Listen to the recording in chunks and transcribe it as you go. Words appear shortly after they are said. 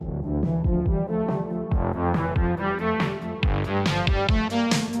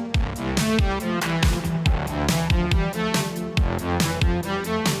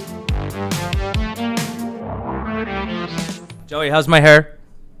Joey, how's my hair?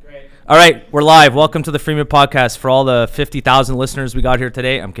 Great. All right, we're live. Welcome to the Freeman Podcast. For all the 50,000 listeners we got here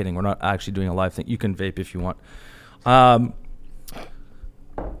today, I'm kidding. We're not actually doing a live thing. You can vape if you want.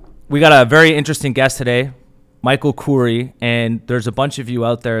 We got a very interesting guest today, Michael Khoury, and there's a bunch of you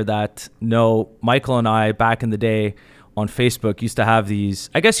out there that know Michael and I back in the day on Facebook used to have these,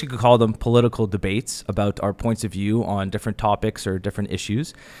 I guess you could call them political debates about our points of view on different topics or different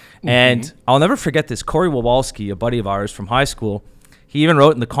issues. Mm-hmm. And I'll never forget this. Corey Wawalski, a buddy of ours from high school, he even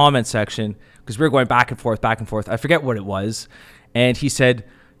wrote in the comment section, because we were going back and forth. I forget what it was. And he said,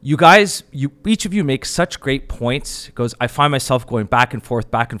 you guys, each of you make such great points. He goes, I find myself going back and forth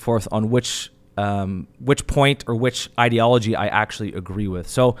on which point or which ideology I actually agree with.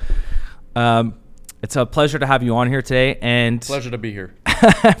 So it's a pleasure to have you on here today. And pleasure to be here.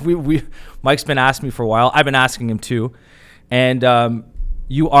 Mike's been asking me for a while. I've been asking him too. And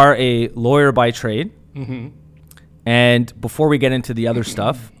you are a lawyer by trade. Mm-hmm. And before we get into the other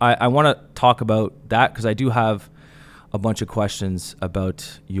stuff, I want to talk about that because I do have a bunch of questions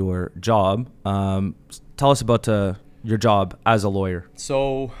about your job. Tell us about your job as a lawyer.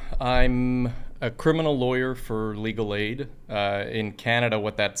 So I'm a criminal lawyer for legal aid. In Canada,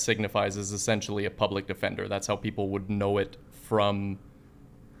 what that signifies is essentially a public defender. That's how people would know it from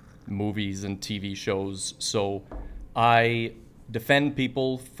movies and TV shows. So I defend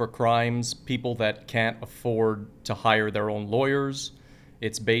people for crimes, people that can't afford to hire their own lawyers.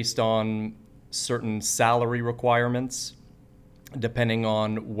 It's based on certain salary requirements, depending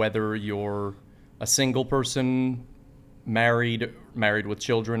on whether you're a single person, married with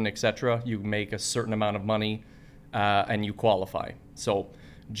children, etc. You make a certain amount of money and you qualify. So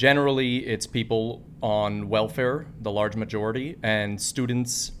generally, it's people on welfare, the large majority, and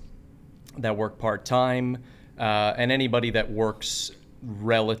students that work part-time, and anybody that works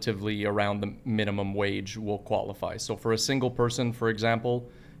relatively around the minimum wage will qualify. So for a single person, for example,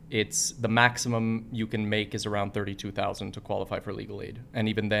 it's the maximum you can make is around $32,000 to qualify for legal aid, and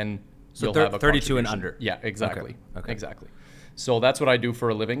even then, so you'll have a 32 and under. Yeah, exactly. Okay. Exactly. So that's what I do for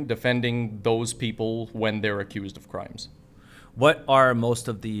a living, defending those people when they're accused of crimes. What are most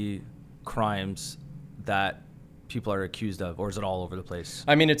of the crimes that people are accused of, or is it all over the place?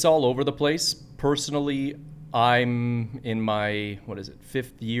 I mean, it's all over the place. Personally, I'm in my,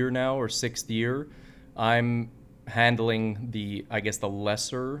 fifth year now or sixth year. I'm handling the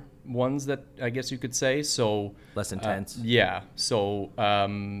lesser ones that I guess you could say. So less intense. Yeah. So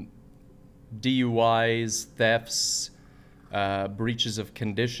DUIs, thefts, breaches of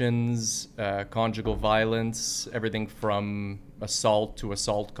conditions, conjugal violence, everything from assault to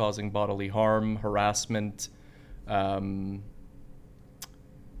assault causing bodily harm, harassment,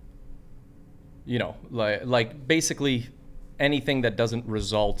 like basically anything that doesn't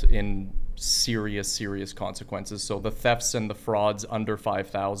result in serious consequences. So the thefts and the frauds under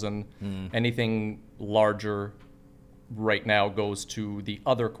 5,000, anything larger right now goes to the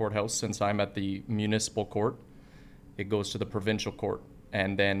other courthouse. Since I'm at the municipal court, it goes to the provincial court,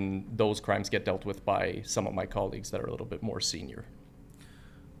 and then those crimes get dealt with by some of my colleagues that are a little bit more senior.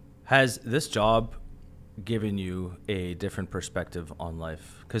 Has this job given you a different perspective on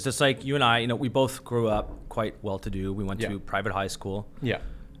life? Because it's like you and I, we both grew up quite well-to-do. We went to private high school. Yeah.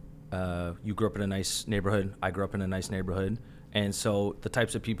 You grew up in a nice neighborhood. I grew up in a nice neighborhood. And so the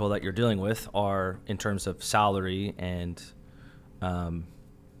types of people that you're dealing with are, in terms of salary and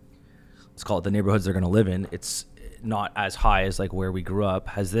let's call it the neighborhoods they're going to live in, it's not as high as like where we grew up.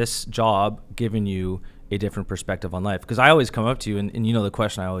 Has this job given you a different perspective on life? Because I always come up to you and the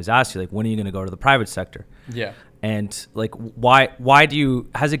question I always ask you, like, when are you going to go to the private sector? Yeah. And like, why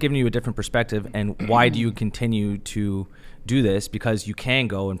has it given you a different perspective, and why do you continue to do this? Because you can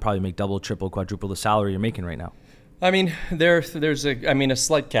go and probably make double, triple, quadruple the salary you're making right now. I mean, there's a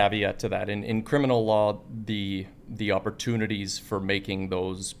slight caveat to that. In criminal law, the opportunities for making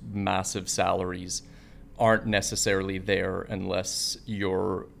those massive salaries aren't necessarily there unless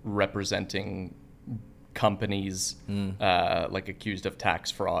you're representing companies like accused of tax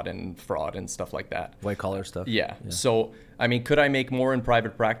fraud and stuff like that. White collar stuff. Yeah. So, I mean, could I make more in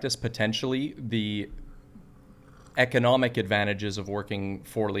private practice? Potentially. The economic advantages of working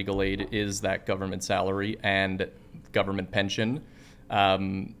for legal aid is that government salary and government pension.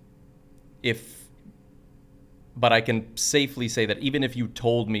 But I can safely say that even if you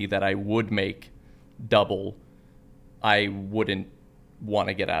told me that I would make double, I wouldn't want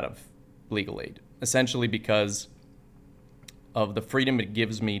to get out of legal aid. Essentially because of the freedom it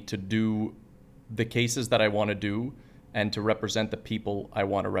gives me to do the cases that I want to do and to represent the people I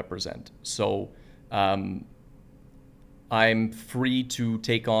want to represent. So I'm free to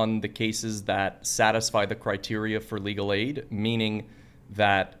take on the cases that satisfy the criteria for legal aid, meaning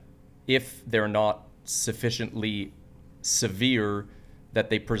that if they're not sufficiently severe, that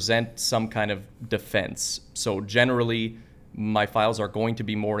they present some kind of defense. So generally, my files are going to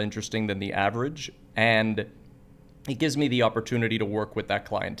be more interesting than the average, and it gives me the opportunity to work with that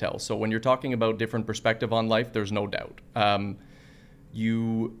clientele. So when you're talking about different perspective on life, there's no doubt. When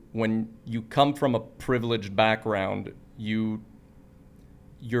you come from a privileged background, your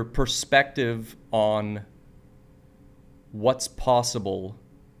perspective on what's possible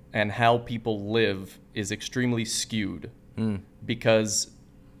and how people live is extremely skewed, because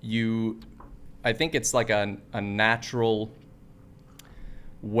I think it's like a natural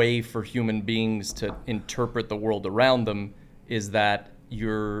way for human beings to interpret the world around them, is that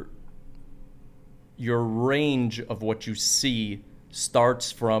your range of what you see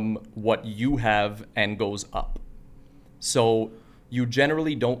starts from what you have and goes up. So you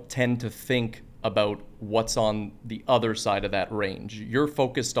generally don't tend to think about what's on the other side of that range. You're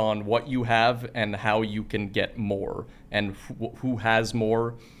focused on what you have and how you can get more, and who has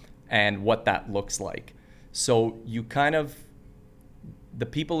more and what that looks like. So you kind of, the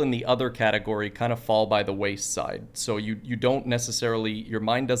people in the other category kind of fall by the wayside. So you don't necessarily, your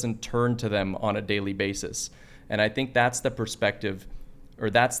mind doesn't turn to them on a daily basis. And I think that's the perspective, or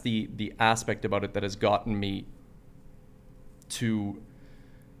that's the aspect about it that has gotten me to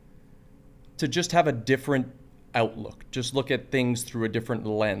just have a different outlook, just look at things through a different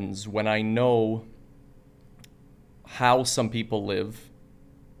lens. When I know how some people live,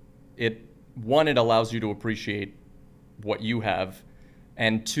 it allows you to appreciate what you have,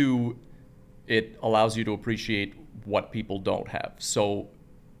 and two, it allows you to appreciate what people don't have. So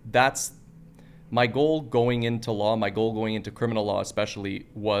that's my goal going into law, my goal going into criminal law especially,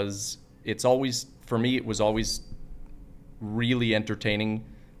 was, it's always, for me, it was always really entertaining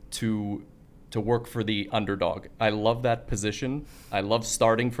to work for the underdog. I love that position. I love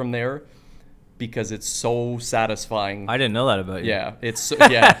starting from there because it's so satisfying. I didn't know that about you. Yeah,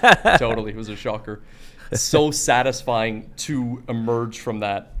 yeah, totally. It was a shocker. So satisfying to emerge from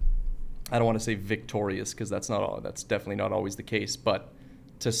that. I don't want to say victorious, because that's definitely not always the case, but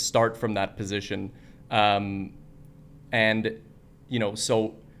to start from that position. And,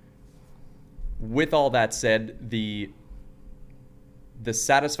 so with all that said, the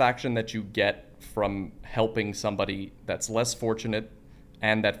satisfaction that you get from helping somebody that's less fortunate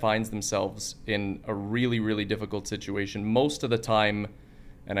and that finds themselves in a really, really difficult situation most of the time,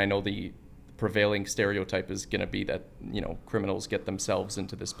 and I know the prevailing stereotype is going to be that, criminals get themselves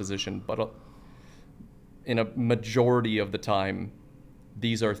into this position, but in a majority of the time,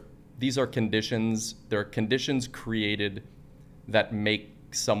 these are conditions, they're conditions created that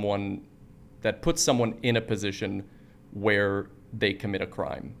put someone in a position where they commit a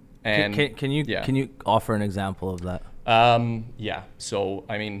crime. And can you offer an example of that? So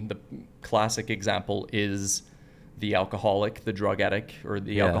the classic example is the alcoholic, the drug addict, or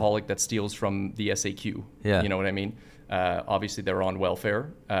the alcoholic that steals from the SAQ. Yeah. You know what I mean? Obviously they're on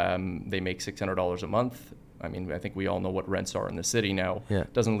welfare. They make $600 a month. I think we all know what rents are in the city now. Yeah.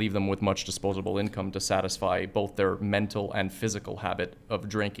 It doesn't leave them with much disposable income to satisfy both their mental and physical habit of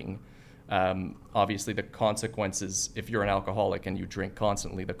drinking. Obviously the consequences, if you're an alcoholic and you drink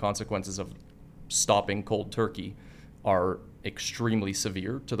constantly, the consequences of stopping cold turkey are extremely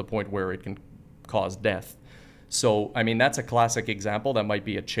severe, to the point where it can cause death. So, that's a classic example. That might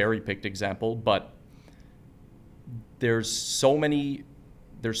be a cherry-picked example, but there's so many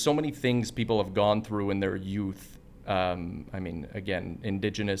things people have gone through in their youth. Again,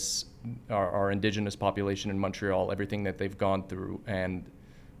 our indigenous population in Montreal, everything that they've gone through, and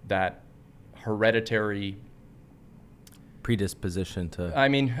that hereditary predisposition to...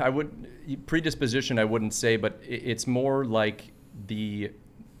 predisposition I wouldn't say, but it's more like the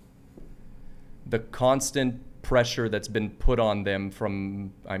constant pressure that's been put on them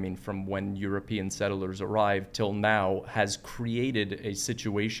from when European settlers arrived till now has created a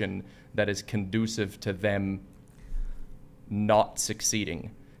situation that is conducive to them not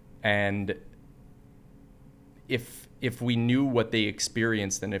succeeding. And if we knew what they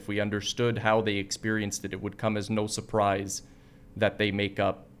experienced, and if we understood how they experienced it, it would come as no surprise that they make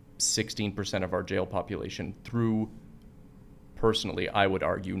up 16% of our jail population through, personally, I would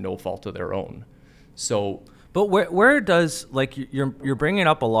argue, no fault of their own. So, but where does, like, you're bringing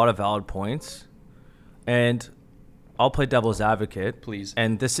up a lot of valid points, and I'll play devil's advocate, please.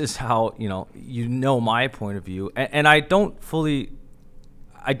 And this is how my point of view, and I don't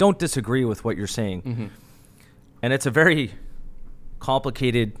disagree with what you're saying, mm-hmm. And it's a very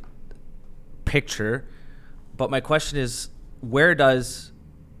complicated picture, But my question is, where does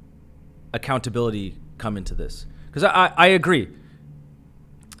accountability come into this? Because I agree.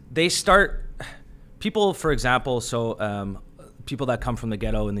 They start, people, for example, people that come from the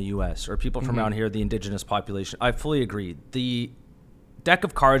ghetto in the US or people from around here, the indigenous population, I fully agree. The deck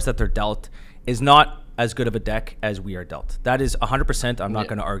of cards that they're dealt is not as good of a deck as we are dealt. That is 100%. I'm not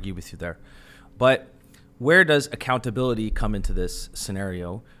going to argue with you there. But where does accountability come into this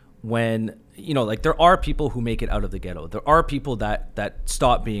scenario when, you know, like there are people who make it out of the ghetto. There are people that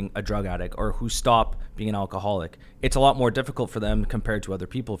stop being a drug addict or who stop being an alcoholic. It's a lot more difficult for them compared to other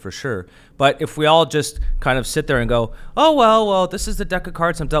people for sure. But if we all just kind of sit there and go, oh, well, this is the deck of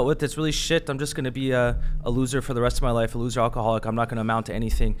cards I'm dealt with. It's really shit. I'm just going to be a loser for the rest of my life, a loser alcoholic. I'm not going to amount to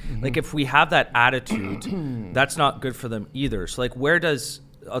anything. Like if we have that attitude, that's not good for them either. So like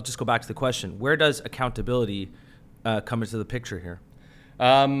I'll just go back to the question. Where does accountability come into the picture here?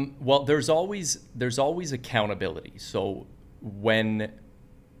 Well, there's always accountability. So when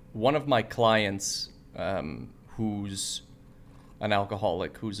one of my clients, who's an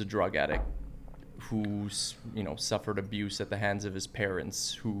alcoholic, who's a drug addict, who's, you know, suffered abuse at the hands of his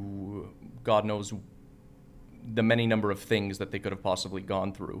parents, who God knows the many number of things that they could have possibly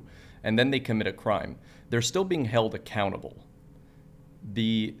gone through, and then they commit a crime, they're still being held accountable.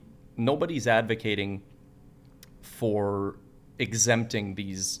 Nobody's advocating for exempting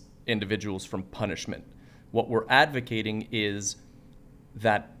these individuals from punishment. What we're advocating is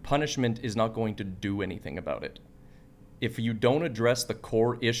that punishment is not going to do anything about it. If you don't address the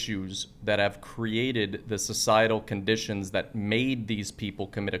core issues that have created the societal conditions that made these people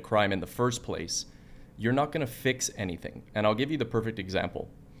commit a crime in the first place, you're not going to fix anything. And I'll give you the perfect example.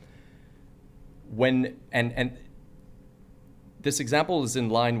 And this example is in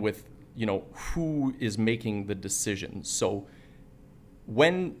line with, you know, who is making the decisions. So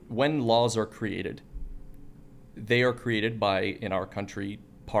when laws are created, they are created by, in our country,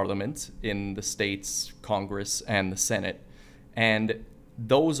 Parliament, in the States, Congress, and the Senate. And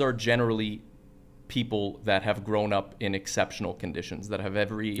those are generally people that have grown up in exceptional conditions, that have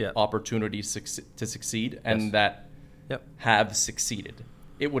every opportunity to succeed, and that have succeeded.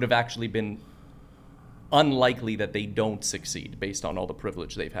 It would have actually been unlikely that they don't succeed based on all the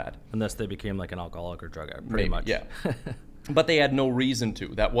privilege they've had. Unless they became like an alcoholic or drug addict, pretty much. Yeah. But they had no reason to.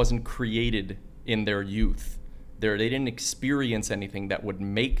 That wasn't created in their youth. They didn't experience anything that would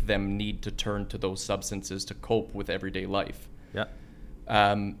make them need to turn to those substances to cope with everyday life.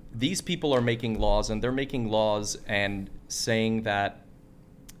 Yeah. These people are making laws, and they're making laws and saying that,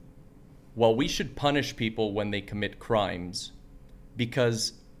 well, we should punish people when they commit crimes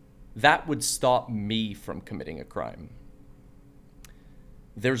because that would stop me from committing a crime.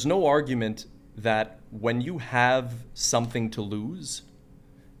 There's no argument that when you have something to lose,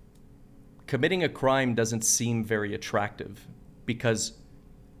 committing a crime doesn't seem very attractive because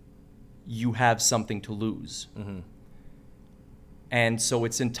you have something to lose. Mm-hmm. And so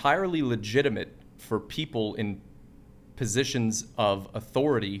it's entirely legitimate for people in positions of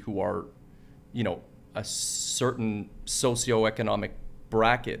authority who are, you know, a certain socioeconomic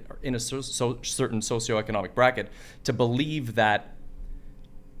bracket, or in a certain socioeconomic bracket, to believe that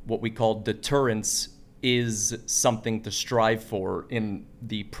what we call deterrence is something to strive for in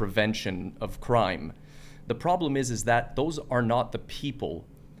the prevention of crime. The problem is that those are not the people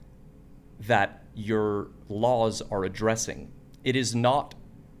that your laws are addressing. It is not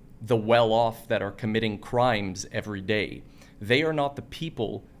the well-off that are committing crimes every day. They are not the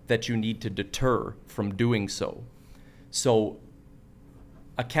people that you need to deter from doing so. So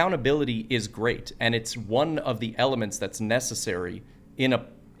accountability is great, and it's one of the elements that's necessary in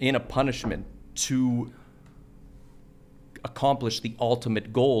a punishment to accomplish the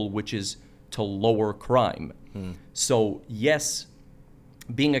ultimate goal, which is to lower crime. So yes,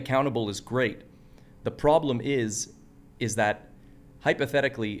 being accountable is great. The problem is that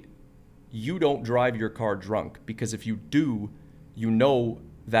hypothetically, you don't drive your car drunk, because if you do, you know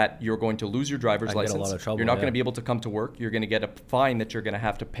that you're going to lose your driver's license. Get a lot of trouble, you're not going to be able to come to work. You're going to get a fine that you're going to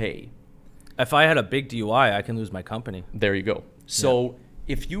have to pay. If I had a big DUI, I can lose my company. There you go. So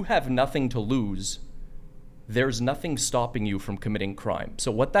if you have nothing to lose, there's nothing stopping you from committing crime.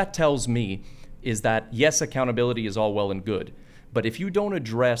 So what that tells me is that, yes, accountability is all well and good, but if you don't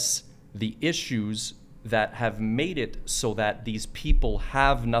address the issues that have made it so that these people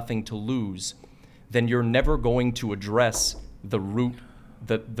have nothing to lose, then you're never going to address the root,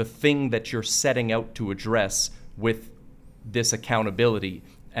 the thing that you're setting out to address with this accountability,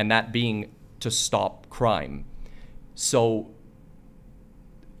 and that being to stop crime. So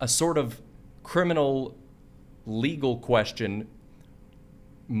a sort of criminal legal question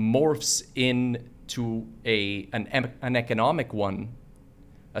morphs into to an economic one,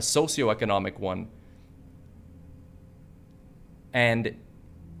 a socioeconomic one, and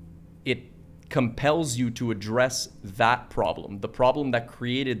it compels you to address that problem, the problem that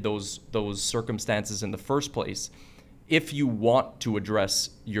created those circumstances in the first place, if you want to address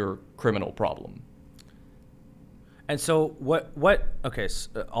your criminal problem. And so what okay,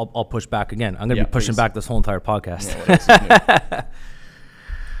 so I'll push back again. I'm going to be pushing please. back this whole entire podcast. Yeah, what else is new?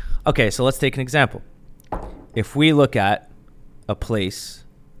 Okay, so let's take an example. If we look at a place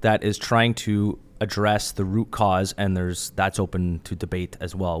that is trying to address the root cause, and that's open to debate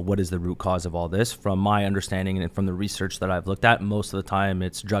as well. What is the root cause of all this? From my understanding and from the research that I've looked at, most of the time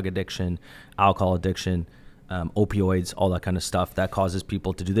it's drug addiction, alcohol addiction, opioids, all that kind of stuff that causes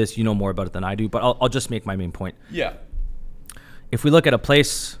people to do this. You know more about it than I do, but I'll just make my main point. Yeah. If we look at a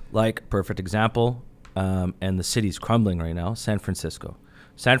place like, perfect example, and the city's crumbling right now, San Francisco.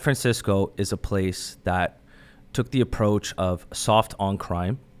 San Francisco is a place that took the approach of soft on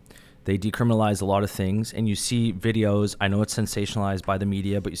crime. They decriminalized a lot of things, and you see videos. I know it's sensationalized by the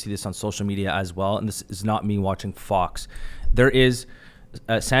media, but you see this on social media as well. And this is not me watching Fox. There is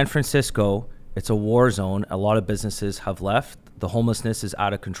San Francisco. It's a war zone. A lot of businesses have left. The homelessness is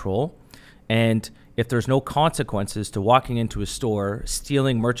out of control. And if there's no consequences to walking into a store,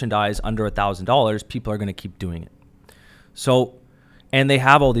 stealing merchandise under $1,000, people are going to keep doing it. So, and they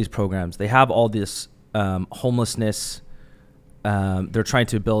have all these programs. They have all this homelessness. They're trying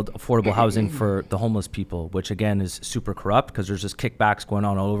to build affordable housing for the homeless people, which again is super corrupt because there's just kickbacks going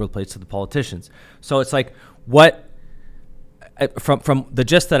on all over the place to the politicians. So it's like, what from the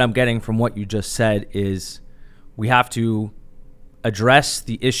gist that I'm getting from what you just said is we have to address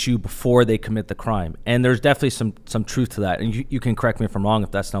the issue before they commit the crime. And there's definitely some truth to that. And you can correct me if I'm wrong if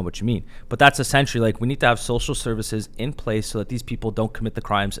that's not what you mean. But that's essentially like we need to have social services in place so that these people don't commit the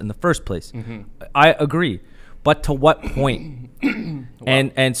crimes in the first place. Mm-hmm. I agree. But to what point? Wow.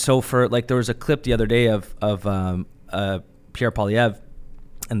 And so for like there was a clip the other day of Pierre Poilievre,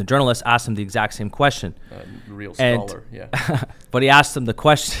 and the journalist asked him the exact same question. Real scholar, yeah. But he asked him the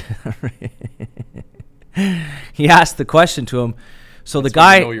question. He asked the question to him. So That's the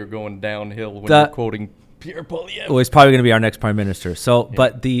guy, you know you're going downhill when you're quoting Pierre Poilievre. Well, he's probably going to be our next prime minister. So, yeah,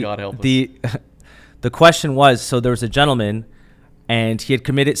 but God help us. The question was, so there was a gentleman, and he had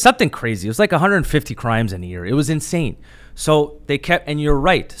committed something crazy. It was like 150 crimes in a year. It was insane. So they kept, and you're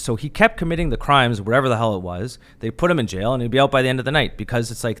right. So he kept committing the crimes wherever the hell it was. They put him in jail, and he'd be out by the end of the night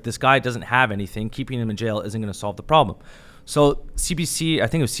because it's like this guy doesn't have anything. Keeping him in jail isn't going to solve the problem. So CBC, I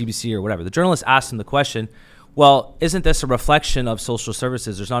think it was CBC or whatever, the journalist asked him the question, well, isn't this a reflection of social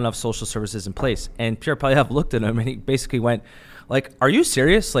services? There's not enough social services in place. And Pierre Poilievre looked at him and he basically went, like, are you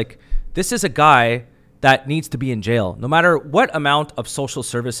serious? Like, this is a guy that needs to be in jail. No matter what amount of social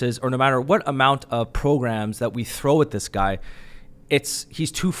services or no matter what amount of programs that we throw at this guy,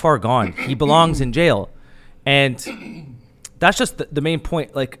 he's too far gone. He belongs in jail. And that's just the main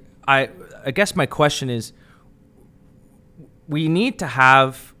point. Like, I guess my question is, we need to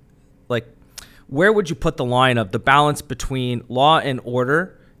have, like, where would you put the line of the balance between law and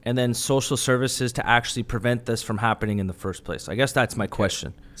order and then social services to actually prevent this from happening in the first place? I guess that's my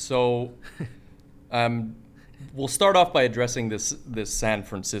question. So we'll start off by addressing this San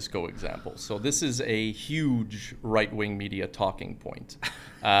Francisco example. So this is a huge right-wing media talking point.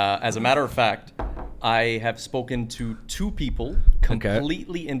 As a matter of fact, I have spoken to two people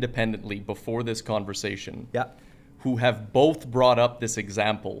completely independently before this conversation. Yeah. Who have both brought up this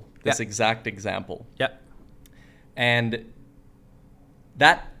example, this exact example. Yeah. And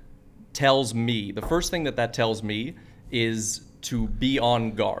that tells me, the first thing that tells me is to be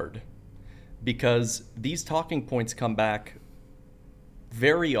on guard, because these talking points come back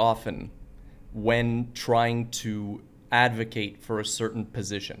very often when trying to advocate for a certain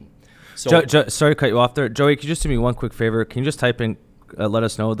position. So, sorry to cut you off there. Joey, could you just do me one quick favor? Can you just type in, let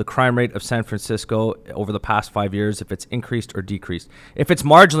us know the crime rate of San Francisco over the past 5 years, if it's increased or decreased. If it's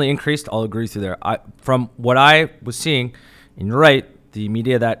marginally increased, I'll agree with you there. From what I was seeing, and you're right, the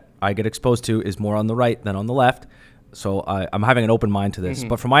media that I get exposed to is more on the right than on the left. So I'm having an open mind to this. Mm-hmm.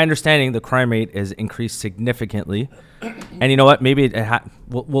 But from my understanding, the crime rate has increased significantly. And you know what? Maybe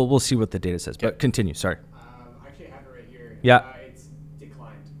we'll see what the data says. But continue. Sorry. Actually, I have it right here. Yeah. It's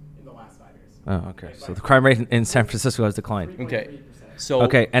declined in the last 5 years. Oh, okay. So the crime rate in San Francisco has declined. Okay. So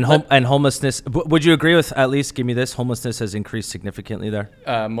and homelessness. Would you agree with, at least give me this, homelessness has increased significantly there?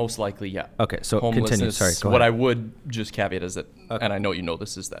 Most likely, yeah. Okay, so continue. Sorry, go what ahead. I would just caveat is that, and I know you know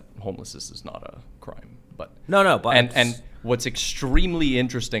this, is that homelessness is not a crime, but but and what's extremely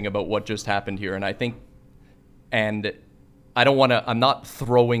interesting about what just happened here, and I think, and I don't want to. I'm not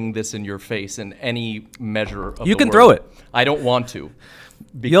throwing this in your face in any measure of You the can word. throw it. I don't want to.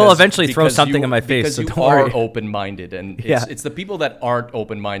 You'll eventually throw because something in my face, Because so you don't are worry. open-minded, and Yeah. it's the people that aren't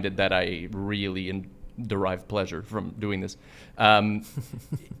open-minded that I really derive pleasure from doing this.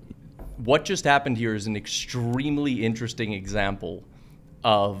 What just happened here is an extremely interesting example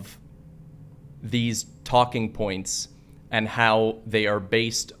of these talking points and how they are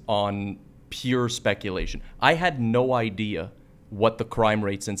based on pure speculation. I had no idea what the crime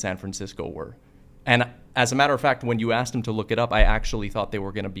rates in San Francisco were. And as a matter of fact, when you asked him to look it up, I actually thought they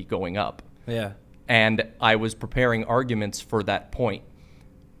were going to be going up. Yeah. And I was preparing arguments for that point,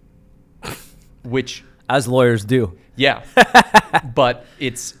 which, As lawyers do. yeah, but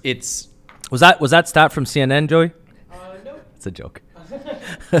it's Was that stat from CNN, Joey? No. It's a joke.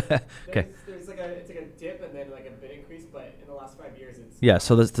 Okay. There's like it's like a dip and then like a bit increase, but in the last 5 years, it's Yeah,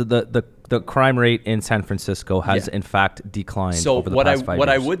 so the crime rate in San Francisco has in fact declined so over the what past 5 years. what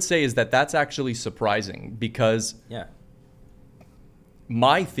I would say is that that's actually surprising, because Yeah.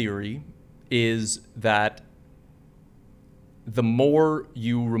 my theory is that the more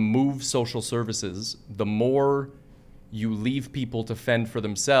you remove social services, the more you leave people to fend for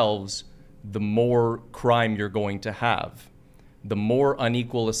themselves, the more crime you're going to have. The more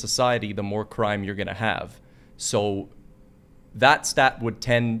unequal a society, the more crime you're going to have. So that stat would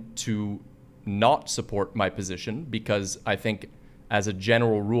tend to not support my position, because I think, as a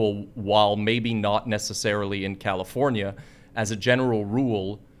general rule, while maybe not necessarily in California, as a general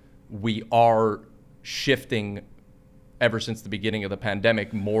rule, we are shifting, ever since the beginning of the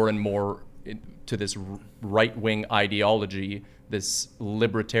pandemic, more and more to this right-wing ideology, this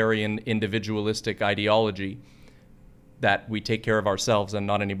libertarian individualistic ideology that we take care of ourselves and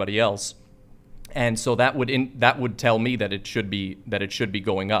not anybody else. And so that would tell me that it should be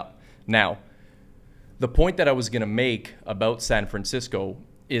going up. Now, the point that I was going to make about San Francisco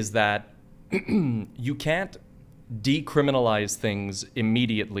is that you can't decriminalize things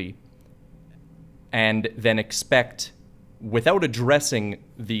immediately and then expect, without addressing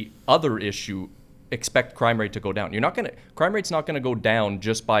the other issue, expect crime rate to go down. Crime rate's not going to go down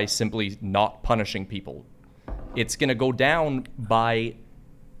just by simply not punishing people. It's going to go down by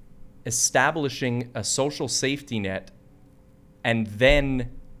establishing a social safety net, and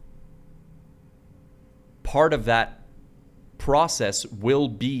then part of that process will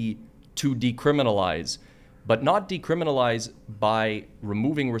be to decriminalize, but not decriminalize by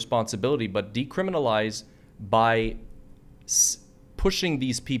removing responsibility, but decriminalize by pushing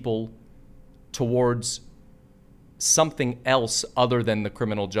these people towards something else other than the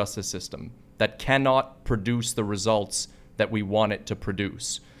criminal justice system that cannot produce the results that we want it to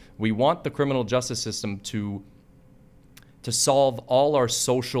produce. We want the criminal justice system to solve all our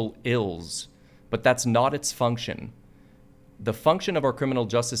social ills, but that's not its function. The function of our criminal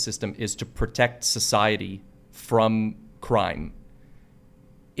justice system is to protect society from crime.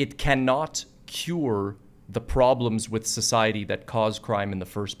 It cannot cure the problems with society that cause crime in the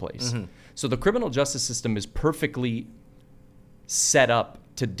first place. Mm-hmm. So the criminal justice system is perfectly set up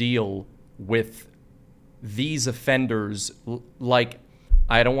to deal with these offenders, like,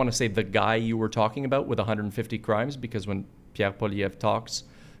 I don't want to say the guy you were talking about with 150 crimes, because when Pierre Poilievre talks,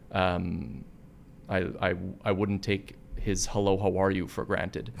 I wouldn't take his hello, how are you for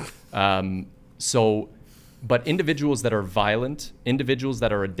granted. But individuals that are violent, individuals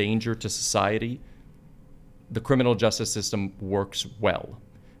that are a danger to society, the criminal justice system works well.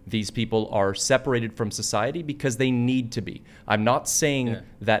 These people are separated from society because they need to be. I'm not saying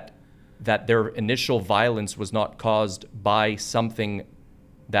that their initial violence was not caused by something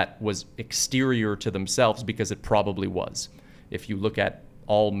that was exterior to themselves, because it probably was. If you look at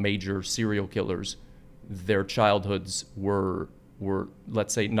all major serial killers, their childhoods were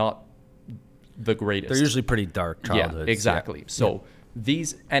let's say, not the greatest. They're usually pretty dark childhoods. Yeah, exactly. So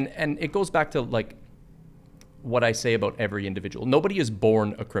these, and it goes back to like what I say about every individual. Nobody is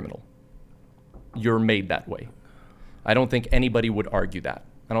born a criminal. You're made that way. I don't think anybody would argue that.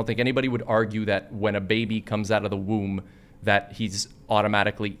 I don't think anybody would argue that when a baby comes out of the womb that he's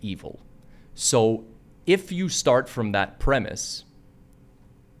automatically evil. So if you start from that premise,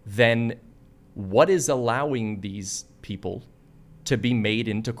 then what is allowing these people to be made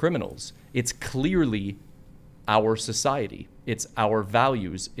into criminals? It's clearly our society. It's our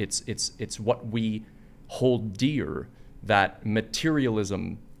values. It's what we hold dear, that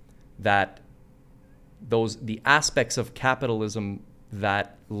materialism, that the aspects of capitalism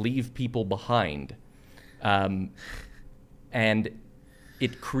that leave people behind. And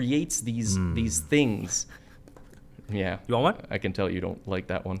it creates these things. Yeah. You want one? I can tell you don't like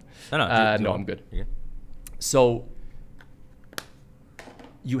that one. No, no, I'm good. Yeah. So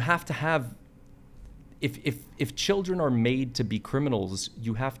you have to have, if children are made to be criminals,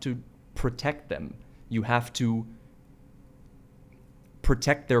 you have to protect them. You have to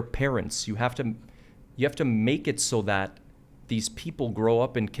protect their parents. You have to make it so that these people grow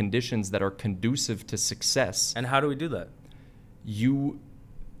up in conditions that are conducive to success. And how do we do that? You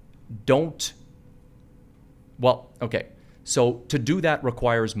don't, well, okay. So to do that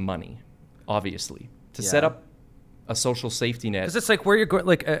requires money, obviously. To set up a social safety net. Because it's like where you're going,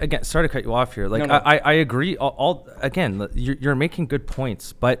 like, again, sorry to cut you off here. Like, No. I agree. Again, you're making good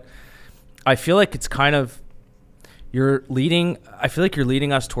points, but I feel like it's kind of, I feel like you're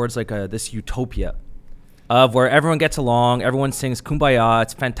leading us towards like this utopia of where everyone gets along, everyone sings Kumbaya,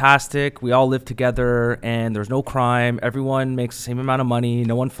 it's fantastic, we all live together, and there's no crime, everyone makes the same amount of money,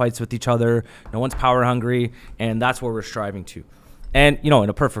 no one fights with each other, no one's power hungry, and that's what we're striving to. And, you know, in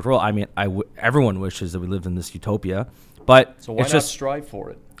a perfect world, I mean, everyone wishes that we lived in this utopia, but So why it's not just strive for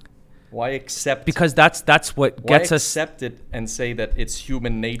it? Why accept? because that's what gets us. accept it and say that it's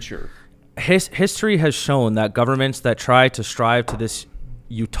human nature? History has shown that governments that try to strive to this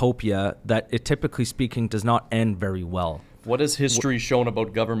utopia, that it typically speaking does not end very well. What has history shown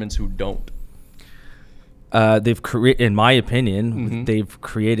about governments who don't? They've created, in my opinion, they've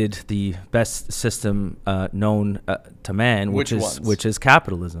created the best system known to man, which is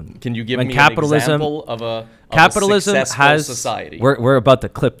capitalism. Can you give When me an example of a successful society? We're about to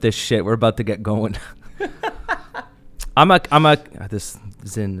clip this shit. We're about to get going. This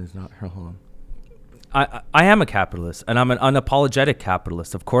Zin is not here. Hold on. I am a capitalist, and I'm an unapologetic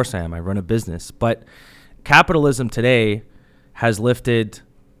capitalist. Of course I am. I run a business. But capitalism today has lifted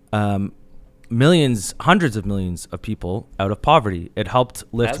millions, hundreds of millions of people out of poverty. It helped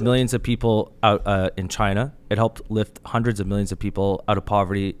lift millions of people out in China. It helped lift hundreds of millions of people out of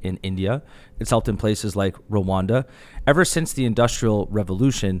poverty in India. It's helped in places like Rwanda. Ever since the Industrial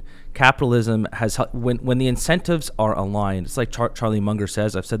Revolution, capitalism has, when the incentives are aligned, it's like Charlie Munger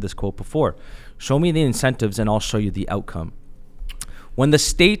says, I've said this quote before, show me the incentives and I'll show you the outcome. When the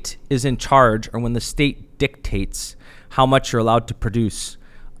state is in charge, or when the state dictates how much you're allowed to produce,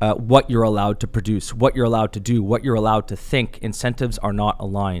 what you're allowed to produce, what you're allowed to do, what you're allowed to think, incentives are not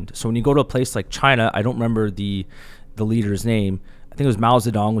aligned. So when you go to a place like China, I don't remember the leader's name. I think it was Mao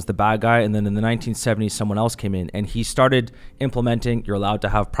Zedong was the bad guy, and then in the 1970s, someone else came in, and he started implementing, you're allowed to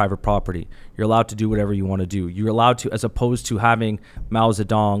have private property. You're allowed to do whatever you want to do. You're allowed to, as opposed to having Mao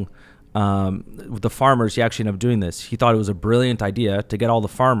Zedong, the farmers, he actually ended up doing this. He thought it was a brilliant idea to get all the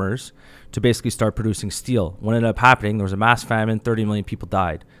farmers to basically start producing steel. What ended up happening, there was a mass famine, 30 million people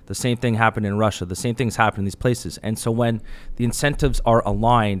died. The same thing happened in Russia. The same things happen in these places. And so when the incentives are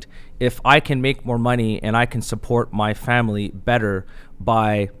aligned, if I can make more money and I can support my family better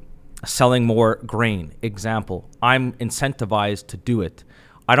by selling more grain, example, I'm incentivized to do it.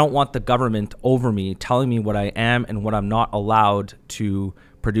 I don't want the government over me telling me what I am and what I'm not allowed to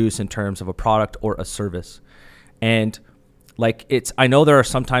produce in terms of a product or a service. And like I know there are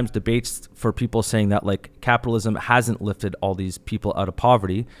sometimes debates for people saying that like capitalism hasn't lifted all these people out of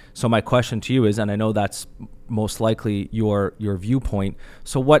poverty. So my question to you is, and I know that's most likely your viewpoint.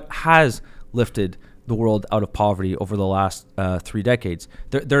 So what has lifted the world out of poverty over the last 3 decades?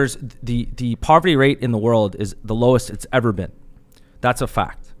 There's the poverty rate in the world is the lowest it's ever been. That's a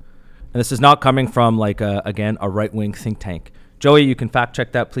fact. And this is not coming from like again, a right-wing think tank. Joey, you can fact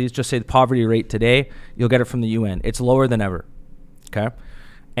check that, please. Just say the poverty rate today. You'll get it from the UN. It's lower than ever. Okay.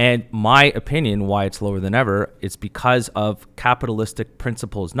 And my opinion why it's lower than ever, it's because of capitalistic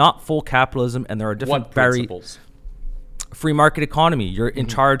principles, not full capitalism. And there are different principles? Free market economy. You're in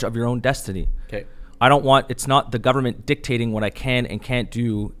charge of your own destiny. Okay. It's not the government dictating what I can and can't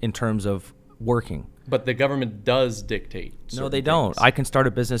do in terms of working. But the government does dictate. No, they don't. I can start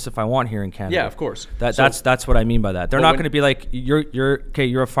a business if I want here in Canada. Yeah, of course. That's what I mean by that. They're not going to be like,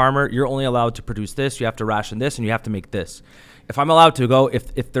 you're a farmer, you're only allowed to produce this, you have to ration this, and you have to make this. If I'm allowed to go,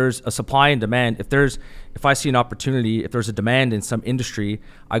 if there's a supply and demand, if I see an opportunity, if there's a demand in some industry,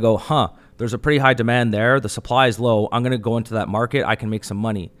 I go, there's a pretty high demand there, the supply is low, I'm going to go into that market, I can make some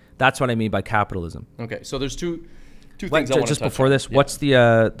money. That's what I mean by capitalism. Okay, so there's two things I want to touch just before on. this, what's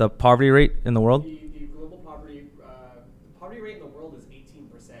the poverty rate in the world? The global poverty rate in the world is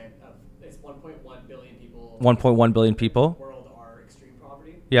 18% of, it's 1.1 billion people. 1.1 billion people? In the world are extreme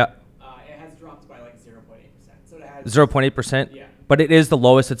poverty. Yeah. It has dropped by like 0.8%. So it has 0.8%? Yeah. But it is the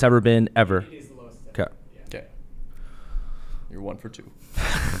lowest it's ever been ever. It is the lowest. Okay. Yeah. Okay. You're 1 for 2.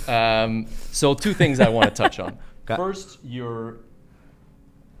 So 2 things I want to touch on. First, your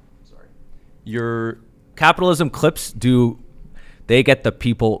capitalism clips do they get the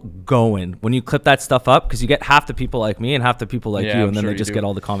people going. When you clip that stuff up, because you get half the people like me and half the people like you, and then they just get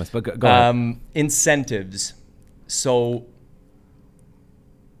all the comments. But go ahead. Incentives. So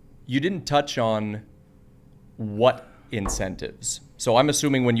you didn't touch on what incentives. So I'm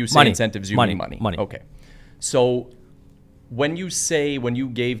assuming when you say incentives, you mean money. Money. Okay. So when you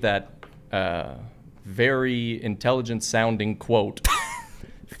gave that very intelligent sounding quote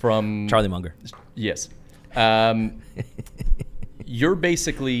from Charlie Munger. Yes. You're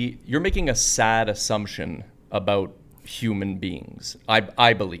making a sad assumption about human beings.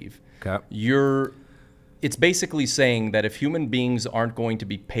 I believe. Okay. It's basically saying that if human beings aren't going to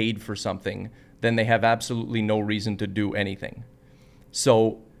be paid for something, then they have absolutely no reason to do anything.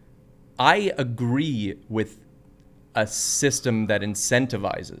 So I agree with a system that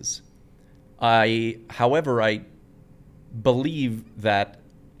incentivizes. However, I believe that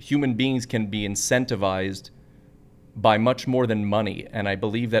human beings can be incentivized by much more than money, and I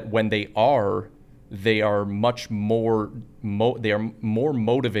believe that when they are much more they are more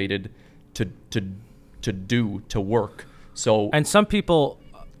motivated to work. So, and some people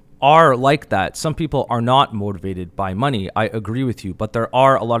are like that. Some people are not motivated by money. I agree with you, but there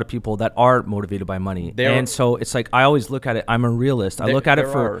are a lot of people that are motivated by money. And so it's like, I always look at it, I'm a realist. I look at it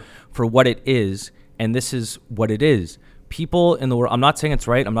for what it is, and this is what it is. People in the world, I'm not saying it's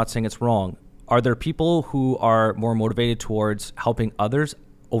right, I'm not saying it's wrong. Are there people who are more motivated towards helping others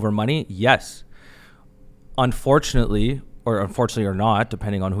over money? Yes. Unfortunately or not,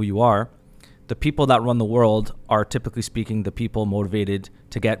 depending on who you are, the people that run the world are, typically speaking, the people motivated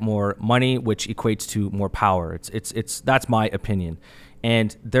to get more money, which equates to more power. That's my opinion.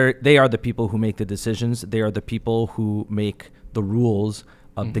 And they are the people who make the decisions. They are the people who make the rules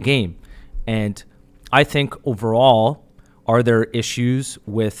of the game. And I think overall, are there issues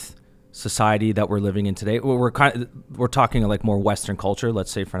with society that we're living in today? We're talking like more Western culture,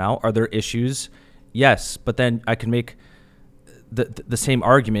 let's say for now. Are there issues? Yes, but then I can make the same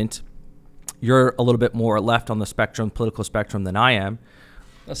argument. You're a little bit more left on the spectrum, political spectrum, than I am.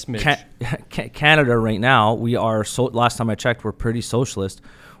 A smidge. Canada right now, we are, last time I checked, we're pretty socialist.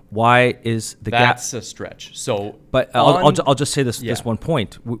 Why is the gap? That's a stretch. So, but I'll just say this one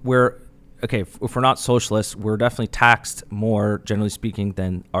point. We're okay. If we're not socialists, we're definitely taxed more, generally speaking,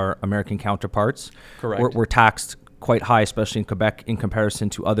 than our American counterparts. Correct. We're taxed quite high, especially in Quebec, in comparison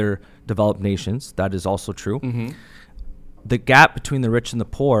to other developed nations. That is also true. The gap between the rich and the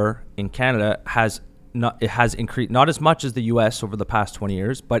poor in Canada has increased, not as much as the US over the past 20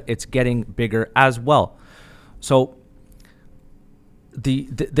 years, but it's getting bigger as well. So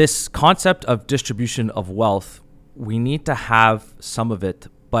this concept of distribution of wealth, we need to have some of it,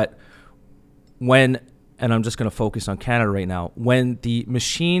 but and I'm just going to focus on Canada right now, when the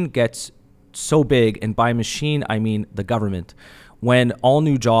machine gets so big, and by machine I mean the government, when all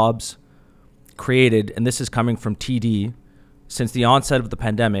new jobs created, and this is coming from TD, since the onset of the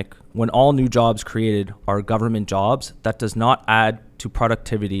pandemic, when all new jobs created are government jobs, that does not add to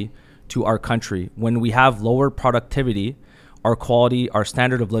productivity to our country. When we have lower productivity, our quality, our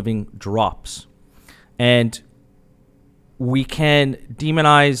standard of living drops. And we can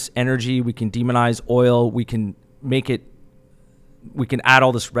demonize energy, we can demonize oil, we can add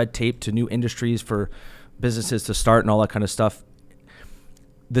all this red tape to new industries for businesses to start and all that kind of stuff.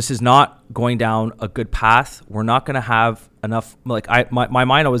 This is not going down a good path. We're not going to have enough. My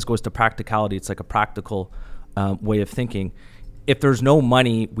mind always goes to practicality. It's like a practical way of thinking. If there's no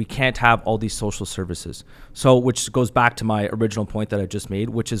money, we can't have all these social services. So, which goes back to my original point that I just made,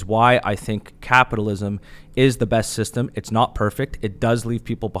 which is why I think capitalism is the best system. It's not perfect. It does leave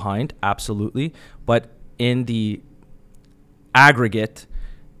people behind, absolutely. But in the aggregate,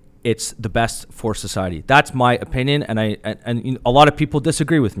 it's the best for society. That's my opinion, and a lot of people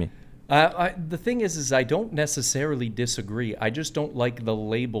disagree with me. The thing is I don't necessarily disagree. I just don't like the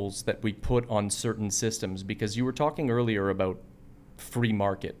labels that we put on certain systems, because you were talking earlier about free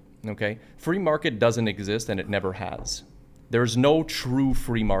market, okay? Free market doesn't exist, and it never has. There's no true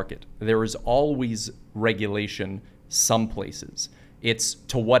free market. There is always regulation some places. It's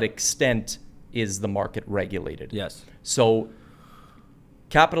to what extent is the market regulated? Yes. So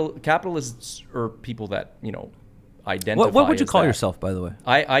capitalists, or people that, identify. What would you call that. Yourself, by the way?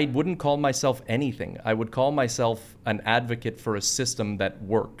 I wouldn't call myself anything. I would call myself an advocate for a system that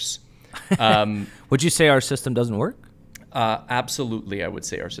works. Would you say our system doesn't work? Absolutely, I would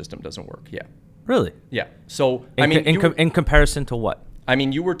say our system doesn't work. Yeah. Really? Yeah. So in comparison to what? I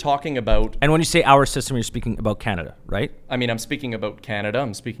mean, you were talking about. And when you say our system, you're speaking about Canada, right? I mean, I'm speaking about Canada.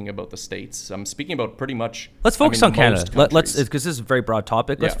 I'm speaking about the States. I'm speaking about pretty much. Let's focus on Canada. Let's, because this is a very broad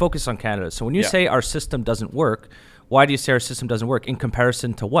topic. Let's focus on Canada. So when you say our system doesn't work, Why do you say our system doesn't work? In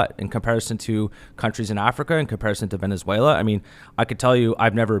comparison to what? In comparison to countries in Africa? In comparison to Venezuela? I mean, I could tell you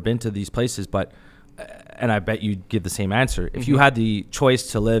I've never been to these places, but, and I bet you'd give the same answer. If you had the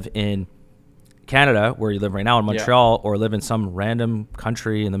choice to live in Canada, where you live right now in Montreal, or live in some random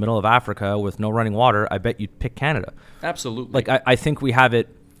country in the middle of Africa with no running water, I bet you'd pick Canada. Absolutely. Like, I think we have it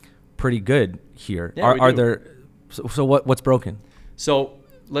pretty good here. Yeah, are there, so what's broken? So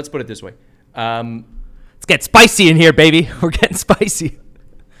let's put it this way. Let's get spicy in here, baby. We're getting spicy.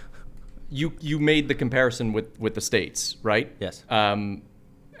 You made the comparison with the States, right? Yes. And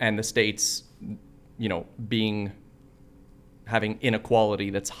the States, you know, having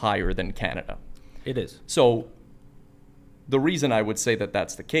inequality that's higher than Canada. It is. So the reason I would say that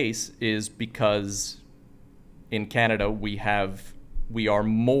that's the case is because in Canada we are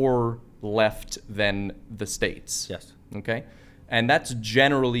more left than the States. Yes. Okay? And that's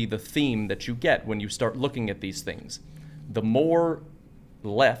generally the theme that you get when you start looking at these things. The more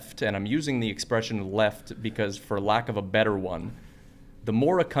left, and I'm using the expression left because for lack of a better one, the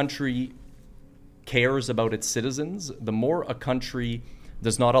more a country cares about its citizens, the more a country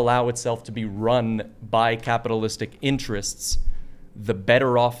does not allow itself to be run by capitalistic interests, the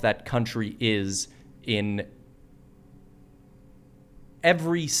better off that country is in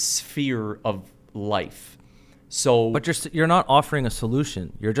every sphere of life. So, but you're not offering a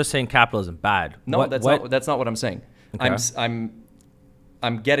solution. You're just saying capitalism bad. No, that's not what I'm saying. Okay.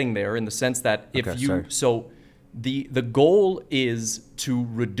 I'm getting there in the sense that if the goal is to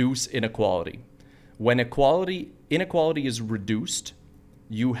reduce inequality. When inequality is reduced,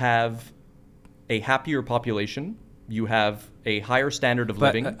 you have a happier population. You have a higher standard of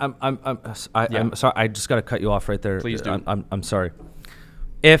living. I'm sorry. I just got to cut you off right there. Please do. I'm sorry.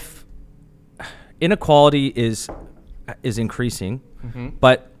 If inequality is increasing,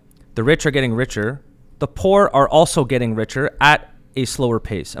 but the rich are getting richer, the poor are also getting richer at a slower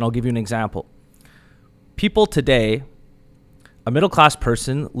pace. And I'll give you an example. People today, a middle-class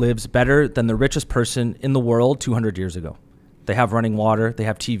person lives better than the richest person in the world 200 years ago. They have running water, they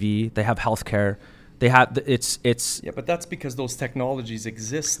have TV, they have healthcare. They have it's yeah, but that's because those technologies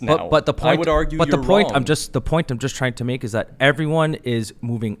exist now. But the point I would argue but you're the point wrong. I'm just trying to make is that everyone is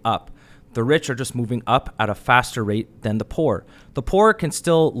moving up. The rich are just moving up at a faster rate than the poor. The poor can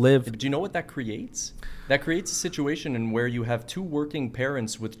still live. But do you know what that creates? That creates a situation in where you have two working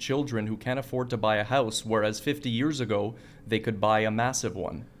parents with children who can't afford to buy a house, whereas 50 years ago they could buy a massive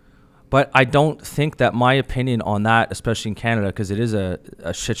one. But I don't think that my opinion on that, especially in Canada, because it is a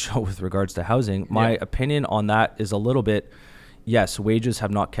shit show with regards to housing, my opinion on that is a little bit, yes, wages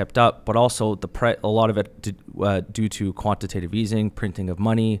have not kept up, but also a lot of it due to quantitative easing, printing of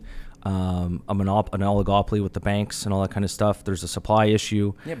money, an oligopoly with the banks and all that kind of stuff. There's a supply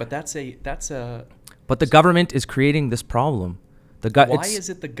issue. Yeah, but that's a. But the government is creating this problem. Why is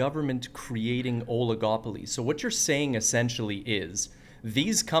it the government creating oligopolies? So what you're saying essentially is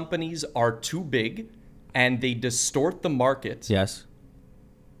these companies are too big and they distort the market. Yes.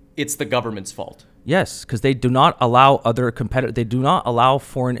 It's the government's fault. Yes, because they do not allow other competitors. They do not allow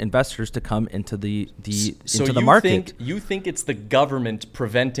foreign investors to come into the market. You think it's the government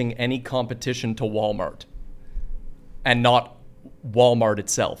preventing any competition to Walmart, and not Walmart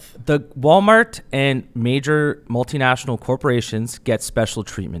itself? The Walmart and major multinational corporations get special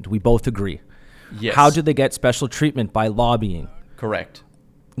treatment. We both agree. Yes. How do they get special treatment? By lobbying. Correct.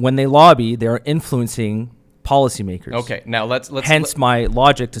 When they lobby, they are influencing policymakers. Okay, now let's hence my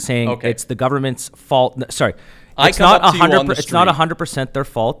logic to saying it's the government's fault. Sorry, it's not 100%. It's not 100% their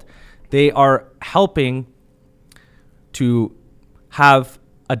fault. They are helping to have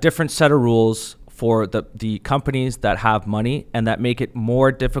a different set of rules for the companies that have money and that make it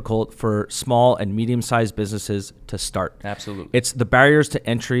more difficult for small and medium-sized businesses to start. Absolutely. It's the barriers to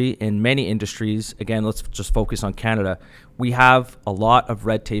entry in many industries. Again, let's just focus on Canada. We have a lot of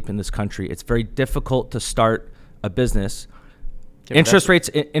red tape in this country. It's very difficult to start a business. Okay, interest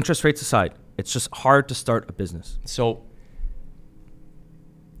rates aside, it's just hard to start a business. So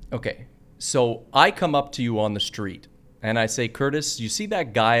I come up to you on the street and I say, Curtis, you see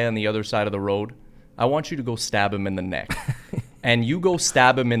that guy on the other side of the road? I want you to go stab him in the neck. And you go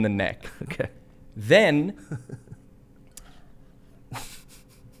stab him in the neck. Okay. Then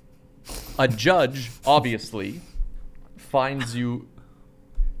a judge, obviously, finds you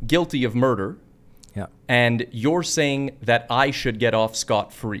guilty of murder. Yeah. And you're saying that I should get off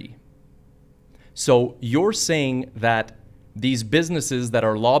scot-free. So you're saying that these businesses that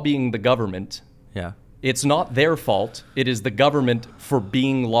are lobbying the government, it's not their fault. It is the government for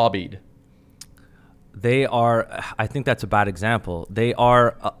being lobbied. They are, I think that's a bad example. They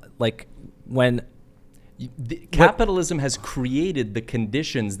are like when Capitalism has created the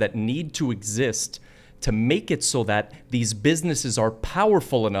conditions that need to exist to make it so that these businesses are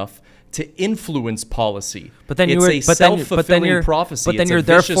powerful enough to influence policy. But then it's a self-fulfilling prophecy. But then it's you're a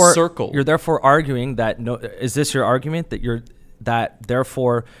vicious therefore circle. You're therefore arguing that no. Is this your argument that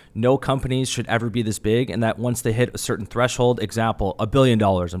therefore no companies should ever be this big, and that once they hit a certain threshold, example, $1 billion,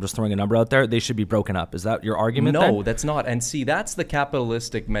 I'm just throwing a number out there, they should be broken up? Is that your argument? No, then? that's not. And see, that's the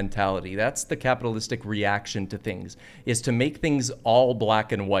capitalistic mentality. That's the capitalistic reaction to things, is to make things all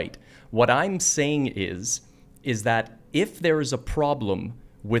black and white. What I'm saying is that if there is a problem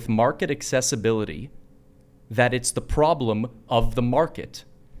with market accessibility, that it's the problem of the market.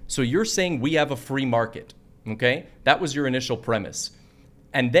 So you're saying we have a free market, okay? That was your initial premise.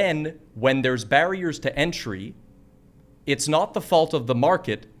 And then when there's barriers to entry, it's not the fault of the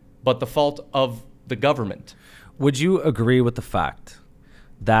market, but the fault of the government. Would you agree with the fact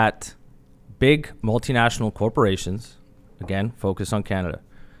that big multinational corporations, again, focus on Canada,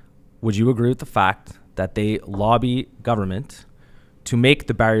 would you agree with the fact that they lobby government to make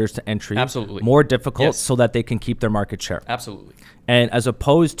the barriers to entry Absolutely. more difficult, Yes. so that they can keep their market share? Absolutely. And as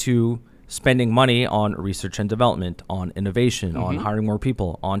opposed to spending money on research and development, on innovation, on hiring more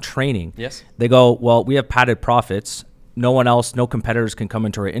people, on training, Yes. they go, well, we have padded profits. No one else, no competitors can come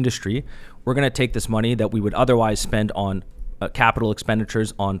into our industry. We're going to take this money that we would otherwise spend on capital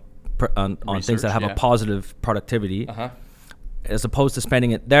expenditures, on things that have a positive productivity. As opposed to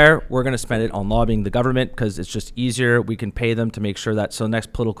spending it there, we're going to spend it on lobbying the government because it's just easier. We can pay them to make sure that, so the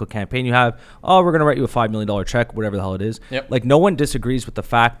next political campaign you have, oh, we're going to write you a $5 million check, whatever the hell it is. Yep. Like, no one disagrees with the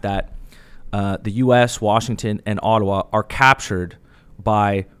fact that the U.S., Washington, and Ottawa are captured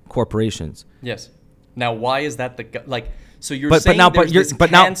by corporations. Yes. Now, why is that so you're saying there's this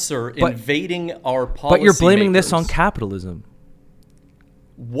cancer invading our policy. But you're blaming this on capitalism.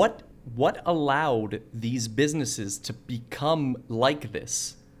 What allowed these businesses to become like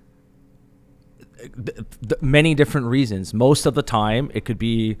this? Many different reasons. Most of the time, it could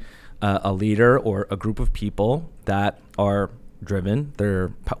be a leader or a group of people that are driven.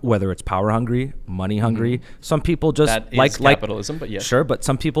 They're, whether it's power hungry, money hungry. Some people just That is capitalism, but yes. Sure, but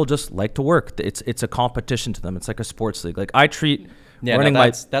some people just like to work. It's a competition to them. It's like a sports league. Like, I treat running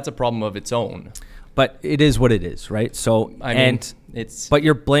that's a problem of its own. But it is what it is, right? So but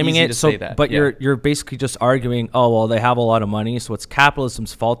you're blaming it. So, but you're basically just arguing, oh well, they have a lot of money, so it's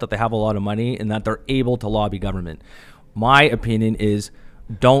capitalism's fault that they have a lot of money and that they're able to lobby government. My opinion is,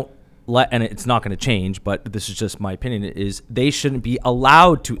 and it's not going to change, but this is just my opinion, is they shouldn't be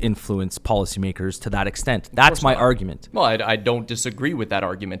allowed to influence policymakers to that extent. That's my argument. Well, I don't disagree with that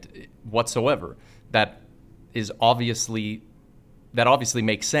argument whatsoever. That obviously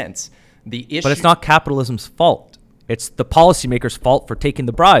makes sense. The issue, but it's not capitalism's fault. It's the policymakers' fault for taking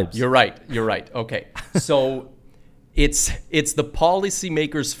the bribes. You're right. Okay. So it's the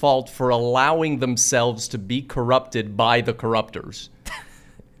policymakers' fault for allowing themselves to be corrupted by the corruptors.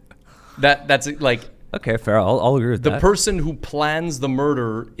 That's like, okay, fair. I'll agree with that. The person who plans the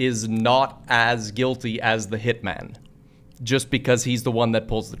murder is not as guilty as the hitman, just because he's the one that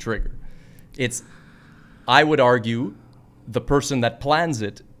pulls the trigger. I would argue, the person that plans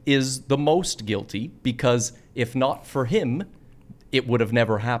it is the most guilty, because if not for him, it would have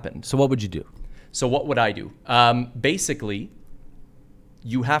never happened. So what would you do? So what would I do? Basically,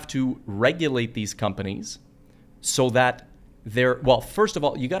 you have to regulate these companies so that first of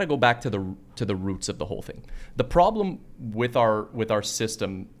all, you got to go back to the roots of the whole thing. The problem with our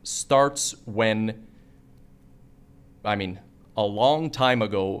system starts a long time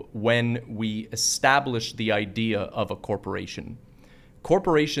ago, when we established the idea of a corporation.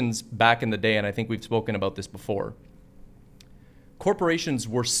 Corporations back in the day, and I think we've spoken about this before, corporations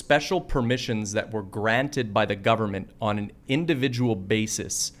were special permissions that were granted by the government on an individual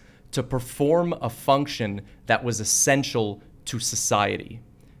basis to perform a function that was essential to society.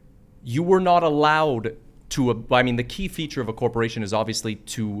 You were not allowed to, the key feature of a corporation is obviously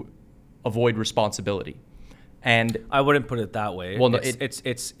to avoid responsibility. And I wouldn't put it that way. Well, no, I'm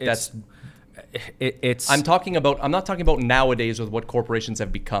not talking about nowadays with what corporations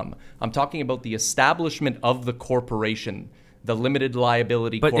have become. I'm talking about the establishment of the corporation, the limited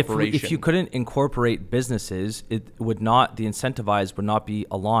liability corporation. But if you couldn't incorporate businesses, the incentivized would not be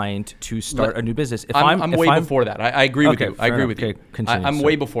aligned to start a new business. I'm way before that. I agree with you. I agree with you. Continue, I'm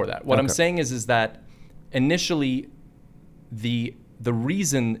way before that. What I'm saying is that initially, the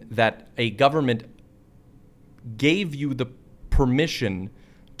reason that a government gave you the permission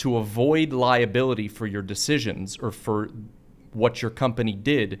to avoid liability for your decisions or for what your company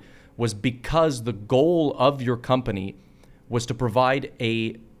did was because the goal of your company was to provide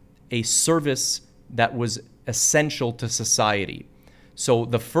a service that was essential to society. So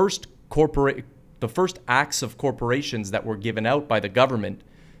the first acts of corporations that were given out by the government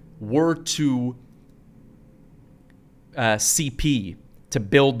were to CP to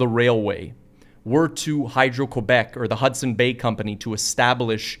build the railway, were to Hydro-Quebec or the Hudson Bay Company to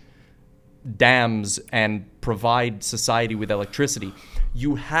establish dams and provide society with electricity.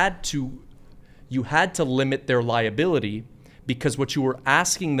 You had to limit their liability because what you were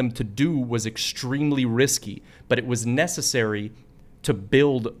asking them to do was extremely risky, but it was necessary to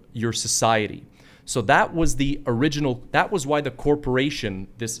build your society. So that was the original, that was why the corporation,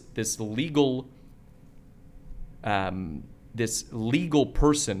 this legal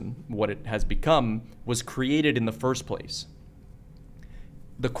person, what it has become, was created in the first place.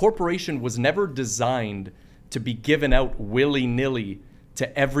 The corporation was never designed to be given out willy-nilly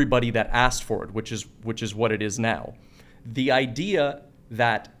to everybody that asked for it, which is what it is now. The idea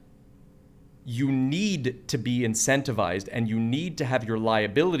that you need to be incentivized and you need to have your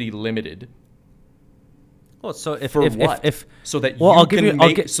liability limited. Well, so so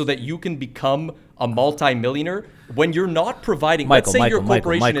that you can become a multimillionaire when you're not providing. Let's say your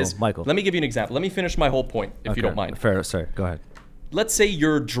corporation is. Let me give you an example. Let me finish my whole point, if you don't mind. Fair, sorry. Go ahead. Let's say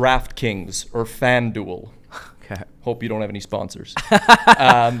you're DraftKings or FanDuel. Okay. Hope you don't have any sponsors.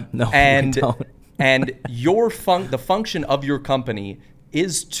 No, we don't. And the function of your company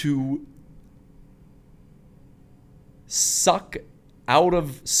is to suck out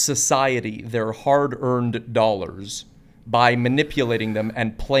of society their hard-earned dollars by manipulating them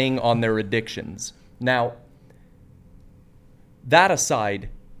and playing on their addictions. Now, that aside,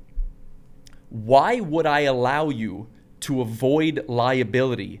 why would I allow you to avoid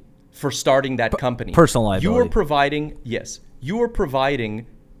liability for starting that company? Personal liability. You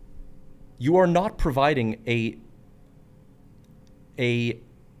are not providing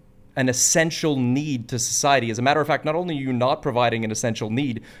an essential need to society. As a matter of fact, not only are you not providing an essential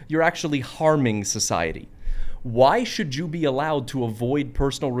need, you're actually harming society. Why should you be allowed to avoid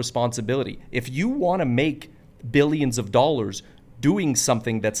personal responsibility? If you want to make billions of dollars doing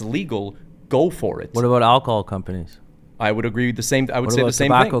something that's legal, go for it. What about alcohol companies? I would agree with the same. I would What say about the same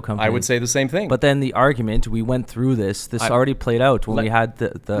tobacco thing. companies? I would say the same thing. But then the argument, we went through this. This already played out when we had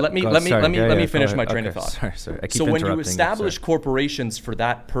the. Let me finish my train of thought. Sorry. I keep so when you interrupting establish corporations for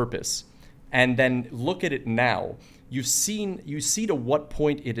that purpose, and then look at it now, you see to what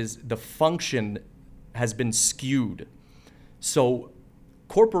point it is the function has been skewed. So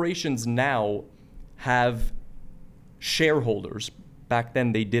corporations now have shareholders. Back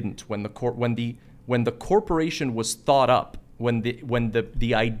then they didn't. When the corporation was thought up, when it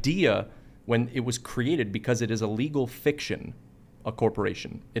was created, because it is a legal fiction, a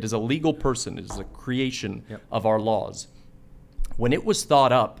corporation. It is a legal person. It is a creation of our laws. When it was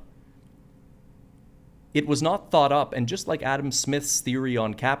thought up, it was not thought up, and just like Adam Smith's theory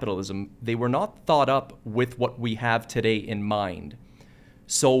on capitalism, they were not thought up with what we have today in mind.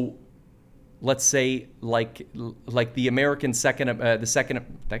 So let's say like the American Second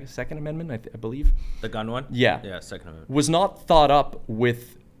Amendment, I believe. The gun one? Yeah. Second Amendment. Was not thought up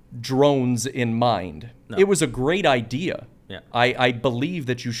with drones in mind. No. It was a great idea. Yeah. I believe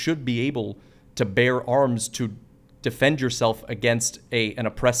that you should be able to bear arms to defend yourself against an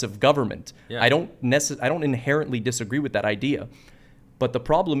oppressive government. Yeah. I don't inherently disagree with that idea. But the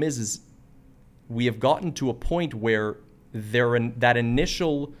problem is we have gotten to a point where that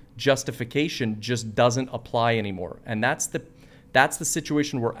initial justification just doesn't apply anymore. And that's the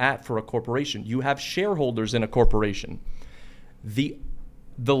situation we're at for a corporation. You have shareholders in a corporation. The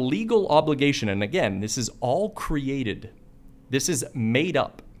legal obligation, and again, this is all created. This is made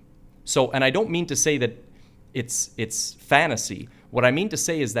up. So, and I don't mean to say that it's fantasy. What I mean to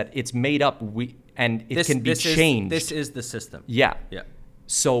say is that it's made up and it can be changed. This is the system. Yeah. Yeah.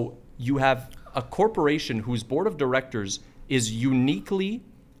 So you have a corporation whose board of directors is uniquely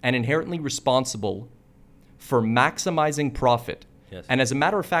and inherently responsible for maximizing profit. Yes. And as a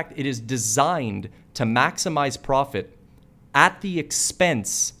matter of fact, it is designed to maximize profit at the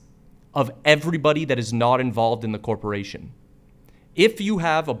expense of everybody that is not involved in the corporation. If you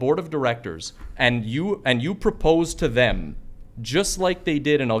have a board of directors and you propose to them, just like they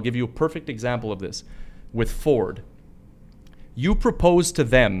did, and I'll give you a perfect example of this with Ford, you propose to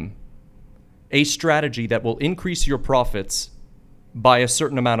them a strategy that will increase your profits by a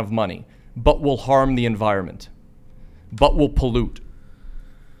certain amount of money, but will harm the environment, but will pollute.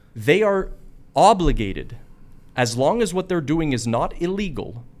 They are obligated, as long as what they're doing is not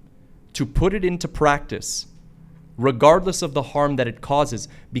illegal, to put it into practice, regardless of the harm that it causes,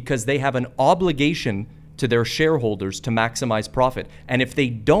 because they have an obligation to their shareholders to maximize profit. And if they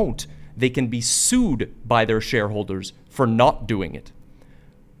don't, they can be sued by their shareholders for not doing it.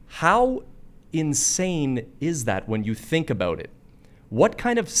 How insane is that when you think about it? What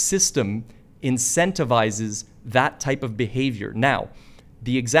kind of system incentivizes that type of behavior? Now,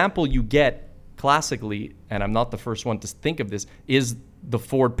 the example you get classically, and I'm not the first one to think of this, is the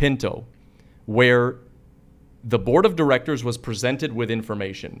Ford Pinto, where the board of directors was presented with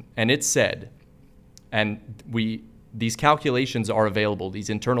information, and it said, and these calculations are available, these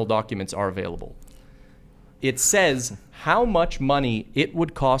internal documents are available. It says how much money it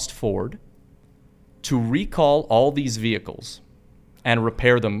would cost Ford to recall all these vehicles and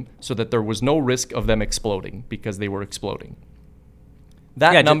repair them so that there was no risk of them exploding because they were exploding.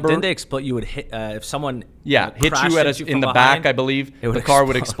 That number, didn't they explode? You would hit if someone hit you in the back, I believe. The car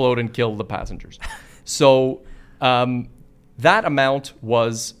would explode and kill the passengers. So that amount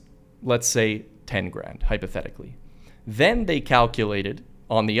was, let's say, 10 grand, hypothetically. Then they calculated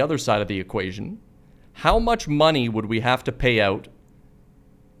on the other side of the equation, how much money would we have to pay out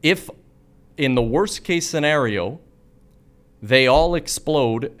if, in the worst case scenario, they all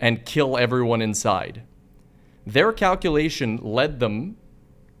explode and kill everyone inside. Their calculation led them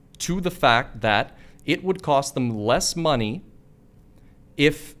to the fact that it would cost them less money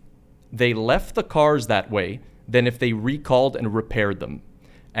if they left the cars that way than if they recalled and repaired them.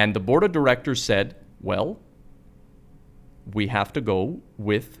 And the board of directors said, well, we have to go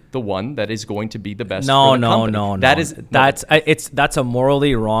with the one that is going to be the best for the company. No. That's a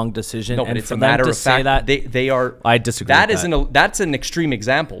morally wrong decision. No, but it's a matter of fact. They are. I disagree. That's an extreme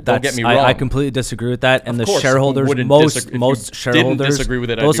example. Don't get me wrong. I completely disagree with that. And of the course, shareholders, most shareholders, didn't disagree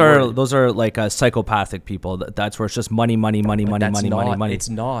with it. Those are like psychopathic people. That's where it's just money. It's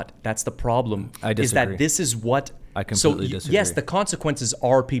not. That's the problem. I disagree. Is that this is what. I completely disagree. Yes, the consequences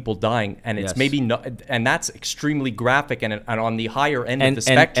are people dying, and it's maybe not, and that's extremely graphic and on the higher end of the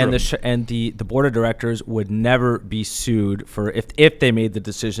spectrum. And the board of directors would never be sued for if they made the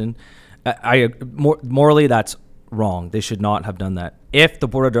decision. Morally, that's wrong. They should not have done that. If the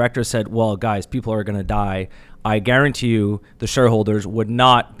board of directors said, "Well, guys, people are going to die," I guarantee you, the shareholders would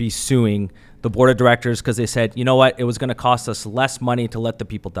not be suing the board of directors because they said, you know what, it was going to cost us less money to let the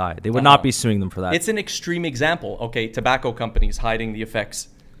people die. They would not be suing them for that. It's an extreme example. Okay, tobacco companies hiding the effects.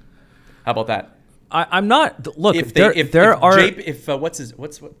 How about that? I'm not. Look,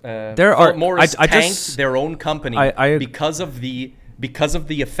 Morris tanked their own company because of the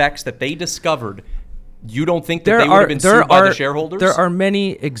effects that they discovered. You don't think that they would have been sued by the shareholders? There are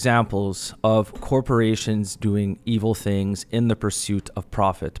many examples of corporations doing evil things in the pursuit of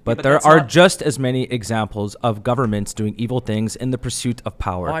profit, but there are just as many examples of governments doing evil things in the pursuit of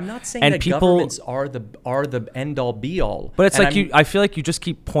power. Oh, I'm not saying that governments are the end all be all. But it's I feel like you just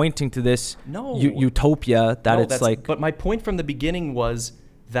keep pointing to this utopia that But my point from the beginning was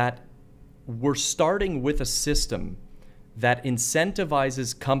that we're starting with a system that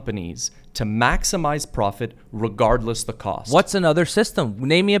incentivizes companies to maximize profit regardless the cost. What's another system?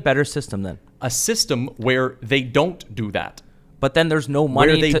 Name me a better system then. A system where they don't do that. But then there's no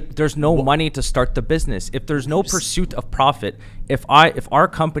money. There's no money to start the business. If there's no pursuit of profit, if our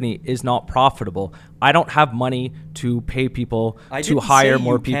company is not profitable, I don't have money to pay people to hire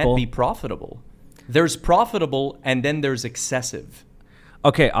more people. Can't be profitable. There's profitable and then there's excessive.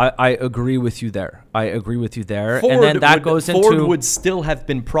 Okay, I agree with you there. Ford would still have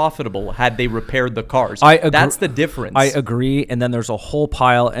been profitable had they repaired the cars. That's the difference. I agree. And then there's a whole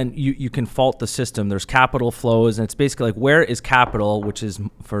pile, and you can fault the system. There's capital flows, and it's basically like, where is capital, which is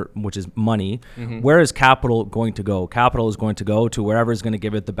money? Mm-hmm. Where is capital going to go? Capital is going to go to wherever is going to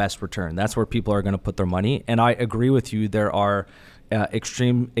give it the best return. That's where people are going to put their money. And I agree with you. There are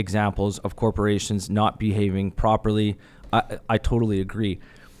extreme examples of corporations not behaving properly. I totally agree.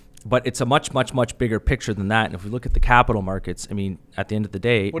 But it's a much, much, much bigger picture than that. And if we look at the capital markets, I mean, at the end of the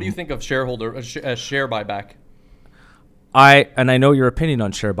day... What do you think of share buyback? I know your opinion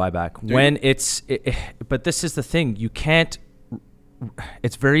on share buyback. But this is the thing. You can't...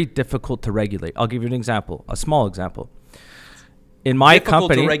 It's very difficult to regulate. I'll give you an example, a small example. In my company...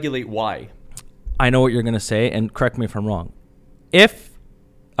 Difficult to regulate why? I know what you're going to say, and correct me if I'm wrong. If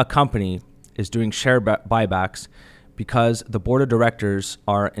a company is doing share buybacks... because the board of directors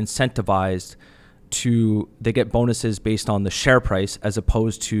are incentivized they get bonuses based on the share price as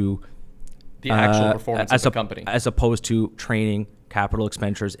opposed to the actual performance of the company, as opposed to training, capital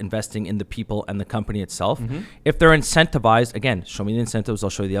expenditures, investing in the people and the company itself. Mm-hmm. If they're incentivized, again, show me the incentives,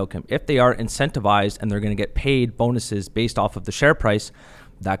 I'll show you the outcome. If they are incentivized and they're going to get paid bonuses based off of the share price,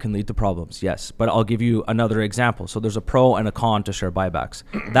 that can lead to problems, yes. But I'll give you another example. So there's a pro and a con to share buybacks.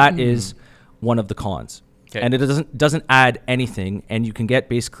 That is one of the cons. Okay. And it doesn't add anything, and you can get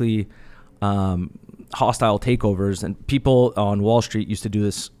basically hostile takeovers, and people on Wall Street used to do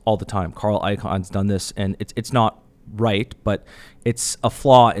this all the time. Carl Icahn's done this, and it's not right, but it's a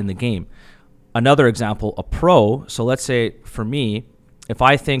flaw in the game. Another example, a pro. So let's say for me, if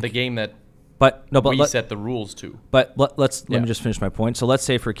I think the game that we set the rules to. But let me just finish my point. So let's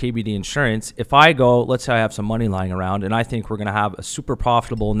say for KBD Insurance, if I go, let's say I have some money lying around, and I think we're going to have a super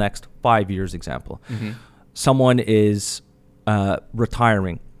profitable next 5 years example. Mm-hmm. Someone is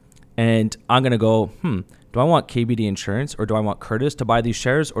retiring, and I'm going to go, do I want KBD Insurance or do I want Curtis to buy these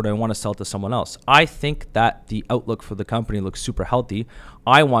shares, or do I want to sell to someone else? I think that the outlook for the company looks super healthy.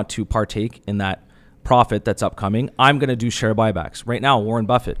 I want to partake in that profit that's upcoming. I'm going to do share buybacks. Right now, Warren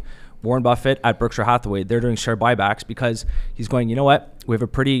Buffett at Berkshire Hathaway, they're doing share buybacks because he's going, you know what? We have a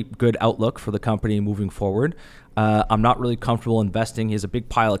pretty good outlook for the company moving forward. I'm not really comfortable investing. He has a big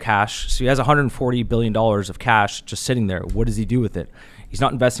pile of cash. So he has $140 billion of cash just sitting there. What does he do with it? He's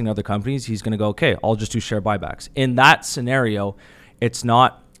not investing in other companies. He's going to go, okay, I'll just do share buybacks. In that scenario, it's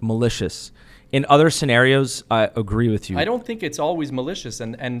not malicious. In other scenarios, I agree with you. I don't think it's always malicious.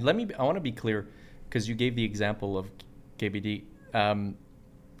 And I want to be clear, because you gave the example of KBD.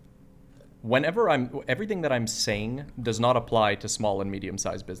 Everything that I'm saying does not apply to small and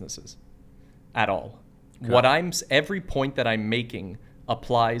medium-sized businesses at all. Okay. Every point that I'm making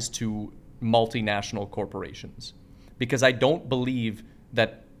applies to multinational corporations, because I believe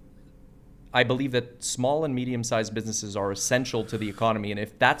that small and medium-sized businesses are essential to the economy, and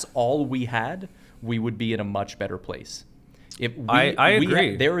if that's all we had, we would be in a much better place. I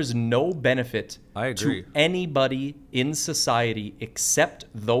agree. There is no benefit to anybody in society except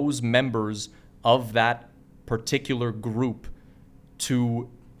those members of that particular group to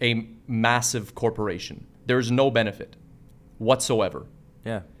a massive corporation. There's no benefit whatsoever.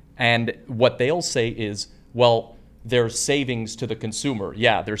 Yeah. And what they'll say is, well, there's savings to the consumer.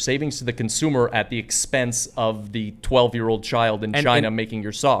 Yeah, there's savings to the consumer at the expense of the 12-year-old child in China making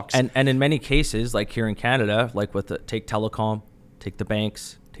your socks. And in many cases, like here in Canada, like take telecom, take the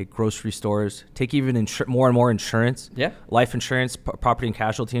banks, take grocery stores, take even more and more insurance. Yeah. Life insurance, property and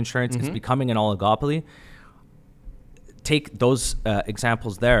casualty insurance. Mm-hmm. It's becoming an oligopoly. Take those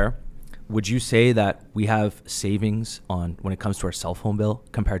examples there. Would you say that we have savings when it comes to our cell phone bill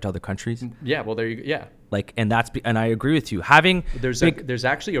compared to other countries? Yeah, well, there you go. Yeah. And I agree with you. There's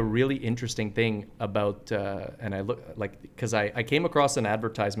actually a really interesting thing about, and I look because I came across an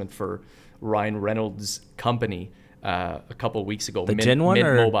advertisement for Ryan Reynolds' company a couple of weeks ago. The gin one, Mint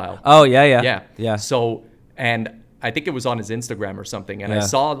or? Mobile. Oh yeah. So, and I think it was on his Instagram or something, and I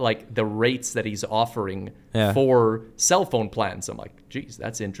saw the rates that he's offering for cell phone plans. I'm like, geez,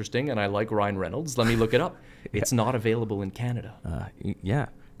 that's interesting, and I like Ryan Reynolds. Let me look it up. It's not available in Canada.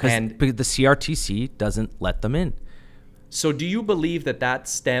 Because the CRTC doesn't let them in. So do you believe that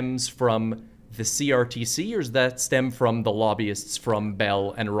stems from the CRTC, or does that stem from the lobbyists from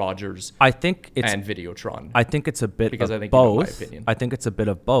Bell and Rogers and Videotron? I think it's a bit because of I think both. You know my opinion. I think it's a bit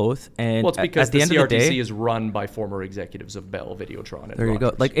of both. And it's because at the end of the CRTC day, is run by former executives of Bell, Videotron, and there you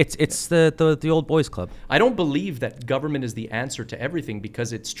Rogers. go. It's the old boys club. I don't believe that government is the answer to everything,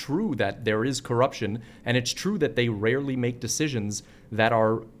 because it's true that there is corruption, and it's true that they rarely make decisions that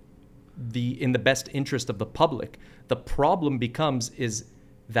are in the best interest of the public. The problem is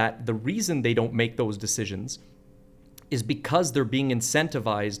that the reason they don't make those decisions is because they're being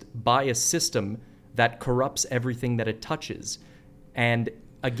incentivized by a system that corrupts everything that it touches. And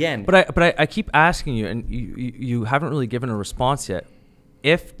again, but I keep asking you, and you haven't really given a response yet.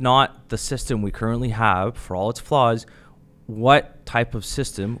 If not the system we currently have, for all its flaws, what type of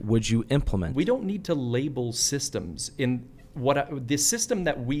system would you implement? We don't need to label systems. The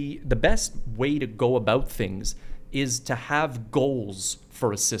best way to go about things is to have goals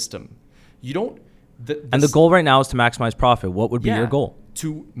for a system. You don't. And the goal right now is to maximize profit. What would be your goal?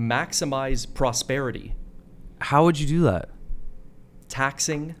 To maximize prosperity. How would you do that?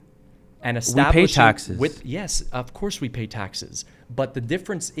 Taxing and establishing. We pay taxes. Yes, of course we pay taxes. But the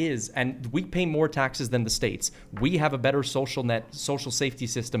difference is, and we pay more taxes than the states. We have a better social safety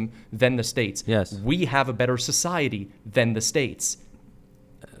system than the states. Yes. We have a better society than the states.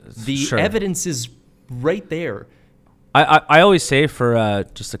 The evidence is right there. I always say, for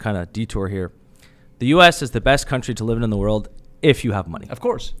just a kind of detour here, the U.S. is the best country to live in the world if you have money. Of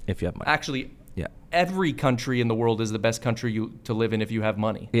course. If you have money. Actually, every country in the world is the best country to live in if you have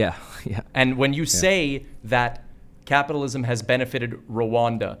money. Yeah. And when you say that capitalism has benefited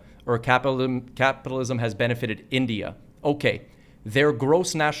Rwanda, or capitalism has benefited India, okay, their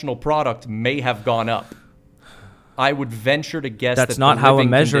gross national product may have gone up. I would venture to guess that's that not the how I'm living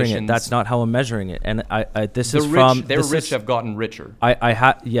measuring it. conditions- That's not how I'm measuring it. And this the is rich, from their this rich is, have gotten richer.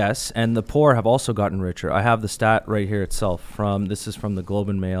 Yes, and the poor have also gotten richer. I have the stat right here itself. This is from the Globe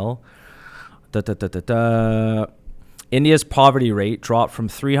and Mail. India's poverty rate dropped from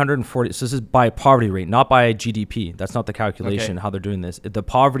 340. So this is by poverty rate, not by GDP. That's not the calculation. How they're doing this. The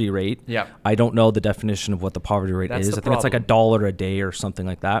poverty rate. Yeah. I don't know the definition of what the poverty rate That's is. the I think it's like $1 a day or something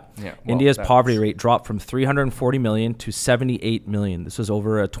like that. Yeah, well, India's poverty rate dropped from 340 million to 78 million. This was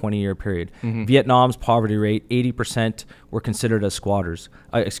over a 20-year period. Vietnam's poverty rate, 80% were considered as squatters.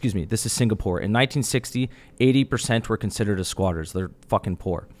 Excuse me. This is Singapore. In 1960, 80% were considered as squatters. They're fucking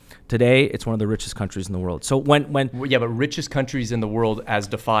poor. Today, it's one of the richest countries in the world. So when Yeah, but richest countries in the world as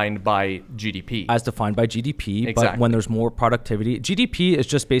defined by GDP. as defined by GDP, but Exactly. when there's more productivity, GDP is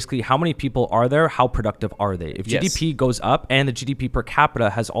just basically how many people are there, how productive are they. If Yes. GDP goes up and the GDP per capita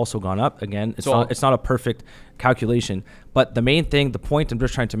has also gone up, again, it's So- not a perfect calculation. But the main thing, the point I'm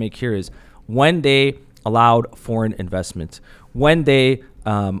just trying to make here is when they allowed foreign investment, when they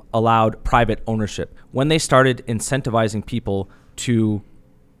allowed private ownership, when they started incentivizing people to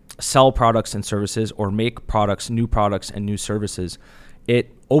sell products and services or make products, new products and new services, it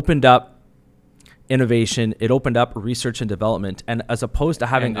opened up innovation, it opened up research and development, and as opposed to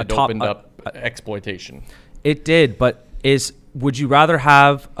having and a it top opened up exploitation. it did, but would you rather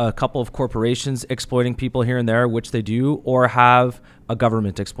have a couple of corporations exploiting people here and there, which they do, or have a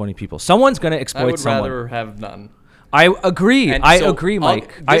government exploiting people? Someone's going to I exploit would someone. rather have none. I agree. And I so agree, I'll-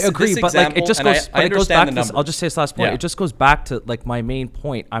 Mike. I this agree, but like it example, just and goes. I But it goes understand back the to this. I'll numbers. just say this last point. Yeah. It just goes back to like my main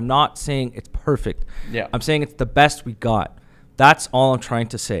point. I'm not saying it's perfect. Yeah. I'm saying it's the best we got. That's all I'm trying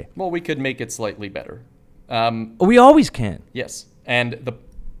to say. Well, we could make it slightly better. We always can. Yes, and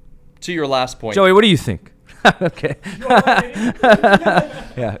to your last point. Joey, what do you think? Okay.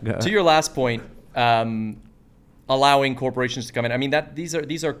 Yeah. Go. To your last point, allowing corporations to come in. I mean these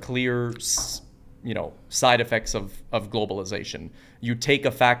are clear, side effects of globalization. You take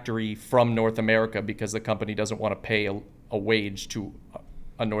a factory from North America because the company doesn't want to pay a wage to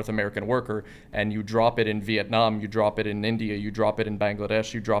a North American worker, and you drop it in Vietnam, you drop it in India, you drop it in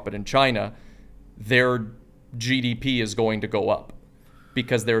Bangladesh, you drop it in China. Their GDP is going to go up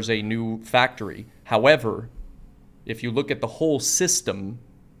because there's a new factory. However, if you look at the whole system,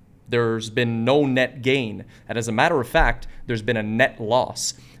 there's been no net gain. And as a matter of fact, there's been a net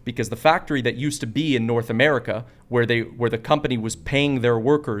loss because the factory that used to be in North America, where the company was paying their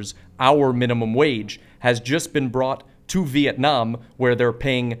workers our minimum wage, has just been brought to Vietnam, where they're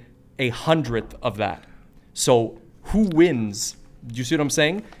paying 1/100th of that. So who wins? Do you see what I'm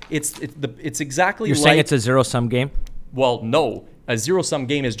saying? It's exactly You're like, saying it's a zero-sum game? well, no. A zero-sum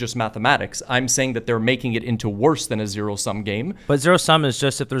game is just mathematics. I'm saying that they're making it into worse than a zero-sum game. But zero-sum is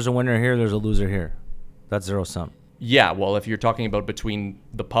just if there's a winner here, there's a loser here. That's zero-sum. Yeah, well, if you're talking about between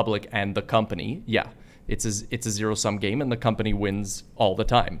the public and the company, yeah, it's a zero-sum game, and the company wins all the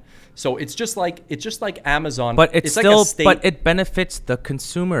time. So it's just like Amazon. But it's like still, a state. but it benefits the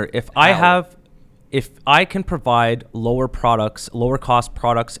consumer. If I can provide lower cost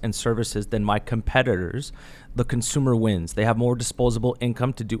products and services than my competitors, the consumer wins. They have more disposable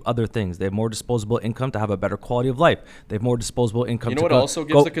income to do other things. They have more disposable income to have a better quality of life. They have more disposable income. You know what also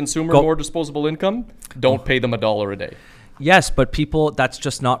gives the consumer more disposable income? Don't pay them $1 a day. Yes, but people, that's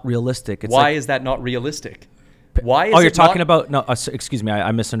just not realistic. It's Why like, is that not realistic? Why is you're it talking not- about no. Excuse me,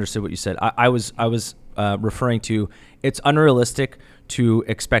 I misunderstood what you said. I was referring to it's unrealistic to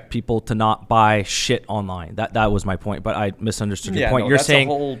expect people to not buy shit online. That was my point, but I misunderstood your Yeah, point. no, You're that's a saying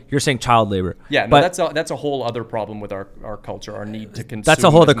whole- you're saying child labor. Yeah, no, but that's a whole other problem with our culture, our need to consume. that's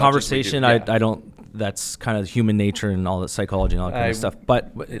a whole as other much as we do. conversation. Yeah. I don't. That's kind of human nature and all that psychology and all that kind of stuff.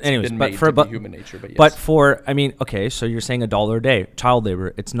 But It's anyways, been but made for to be but human nature, but yes. but for I mean, okay, so you're saying $1 a day, child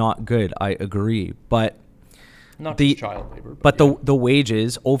labor. It's not good. I agree, but. Not The- just child labor, But yeah. the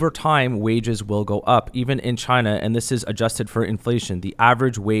wages, over time, wages will go up, even in China, and this is adjusted for inflation. The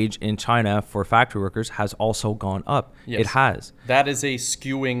average wage in China for factory workers has also gone up. Yes. It has. That is a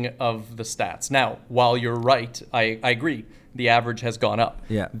skewing of the stats. Now, while you're right, I agree, the average has gone up.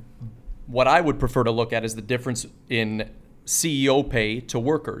 Yeah. What I would prefer to look at is the difference in CEO pay to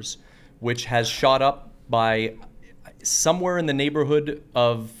workers, which has shot up by somewhere in the neighborhood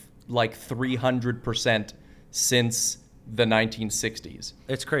of like 300% since the 1960s.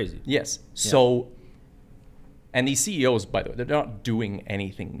 It's crazy. Yes. So, and these CEOs, by the way, they're not doing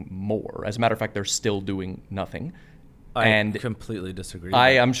anything more. As a matter of fact, they're still doing nothing. I completely disagree.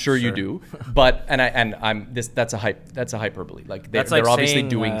 I'm sure you do, but that's a hyperbole. Like they're obviously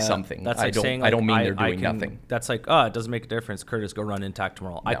doing something. That's I don't mean they're doing nothing. That's like, it doesn't make a difference. Curtis, go run Intact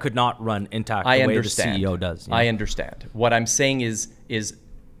tomorrow. No. I could not run Intact the way the CEO does. I understand. What I'm saying is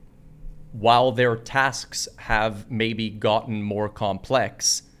while their tasks have maybe gotten more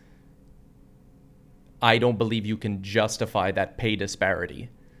complex, I don't believe you can justify that pay disparity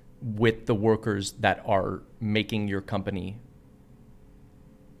with the workers that are making your company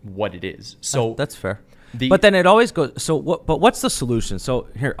what it is. So that's fair. But then it always goes. So what? But what's the solution? So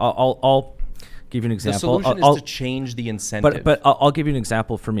here, I'll give you an example. The solution is to change the incentive. But I'll give you an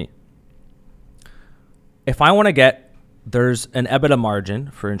example for me. If I want to there's an EBITDA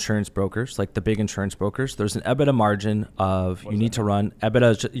margin for insurance brokers, like the big insurance brokers. There's an EBITDA margin of you need to run. EBITDA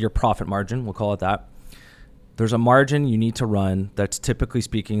is your profit margin. We'll call it that. There's a margin you need to run that's typically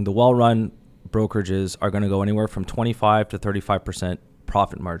speaking, the well-run brokerages are going to go anywhere from 25 to 35%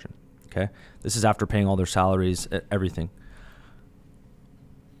 profit margin. Okay. This is after paying all their salaries, everything.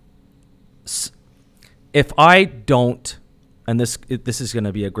 If I don't, and this is going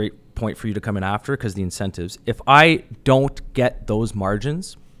to be a great point for you to come in after because the incentives, if I don't get those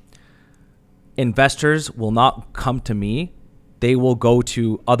margins, investors will not come to me. They will go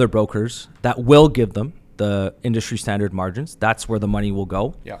to other brokers that will give them the industry standard margins. That's where the money will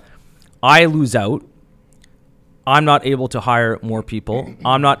go. Yeah. I lose out. I'm not able to hire more people.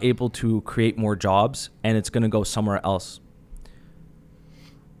 I'm not able to create more jobs, and it's going to go somewhere else.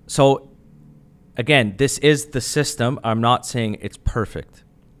 So again, this is the system. I'm not saying it's perfect,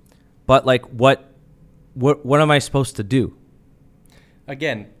 but like what am I supposed to do?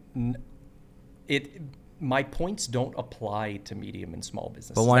 Again, my points don't apply to medium and small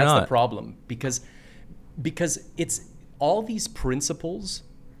businesses. But why not? That's the problem because it's all these principles,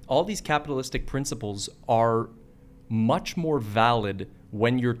 all these capitalistic principles are much more valid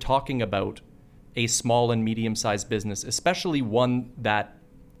when you're talking about a small and medium-sized business, especially one that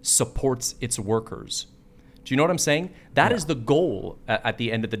supports its workers. Do you know what I'm saying? That is the goal at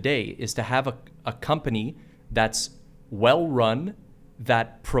the end of the day, is to have a company that's well-run,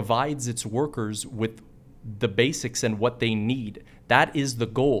 that provides its workers with the basics and what they need. That is the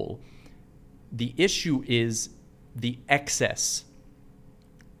goal. The issue is the excess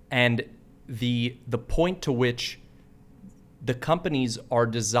and the point to which the companies are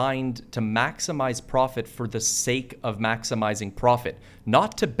designed to maximize profit for the sake of maximizing profit,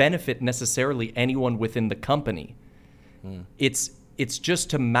 not to benefit necessarily anyone within the company. It's just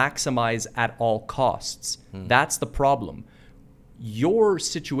to maximize at all costs. That's the problem. Your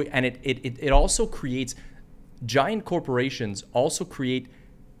situation, and it also creates, giant corporations also create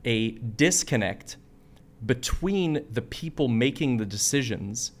a disconnect between the people making the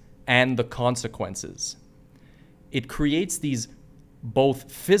decisions and the consequences. It creates these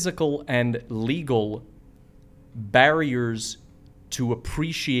both physical and legal barriers to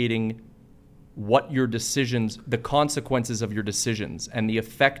appreciating what your decisions, the consequences of your decisions and the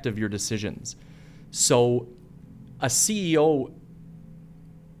effect of your decisions. So a CEO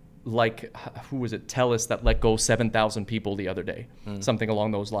like, who was it, TELUS, that let go 7,000 people the other day, something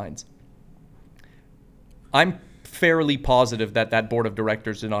along those lines. I'm fairly positive that board of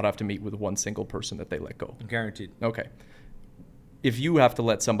directors did not have to meet with one single person that they let go. Guaranteed. Okay. If you have to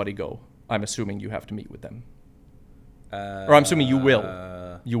let somebody go, I'm assuming you have to meet with them. Or I'm assuming you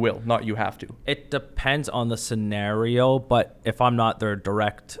will. You will, not you have to. It depends on the scenario, but if I'm not their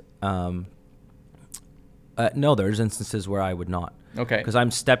direct... no, there's instances where I would not. Okay. Because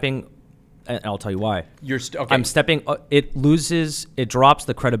I'm stepping... And I'll tell you why. Okay. I'm stepping. It drops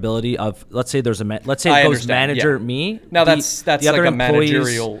the credibility of. Let's say there's let's say it goes manager me. Now that's the like a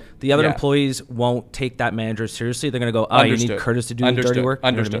managerial. The other employees won't take that manager seriously. They're going to go, oh, you need Curtis to do the dirty work.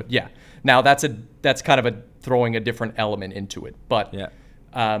 Understood. You know what I mean? Yeah. Now that's kind of throwing a different element into it, but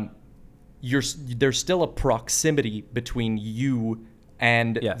there's still a proximity between you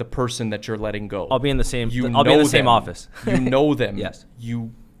and the person that you're letting go. I'll be in the same. I'll be in the same office. You know them. Yes.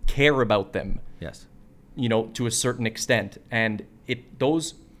 You care about them. Yes. You know, to a certain extent, and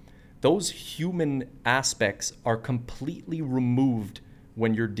those human aspects are completely removed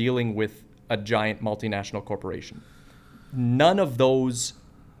when you're dealing with a giant multinational corporation. None of those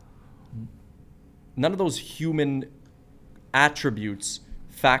human attributes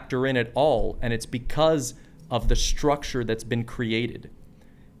factor in at all, and it's because of the structure that's been created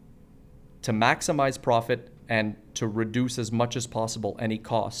to maximize profit and to reduce as much as possible any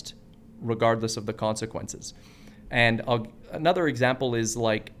cost, regardless of the consequences. And another example is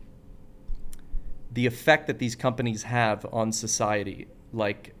like the effect that these companies have on society.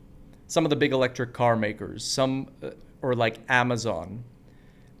 Like some of the big electric car makers, or like Amazon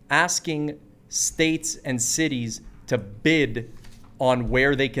asking states and cities to bid on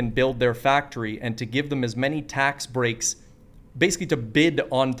where they can build their factory and to give them as many tax breaks, basically to bid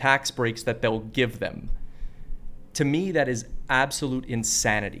on tax breaks that they'll give them. To me, that is absolute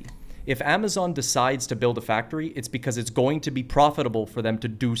insanity. If Amazon decides to build a factory, it's because it's going to be profitable for them to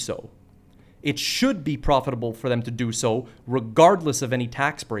do so. It should be profitable for them to do so, regardless of any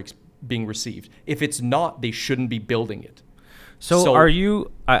tax breaks being received. If it's not, they shouldn't be building it. So are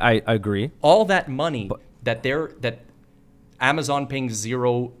you? I agree. All that money that Amazon paying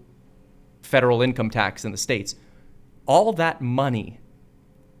zero federal income tax in the States, all that money,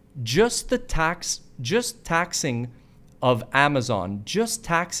 just taxing of Amazon, just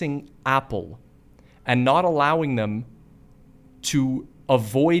taxing Apple, and not allowing them to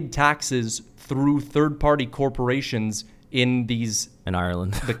avoid taxes through third-party corporations in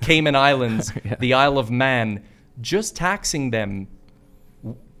Ireland, the Cayman Islands, yeah. the Isle of Man, just taxing them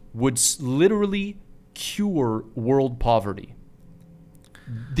would literally cure world poverty.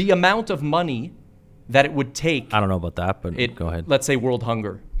 The amount of money that it would take, I don't know about that, but go ahead. Let's say world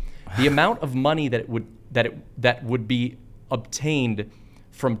hunger. The amount of money that would be obtained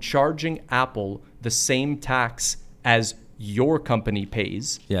from charging Apple the same tax as your company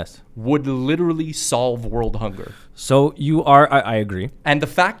pays, yes, would literally solve world hunger. So you are, I agree. And the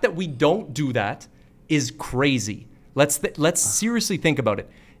fact that we don't do that is crazy. Let's seriously think about it.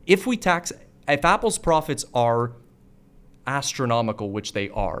 If Apple's profits are astronomical, which they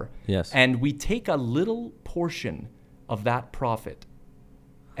are, yes, and we take a little portion of that profit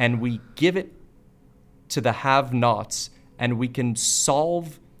and we give it to the have-nots, and we can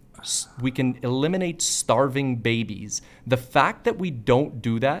eliminate starving babies. The fact that we don't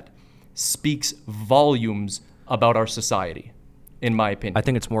do that speaks volumes about our society, in my opinion. I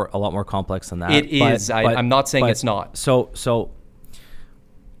think it's a lot more complex than that. It is. I'm not saying it's not. So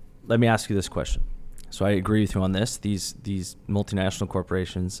let me ask you this question. So I agree with you on this. These multinational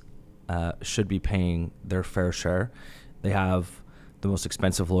corporations should be paying their fair share. They have the most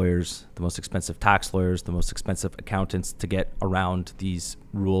expensive lawyers, the most expensive tax lawyers, the most expensive accountants to get around these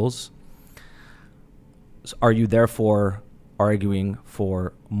rules. So are you therefore arguing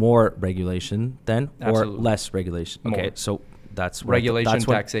for more regulation then, Absolutely. or less regulation? More. Okay, so that's regulation,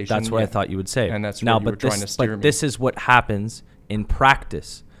 taxation. That's what I thought you would say. And that's now, where you were trying to steer me. This is what happens in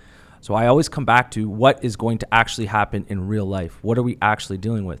practice. So I always come back to what is going to actually happen in real life. What are we actually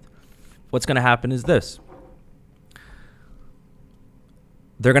dealing with? What's going to happen is this.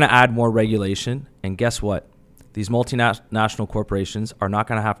 They're going to add more regulation, and guess what? These multinational corporations are not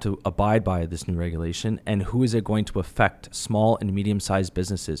going to have to abide by this new regulation, and who is it going to affect? Small and medium-sized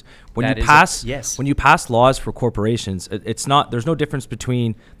businesses. When you pass laws for corporations, it's not. There's no difference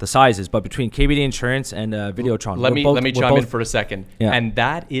between the sizes, but between KBD Insurance and Videotron. Let me chime in for a second, yeah. And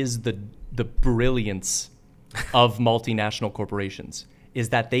that is the brilliance of multinational corporations, is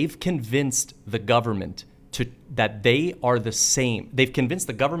that they've convinced the government that they are the same. They've convinced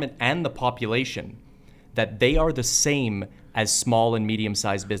the government and the population that they are the same as small and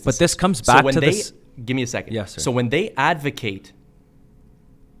medium-sized businesses. But this comes back to this. Give me a second. Yes, sir. So when they advocate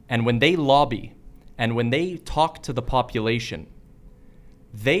and when they lobby and when they talk to the population,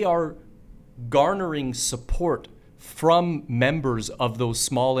 they are garnering support from members of those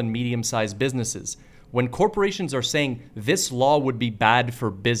small and medium-sized businesses. When corporations are saying this law would be bad for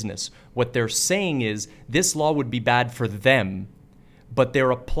business, what they're saying is this law would be bad for them, but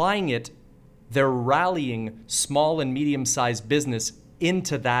they're applying it, they're rallying small and medium-sized business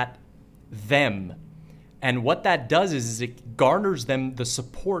into that them. And what that does is it garners them the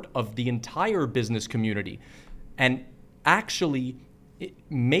support of the entire business community, and actually it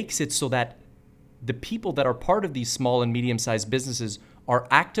makes it so that the people that are part of these small and medium-sized businesses are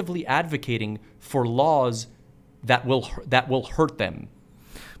actively advocating for laws that will hurt them,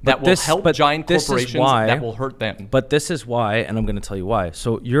 that will help giant corporations, that will hurt them. But this is why, and I'm going to tell you why.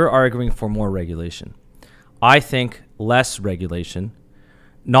 So you're arguing for more regulation. I think less regulation,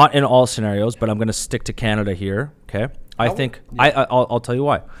 not in all scenarios, but I'm going to stick to Canada here. Okay, I'll tell you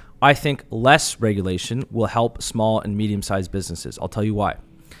why. I think less regulation will help small and medium-sized businesses. I'll tell you why.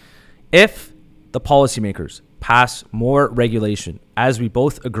 If the policymakers pass more regulation, as we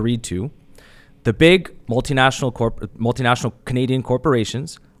both agreed to, the big multinational Canadian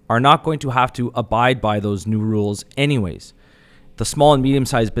corporations are not going to have to abide by those new rules anyways. The small and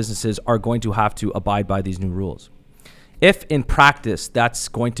medium-sized businesses are going to have to abide by these new rules. If in practice that's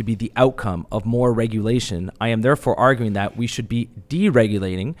going to be the outcome of more regulation, I am therefore arguing that we should be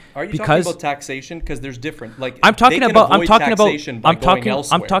deregulating. Are you talking about taxation? Because there's different. Like I'm talking about taxation by going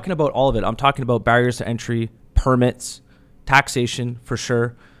elsewhere. I'm talking about all of it. I'm talking about barriers to entry, permits, taxation for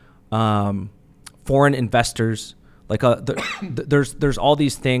sure, foreign investors. Like there's all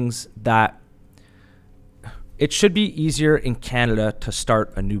these things that it should be easier in Canada to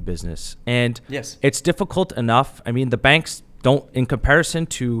start a new business. And yes, it's difficult enough. I mean, the banks don't, in comparison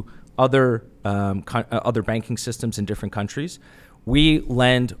to other banking systems in different countries, we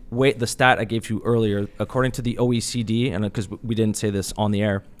lend the stat I gave you earlier, according to the OECD, and because we didn't say this on the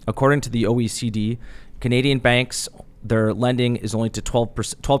air, according to the OECD, Canadian banks, their lending is only to 12%.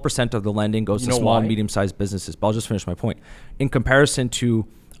 12% of the lending goes to small and medium-sized businesses. But I'll just finish my point. In comparison to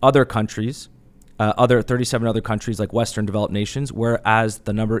other countries, 37 other countries like Western developed nations, whereas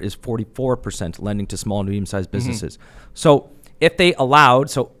the number is 44% lending to small and medium-sized businesses. So if they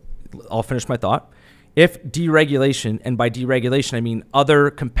allowed, so I'll finish my thought. If deregulation, and by deregulation, I mean other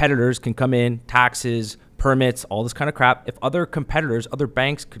competitors can come in, taxes, permits, all this kind of crap. If other competitors, other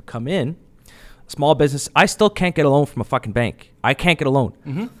banks could come in, small business, I still can't get a loan from a fucking bank. I can't get a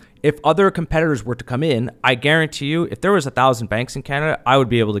loan. If other competitors were to come in, I guarantee you, if there was 1,000 banks in Canada, I would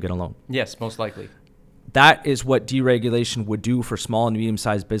be able to get a loan. Yes, most likely. That is what deregulation would do for small and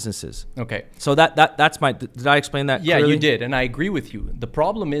medium-sized businesses. Okay. So that's my, did I explain that Yeah, clearly? you did, and I agree with you. The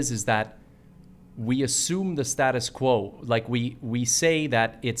problem is that we assume the status quo. Like we say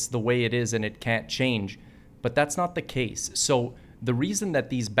that it's the way it is and it can't change, but that's not the case. So the reason that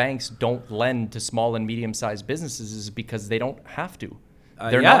these banks don't lend to small and medium-sized businesses is because they don't have to.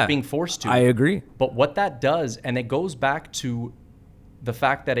 They're not being forced to. I agree. But what that does, and it goes back to the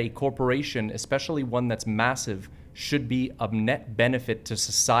fact that a corporation, especially one that's massive, should be of net benefit to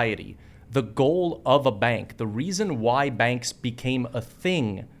society. The goal of a bank, the reason why banks became a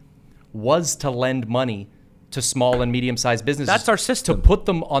thing, was to lend money to small and medium-sized businesses. That's our system. To put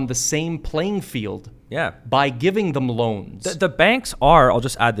them on the same playing field. Yeah. By giving them loans. The banks are, I'll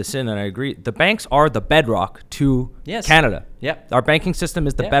just add this in and I agree, the banks are the bedrock to Canada. Yeah. Our banking system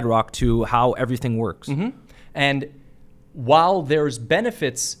is the bedrock to how everything works. And while there's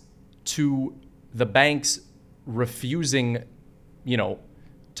benefits to the banks refusing,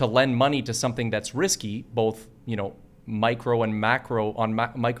 to lend money to something that's risky, both, micro and macro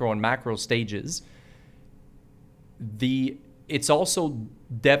micro and macro stages, they're also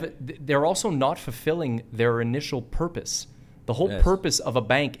not fulfilling their initial purpose. The whole purpose of a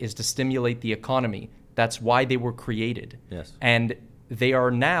bank is to stimulate the economy. That's why they were created. Yes. And they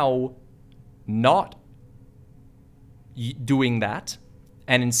are now not doing that,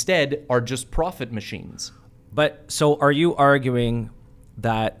 and instead are just profit machines. But so are you arguing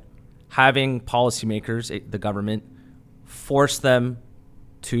that having policymakers, the government, force them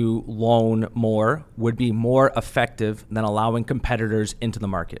to loan more would be more effective than allowing competitors into the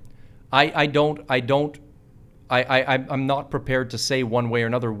market? I'm not prepared to say one way or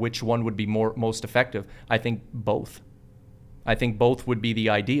another which one would be most effective. I think both. I think both would be the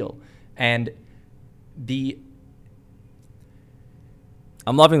ideal. And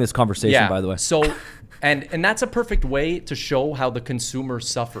I'm loving this conversation, by the way. So, and that's a perfect way to show how the consumer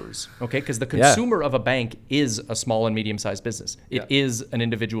suffers, okay? Because the consumer of a bank is a small and medium-sized business. It is an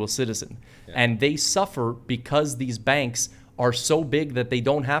individual citizen. And they suffer because these banks are so big that they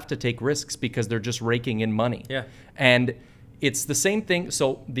don't have to take risks because they're just raking in money. Yeah. And it's the same thing.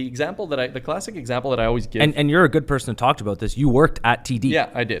 So the classic example that I always give. And you're a good person to talk about this. You worked at TD. Yeah,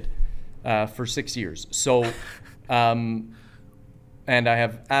 I did for 6 years. So, and I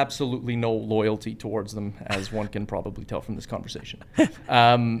have absolutely no loyalty towards them, as one can probably tell from this conversation.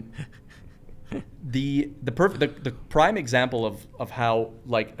 The prime example of how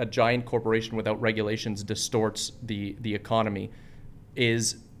like a giant corporation without regulations distorts the economy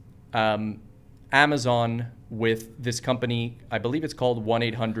is Amazon with this company. I believe it's called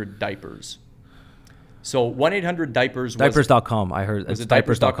 1-800-Diapers. So 1-800-Diapers was... Diapers.com, I heard. Was it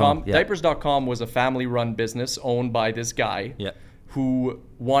Diapers.com? Yeah. Diapers.com was a family-run business owned by this guy who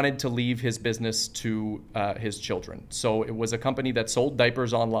wanted to leave his business to his children. So it was a company that sold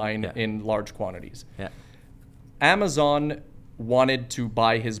diapers online in large quantities. Yeah. Amazon wanted to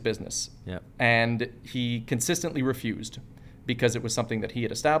buy his business. Yeah. And he consistently refused because it was something that he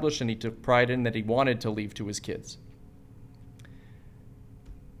had established and he took pride in, that he wanted to leave to his kids.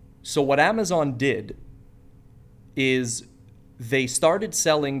 So what Amazon did is they started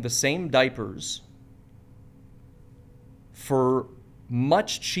selling the same diapers for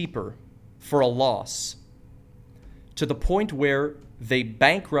much cheaper, for a loss, to the point where they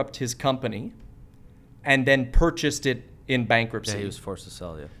bankrupt his company and then purchased it in bankruptcy. Yeah, he was forced to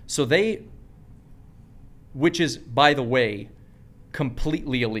sell, So which is, by the way,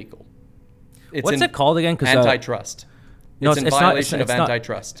 completely illegal. What's it called again? Antitrust. No, It's in violation of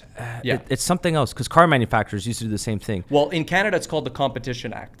antitrust. Yeah. It's something else because car manufacturers used to do the same thing. Well, in Canada, it's called the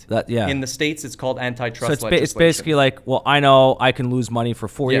Competition Act. Yeah. In the States, it's called antitrust So it's legislation. basically like, well, I know I can lose money for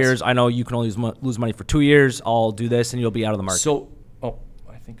 4 Yes. years. I know you can only lose money for 2 years. I'll do this, and you'll be out of the market. So,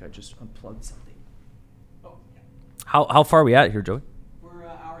 I think I just unplugged something. Oh, yeah. How far are we at here, Joey? We're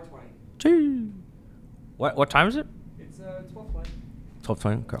hour 20. Gee. What time is it? It's 12:20.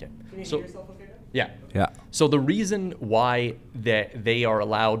 12:20. Okay. Okay. Can you So- hear yourself okay now? Yeah. Yeah. So the reason why they are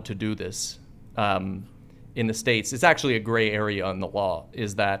allowed to do this in the States, it's actually a gray area in the law,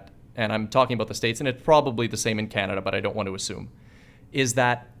 is that, and I'm talking about the States, and it's probably the same in Canada, but I don't want to assume, is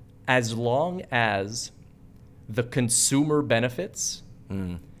that as long as the consumer benefits,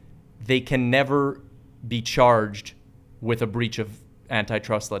 they can never be charged with a breach of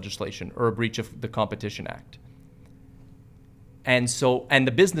antitrust legislation or a breach of the Competition Act. And so, and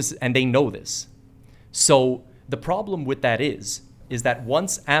the business, and they know this. So the problem with that is that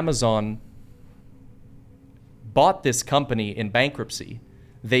once Amazon bought this company in bankruptcy,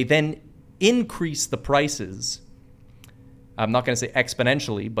 they then increase the prices. I'm not going to say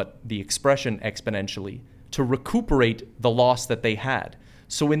exponentially, but the expression exponentially, to recuperate the loss that they had.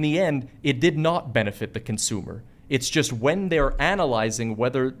 So in the end, it did not benefit the consumer. It's just when they're analyzing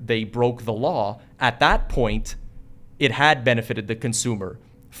whether they broke the law, at that point, it had benefited the consumer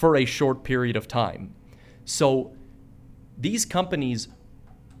for a short period of time. So these companies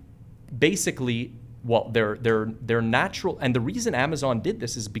basically, well, they're natural, and the reason Amazon did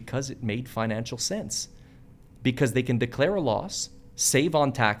this is because it made financial sense. Because they can declare a loss, save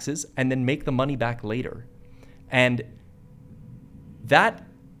on taxes, and then make the money back later. And that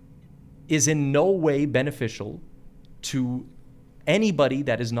is in no way beneficial to anybody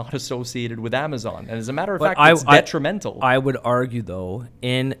that is not associated with Amazon. And as a matter of fact, it's detrimental. I would argue, though,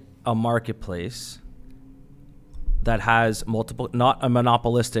 in a marketplace that has multiple, not a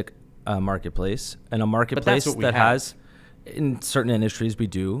monopolistic marketplace, and a marketplace that has, in certain industries we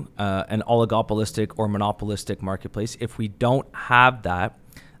do, an oligopolistic or monopolistic marketplace. If we don't have that,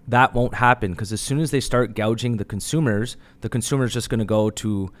 that won't happen, because as soon as they start gouging the consumer's just going to go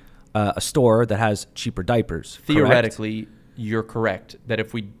to a store that has cheaper diapers. Theoretically, you're correct that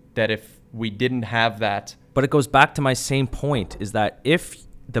if we didn't have that. But it goes back to my same point, is that if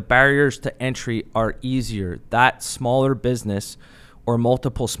the barriers to entry are easier, that smaller business or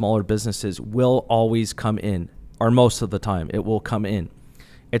multiple smaller businesses will always come in, or most of the time it will come in.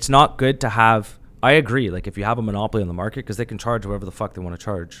 It's not good to have, I agree, like if you have a monopoly on the market, because they can charge whatever the fuck they want to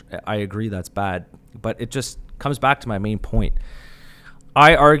charge. I agree that's bad, but it just comes back to my main point.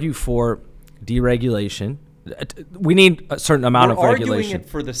 I argue for deregulation. We need a certain amount of regulation. We're arguing it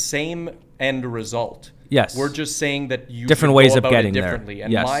for the same end result. Yes. We're just saying that you different should ways go of about getting it differently. there.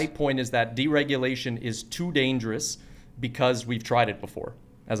 And Yes. my point is that deregulation is too dangerous because we've tried it before.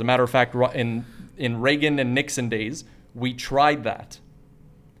 As a matter of fact, in Reagan and Nixon days, we tried that.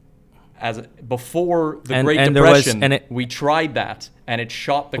 Before the Great Depression, we tried that, and it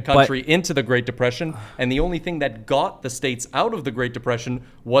shot the country into the Great Depression. And the only thing that got the states out of the Great Depression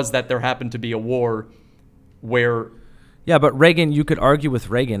was that there happened to be a war where... Yeah, but Reagan, you could argue with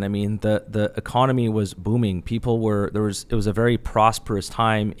Reagan. I mean, the economy was booming. It was a very prosperous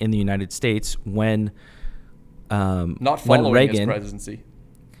time in the United States when not following Reagan, his presidency.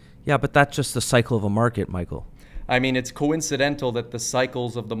 Yeah, but that's just the cycle of a market, Michael. I mean, it's coincidental that the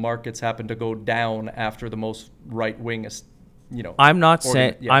cycles of the markets happen to go down after the most right-wing, I'm not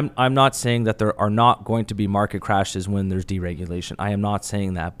saying I'm not saying that there are not going to be market crashes when there's deregulation. I am not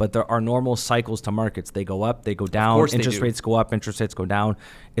saying that, but there are normal cycles to markets. They go up, they go down. Interest rates go up, interest rates go down.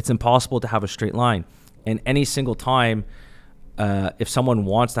 It's impossible to have a straight line. And any single time, if someone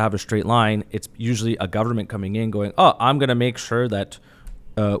wants to have a straight line, it's usually a government coming in going, "Oh, I'm going to make sure that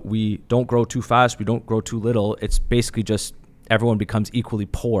we don't grow too fast, we don't grow too little." It's basically just everyone becomes equally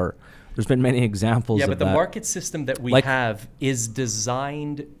poor. There's been many examples of that. Yeah, but the market system that we have is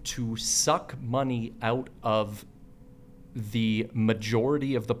designed to suck money out of the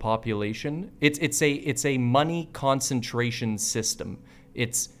majority of the population. It's a money concentration system.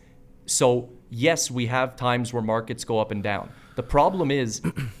 So yes, we have times where markets go up and down. The problem is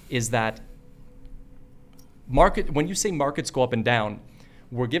that when you say markets go up and down,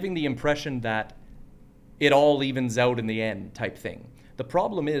 we're giving the impression that it all evens out in the end type thing. The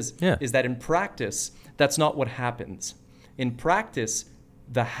problem is that in practice, that's not what happens. In practice,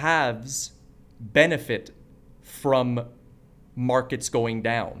 the haves benefit from markets going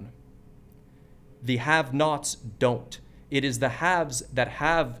down. The have-nots don't. It is the haves that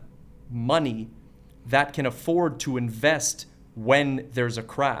have money that can afford to invest when there's a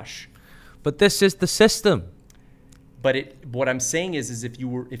crash. But this is the system. But what I'm saying is if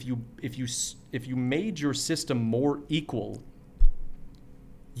you made your system more equal,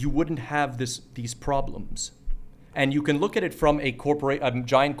 you wouldn't have these problems. And you can look at it from a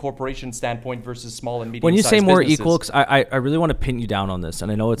giant corporation standpoint versus small and medium. When you say more businesses. equal, because I really want to pin you down on this,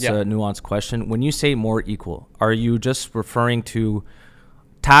 and I know it's a nuanced question. When you say more equal, are you just referring to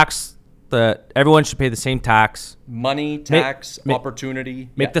tax that everyone should pay the same tax? Money, tax, opportunity.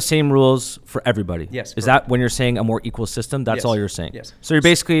 Make the same rules for everybody. Yes. Is that when you're saying a more equal system? That's all you're saying? Yes. So you're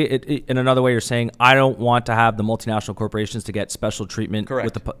basically, in another way, you're saying, I don't want to have the multinational corporations to get special treatment.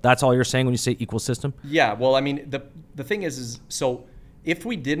 Correct. That's all you're saying when you say equal system? Yeah. Well, I mean, the thing is so if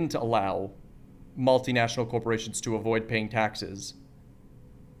we didn't allow multinational corporations to avoid paying taxes,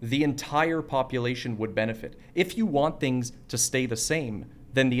 the entire population would benefit. If you want things to stay the same,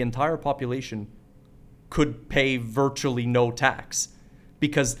 then the entire population could pay virtually no tax,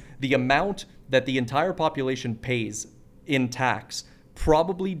 because the amount that the entire population pays in tax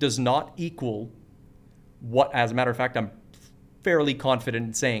probably does not equal what, as a matter of fact, I'm fairly confident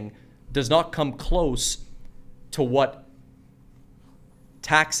in saying, does not come close to what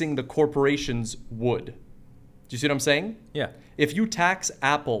taxing the corporations would. Do you see what I'm saying? Yeah. If you tax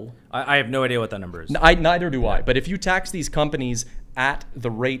Apple... I have no idea what that number is. Neither do I. But if you tax these companies at the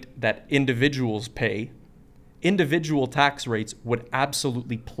rate that individuals pay, individual tax rates would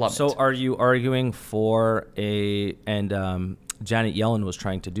absolutely plummet. So are you arguing for and Janet Yellen was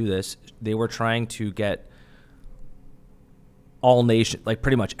trying to do this, they were trying to get all nations, like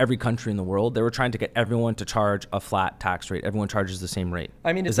pretty much every country in the world, they were trying to get everyone to charge a flat tax rate. Everyone charges the same rate.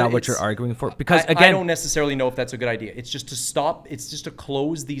 I mean, is that what you're arguing for? Because again, I don't necessarily know if that's a good idea. It's just to stop. It's just to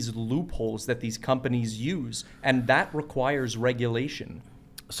close these loopholes that these companies use, and that requires regulation.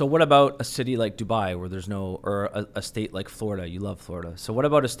 So what about a city like Dubai where there's no, or a state like Florida? You love Florida. So what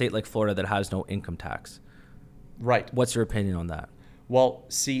about a state like Florida that has no income tax? Right. What's your opinion on that? Well,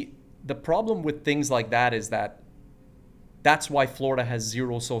 see, the problem with things like that is that's why Florida has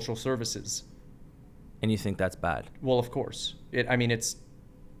zero social services. And you think that's bad? Well, of course. It's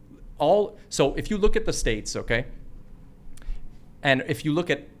all... So if you look at the states, okay, and if you look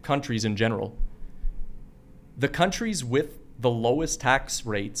at countries in general, the countries with the lowest tax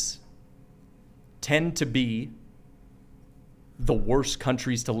rates tend to be the worst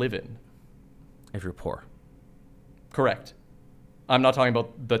countries to live in. If you're poor. Correct. I'm not talking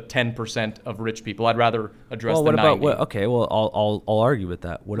about the 10% of rich people. I'd rather address well, the what 90. about what? Okay, well, I'll argue with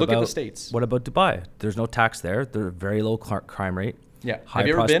that. What Look about at the states. What about Dubai? There's no tax there. There's very low crime rate. Yeah. High Have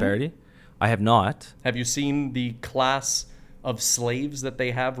you ever prosperity. been? I have not. Have you seen the class of slaves that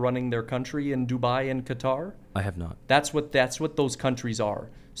they have running their country in Dubai and Qatar? I have not. That's what those countries are.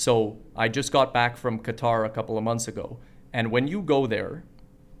 So I just got back from Qatar a couple of months ago, and when you go there,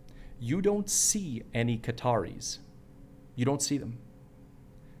 you don't see any Qataris. You don't see them.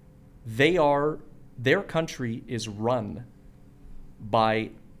 Their country is run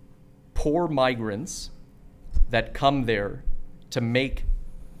by poor migrants that come there to make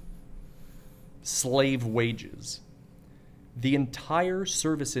slave wages. The entire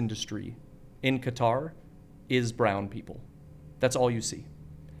service industry in Qatar is brown people. That's all you see.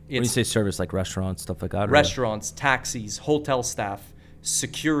 When you say service, like restaurants, stuff like that? Restaurants, taxis, hotel staff,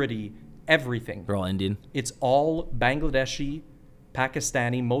 security, everything. They're all Indian? It's all Bangladeshi,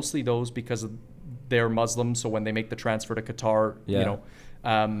 Pakistani, mostly those because they're Muslim. So when they make the transfer to Qatar,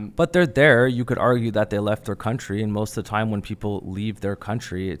 but they're there. You could argue that they left their country, and most of the time when people leave their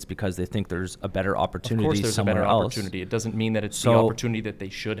country, it's because they think there's a better opportunity somewhere else. Of course there's a better opportunity. It doesn't mean that it's the opportunity that they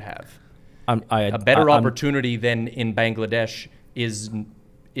should have. A better opportunity than in Bangladesh is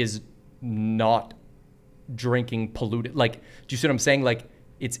not drinking polluted. Like, do you see what I'm saying? Like,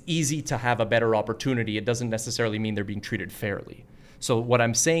 it's easy to have a better opportunity. It doesn't necessarily mean they're being treated fairly. So what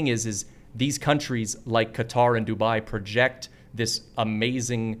I'm saying is these countries like Qatar and Dubai project this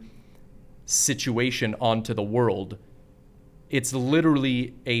amazing situation onto the world. It's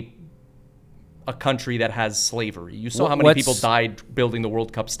literally a country that has slavery. You saw how many people died building the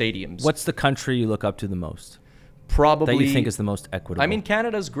World Cup stadiums. What's the country you look up to the most? Probably that you think is the most equitable. I mean,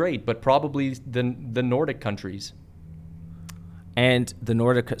 Canada's great, but probably the Nordic countries. And the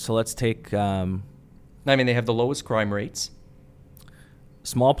Nordic, so let's take... I mean, they have the lowest crime rates.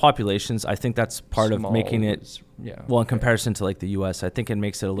 Small populations, I think that's part of making it... in comparison to like the U.S., I think it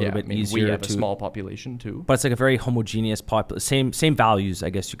makes it a little bit easier. We have a small population too. But it's like a very homogeneous population. Same values, I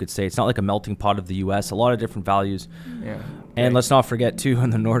guess you could say. It's not like a melting pot of the U.S. A lot of different values. Yeah. And let's not forget too,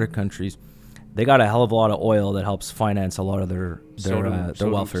 in the Nordic countries, they got a hell of a lot of oil that helps finance a lot of their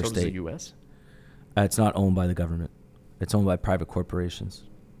welfare state. Does the U.S.? It's not owned by the government. It's owned by private corporations.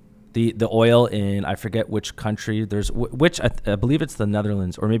 The oil in, I forget which country, I believe it's the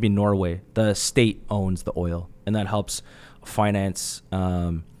Netherlands or maybe Norway. The state owns the oil, and that helps finance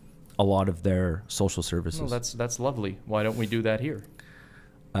a lot of their social services. Well, that's lovely. Why don't we do that here?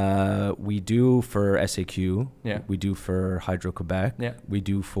 We do for SAQ. Yeah. We do for Hydro-Quebec. Yeah. We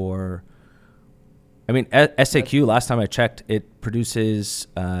do for... I mean, SAQ, last time I checked, it produces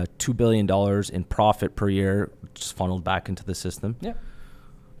 $2 billion in profit per year, just funneled back into the system. Yeah.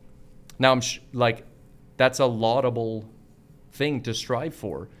 Now, that's a laudable thing to strive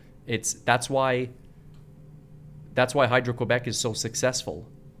for. That's why Hydro-Quebec is so successful.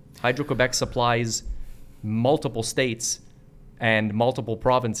 Hydro-Quebec supplies multiple states and multiple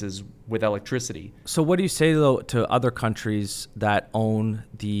provinces with electricity. So what do you say, though, to other countries that own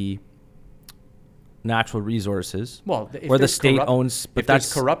the natural resources, where the state owns? But if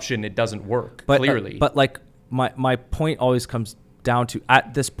there's corruption, it doesn't work, clearly. But like my point always comes down to,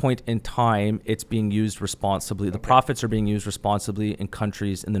 at this point in time, it's being used responsibly. Okay. The profits are being used responsibly in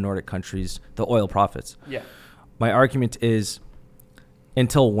countries, in the Nordic countries, the oil profits. Yeah. My argument is,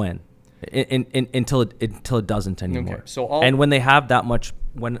 until when? Until it doesn't anymore. Okay. So and when they have that much,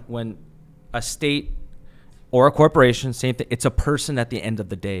 when a state or a corporation, same thing, it's a person at the end of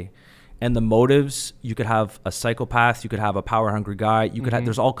the day. And the motives, you could have a psychopath, you could have a power-hungry guy, you could have,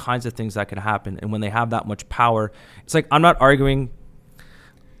 there's all kinds of things that could happen. And when they have that much power, it's like, I'm not arguing,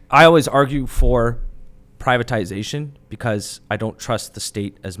 I always argue for privatization because I don't trust the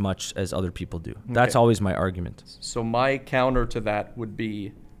state as much as other people do. Okay. That's always my argument. So my counter to that would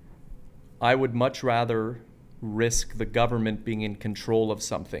be, I would much rather risk the government being in control of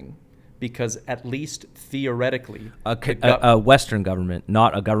something, because at least theoretically... A Western government,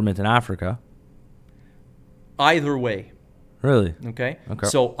 not a government in Africa. Either way. Really? Okay.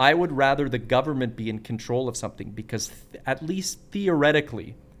 So I would rather the government be in control of something, because at least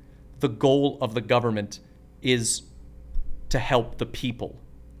theoretically, the goal of the government is to help the people.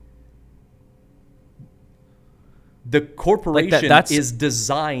 The corporation is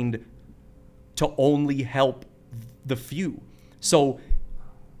designed to only help the few. So...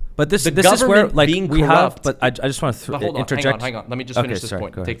 But this is where, like, we have, but I just want to interject. Hang on. Let me just finish this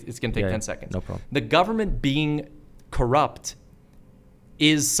point. It's going to take 10 seconds. No problem. The government being corrupt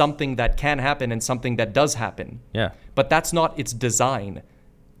is something that can happen and something that does happen. Yeah. But that's not its design.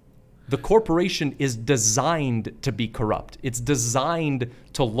 The corporation is designed to be corrupt. It's designed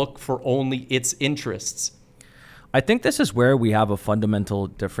to look for only its interests. I think this is where we have a fundamental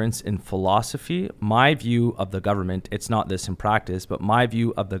difference in philosophy. My view of the government, it's not this in practice, but my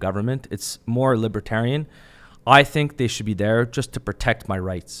view of the government, it's more libertarian. I think they should be there just to protect my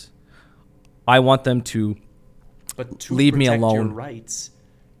rights. I want them to, leave me alone. Your rights,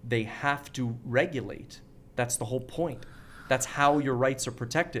 they have to regulate. That's the whole point. That's how your rights are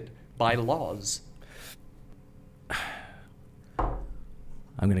protected, by laws.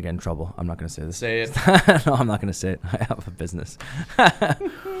 I'm going to get in trouble. I'm not going to say this. Say it. No, I'm not going to say it. I have a business.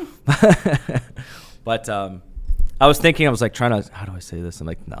 But I was thinking, I was like trying to, how do I say this? I'm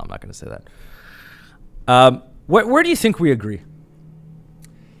like, no, I'm not going to say that. Where do you think we agree?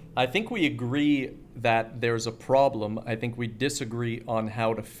 I think we agree that there's a problem. I think we disagree on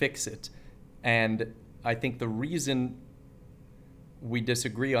how to fix it. And I think the reason we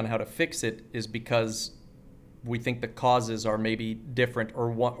disagree on how to fix it is because we think the causes are maybe different,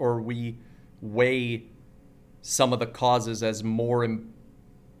 or we weigh some of the causes as more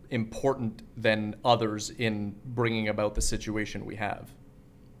important than others in bringing about the situation we have.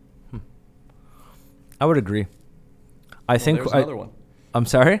 I would agree. There's another one. I'm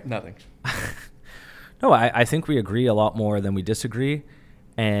sorry? Nothing. No, I think we agree a lot more than we disagree,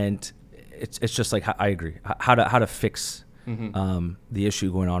 and it's just like, I agree how to fix the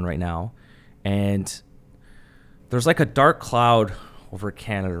issue going on right now. And there's like a dark cloud over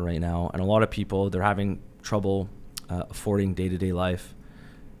Canada right now, and a lot of people, they're having trouble affording day-to-day life.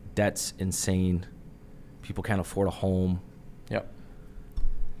 Debt's insane. People can't afford a home. Yep.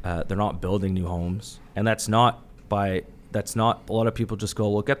 They're not building new homes, and that's not a lot of people just go,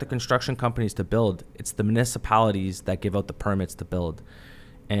 well, get the construction companies to build. It's the municipalities that give out the permits to build.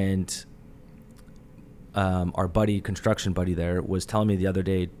 And our construction buddy there was telling me the other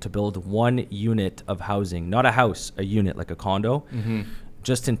day, to build 1 unit of housing, not a house, a unit, like a condo,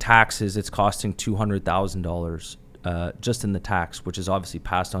 just in taxes, it's costing $200,000 just in the tax, which is obviously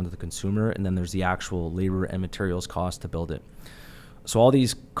passed on to the consumer. And then there's the actual labor and materials cost to build it. So all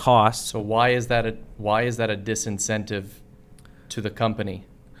these costs. So why is that a disincentive to the company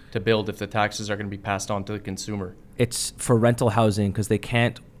to build if the taxes are going to be passed on to the consumer? It's for rental housing, because they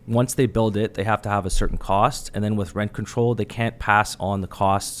can't once they build it, they have to have a certain cost. And then with rent control, they can't pass on the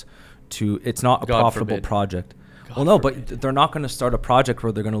costs to, it's not a God profitable forbid. project. God Well, no, forbid. but they're not going to start a project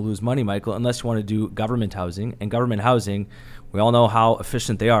where they're going to lose money, Michael, unless you want to do government housing. And government housing, we all know how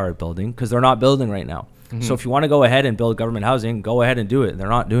efficient they are at building because they're not building right now. So if you want to go ahead and build government housing, go ahead and do it. They're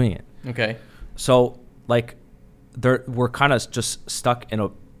not doing it. Okay. So like we're kind of just stuck in a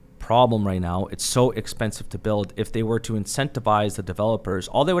problem right now. It's so expensive to build. If they were to incentivize the developers,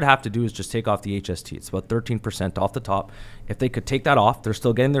 all they would have to do is just take off the HST. It's about 13% off the top. If they could take that off, they're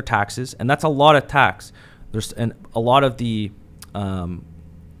still getting their taxes, and that's a lot of tax. There's and a lot of the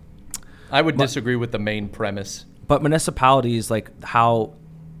I would disagree with the main premise. but municipalities, like how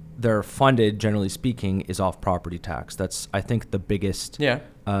they're funded, generally speaking, is off property tax. That's, I think, the biggest Yeah.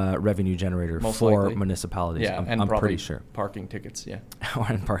 revenue generator Most for likely. municipalities. Yeah, and I'm probably pretty sure. parking tickets. Yeah. Or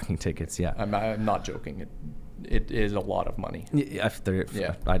in parking tickets, yeah. I'm not joking. It is a lot of money. Yeah.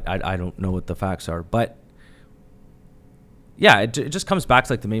 I don't know what the facts are, but yeah, it just comes back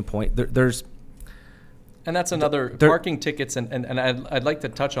to like the main point. There's And that's another parking tickets, and I'd like to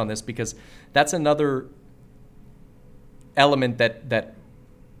touch on this because that's another element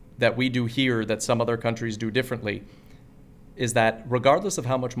that we do here that some other countries do differently, is that regardless of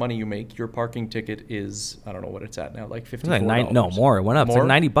how much money you make, your parking ticket is, I don't know what it's at now, like $54. like more. It went up. It's More?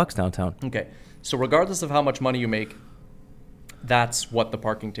 like $90 downtown. Okay. So regardless of how much money you make, that's what the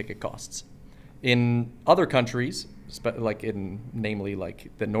parking ticket costs. In other countries, namely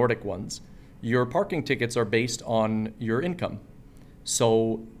like the Nordic ones, your parking tickets are based on your income.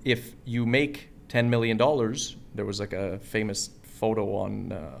 So if you make $10 million, there was like a famous photo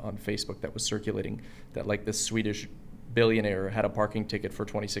on Facebook that was circulating that like this Swedish billionaire had a parking ticket for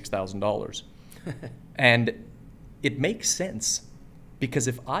 $26,000. And it makes sense because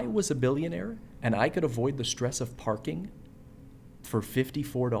if I was a billionaire and I could avoid the stress of parking for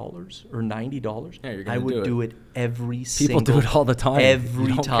 $54 or $90, Yeah, I would do it every single People do it all the time. Every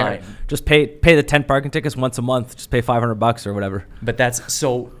You don't care. time. Just pay the 10 parking tickets once a month. Just pay $500 or whatever. But that's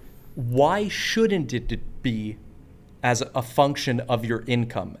so. Why shouldn't it be as a function of your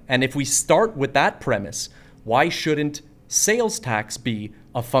income? And if we start with that premise, why shouldn't sales tax be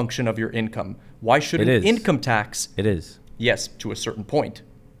a function of your income? Why shouldn't It is. income tax? It is. Yes, to a certain point.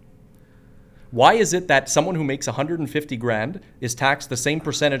 Why is it that someone who makes 150 grand is taxed the same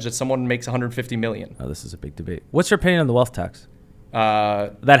percentage that someone who makes 150 million? Oh, this is a big debate. What's your opinion on the wealth tax?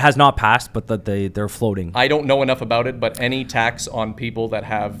 Uh, That has not passed, but that they're floating. I don't know enough about it, but any tax on people that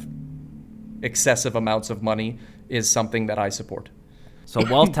have excessive amounts of money is something that I support. So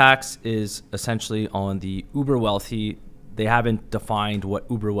wealth tax is essentially on the uber wealthy. They haven't defined what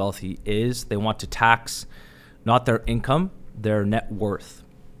uber wealthy is. They want to tax not their income, their net worth.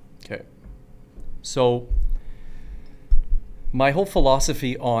 Okay. So my whole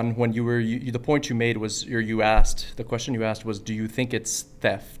philosophy on when the point you made was, or the question you asked was, do you think it's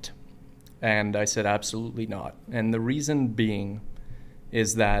theft? And I said, absolutely not. And the reason being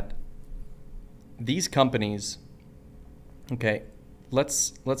is that these companies, okay,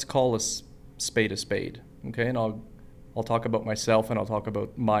 let's call a spade a spade, okay? And I'll talk about myself and I'll talk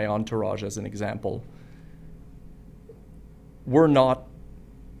about my entourage as an example. We're not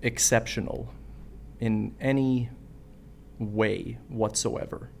exceptional in any way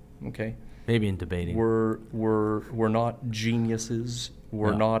whatsoever, okay? Maybe in debating. We're not geniuses.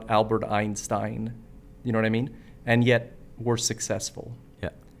 We're No. not Albert Einstein. You know what I mean? And yet we're successful. Yeah.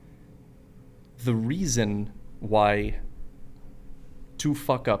 The reason why two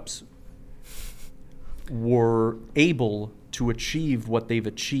fuck-ups were able to achieve what they've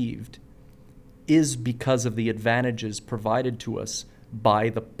achieved is because of the advantages provided to us by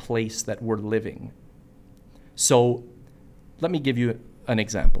the place that we're living. So let me give you an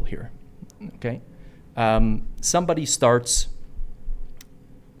example here, okay? One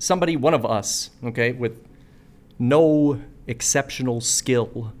of us, okay, with no exceptional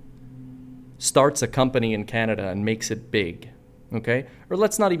skill starts a company in Canada and makes it big, okay? Or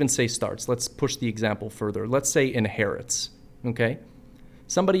let's not even say starts. Let's push the example further. Let's say inherits, okay?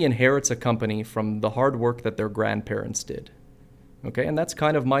 Somebody inherits a company from the hard work that their grandparents did, okay? And that's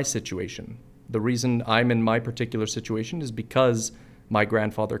kind of my situation. The reason I'm in my particular situation is because my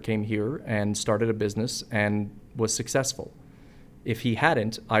grandfather came here and started a business and was successful. If he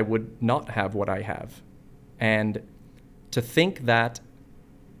hadn't, I would not have what I have. And to think that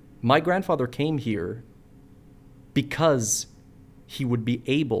my grandfather came here because he would be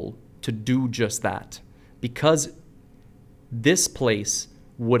able to do just that, because this place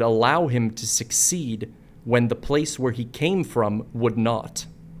would allow him to succeed when the place where he came from would not.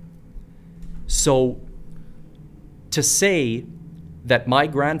 So to say that my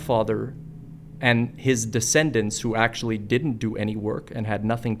grandfather and his descendants, who actually didn't do any work and had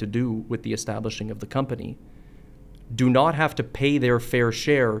nothing to do with the establishing of the company, do not have to pay their fair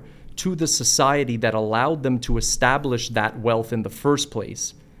share to the society that allowed them to establish that wealth in the first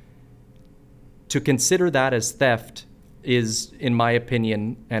place. To consider that as theft is, in my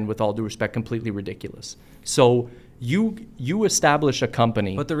opinion, and with all due respect, completely ridiculous. So you establish a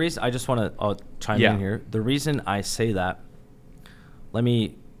company. But the reason, I just want to chime Yeah. in here. The reason I say that,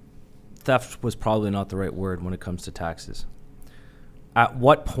 theft was probably not the right word when it comes to taxes. At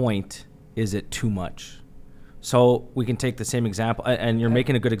what point is it too much? So we can take the same example, and you're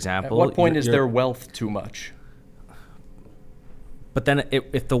making a good example. At what point is You're- their wealth too much? But then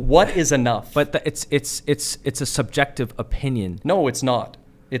if the What is enough? But it's a subjective opinion. No, it's not.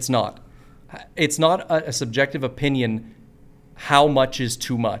 It's not. It's not a subjective opinion how much is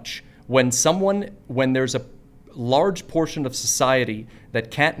too much. When there's a large portion of society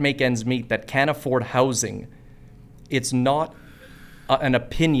that can't make ends meet, that can't afford housing, it's not an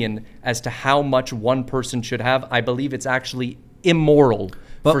opinion as to how much one person should have. I believe it's actually immoral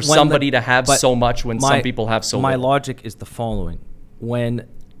But for when somebody to have but so much when some people have so My little. logic is the following. When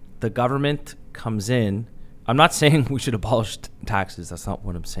the government comes in, I'm not saying we should abolish taxes. That's not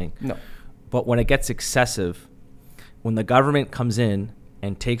what I'm saying. No. But when it gets excessive, when the government comes in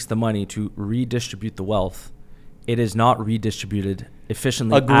and takes the money to redistribute the wealth, it is not redistributed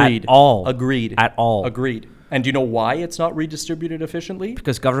efficiently Agreed. at all. Agreed. At all. Agreed. And do you know why it's not redistributed efficiently?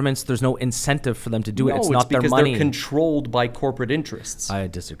 Because governments, there's no incentive for them to do it. No, It's not their because money. they're controlled by corporate interests. I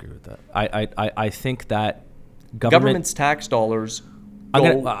disagree with that. I think that Government's tax dollars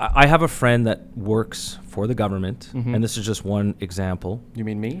go... I have a friend that works for the government, Mm-hmm. and this is just one example. You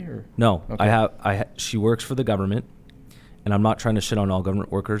mean me? Or? No, Okay. she works for the government, and I'm not trying to shit on all government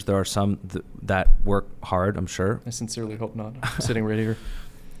workers. There are some that work hard, I'm sure. I sincerely hope not. I'm sitting right here.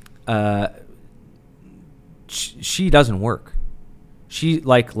 She doesn't work. She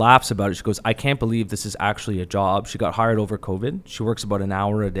laughs about it. She goes, I can't believe this is actually a job. She got hired over COVID. She works about an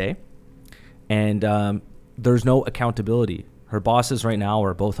hour a day, and there's no accountability. Her bosses right now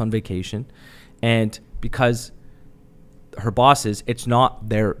are both on vacation, and because her bosses, it's not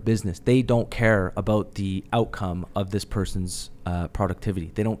their business. They don't care about the outcome of this person's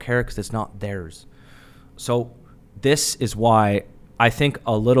productivity. They don't care because it's not theirs. So this is why I think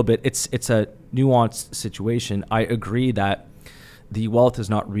a little bit it's a nuanced situation. I agree that the wealth is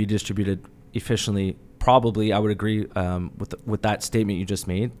not redistributed efficiently. Probably, I would agree with that statement you just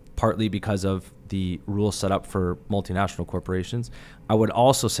made, partly because of the rules set up for multinational corporations. I would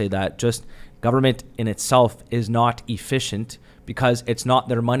also say that just government in itself is not efficient because it's not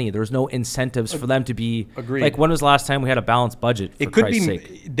their money. There's no incentives for them to be. Agreed. Like, when was the last time we had a balanced budget, for It could Christ's be.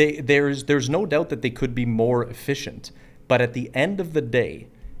 sake? There's no doubt that they could be more efficient, but at the end of the day,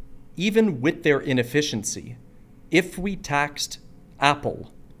 even with their inefficiency, if we taxed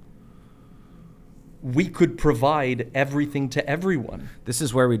Apple, we could provide everything to everyone. This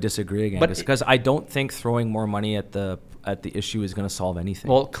is where we disagree again, But because I don't think throwing more money at the issue is going to solve anything.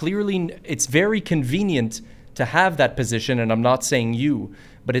 Well, clearly, it's very convenient to have that position, and I'm not saying you,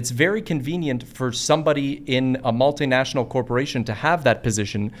 but it's very convenient for somebody in a multinational corporation to have that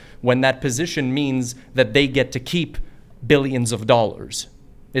position when that position means that they get to keep billions of dollars.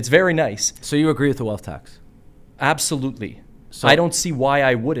 It's very nice. So you agree with the wealth tax? Absolutely. So- I don't see why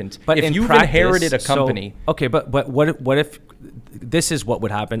I wouldn't. But if in you've practice, inherited a company... okay, but what if this is what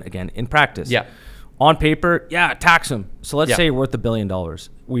would happen again in practice? Yeah. On paper, yeah, tax them. So let's Yeah. say you're worth $1 billion.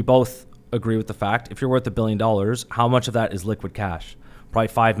 We both agree with the fact. If you're worth $1 billion, how much of that is liquid cash? Probably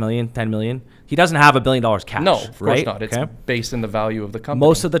 5 million, 10 million. He doesn't have $1 billion cash. No, of right? course not. It's Okay? based in the value of the company.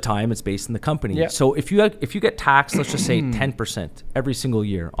 Most of the time, it's based in the company. Yeah. So if you get taxed, let's just say 10% every single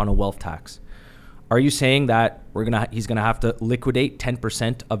year on a wealth tax, are you saying that he's gonna have to liquidate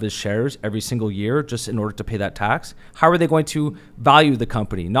 10% of his shares every single year just in order to pay that tax? How are they going to value the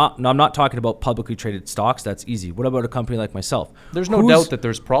company? No, I'm not talking about publicly traded stocks. That's easy. What about a company like myself? There's no doubt that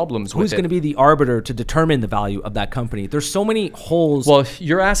there's problems with it. Who's going to be the arbiter to determine the value of that company? There's so many holes. Well,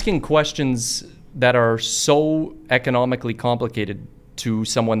 you're asking questions that are so economically complicated to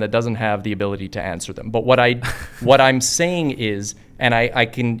someone that doesn't have the ability to answer them. But what I'm saying is, and I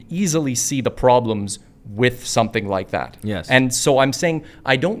can easily see the problems with something like that. Yes. And so I'm saying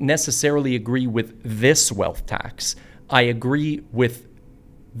I don't necessarily agree with this wealth tax. I agree with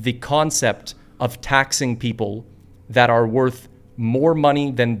the concept of taxing people that are worth more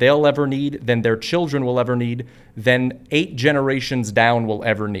money than they'll ever need, than their children will ever need, than 8 generations down will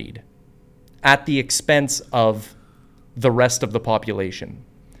ever need, at the expense of the rest of the population.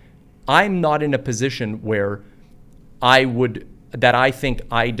 I'm not in a position where I would that I think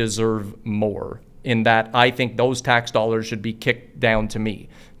I deserve more, in that I think those tax dollars should be kicked down to me.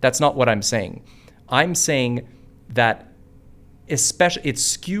 That's not what I'm saying. I'm saying that especially it's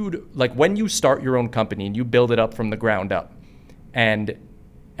skewed, like when you start your own company and you build it up from the ground up, and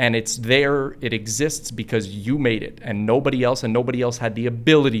it's there, it exists because you made it and nobody else had the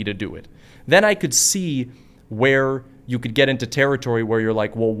ability to do it. Then I could see where you could get into territory where you're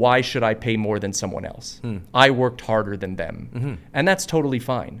like, well, why should I pay more than someone else? I worked harder than them. And that's totally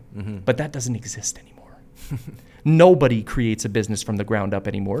fine. But that doesn't exist anymore. Nobody creates a business from the ground up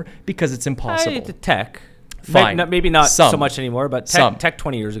anymore because it's impossible. Tech. Fine. Maybe not Some. so much anymore, but tech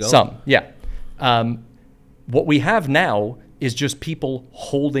 20 years ago. Some, yeah. What we have now is just people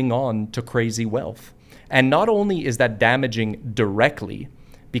holding on to crazy wealth. And not only is that damaging directly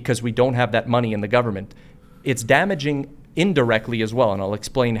because we don't have that money in the government, it's damaging indirectly as well, and I'll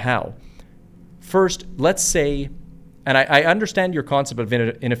explain how. First, let's say, and I understand your concept of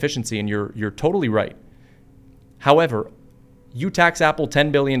inefficiency, and you're totally right. However, you tax Apple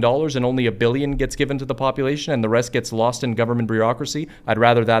 $10 billion and only $1 billion gets given to the population and the rest gets lost in government bureaucracy. I'd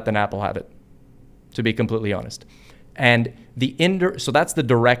rather that than Apple have it, to be completely honest. And so that's the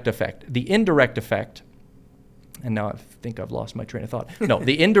direct effect. The indirect effect, and now I think I've lost my train of thought. No,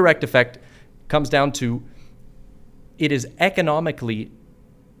 the indirect effect comes down to it is economically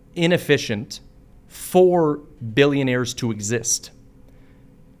inefficient for billionaires to exist.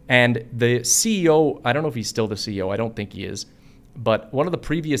 And the CEO, I don't know if he's still the CEO, I don't think he is, but one of the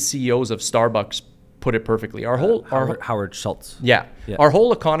previous CEOs of Starbucks put it perfectly. Howard Schultz. Yeah. Our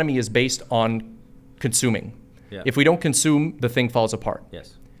whole economy is based on consuming. Yeah. If we don't consume, the thing falls apart.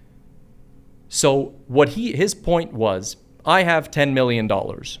 Yes. So what his point was, I have $10 million.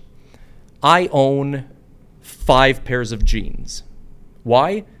 I own 5 pairs of jeans.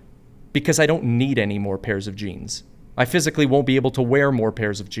 Why? Because I don't need any more pairs of jeans. I physically won't be able to wear more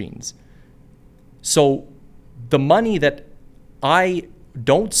pairs of jeans. So the money that I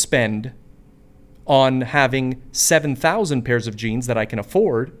don't spend on having 7,000 pairs of jeans that I can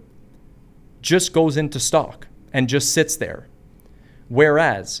afford just goes into stock and just sits there.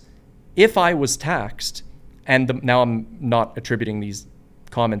 Whereas if I was taxed, and now I'm not attributing these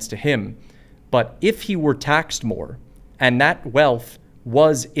comments to him, but if he were taxed more and that wealth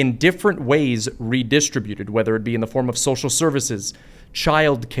was in different ways redistributed, whether it be in the form of social services,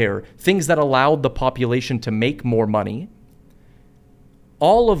 childcare, things that allowed the population to make more money,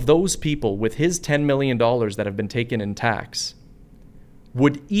 all of those people with his $10 million that have been taken in tax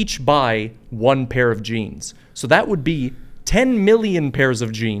would each buy 1 pair of jeans. So that would be 10 million pairs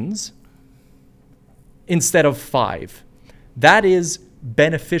of jeans instead of 5. That is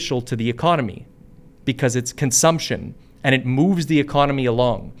beneficial to the economy because it's consumption and it moves the economy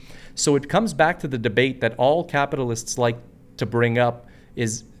along. So it comes back to the debate that all capitalists like to bring up,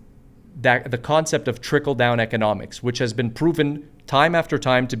 is that the concept of trickle-down economics, which has been proven time after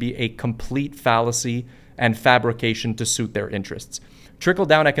time to be a complete fallacy and fabrication to suit their interests.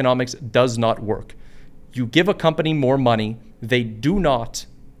 Trickle-down economics does not work. You give a company more money, they do not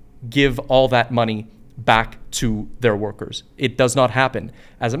give all that money back to their workers. It does not happen.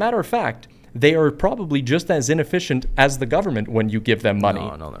 As a matter of fact, they are probably just as inefficient as the government when you give them money.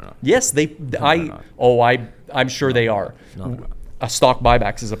 No, they're not. Yes, I'm sure they are. No, they're not. A stock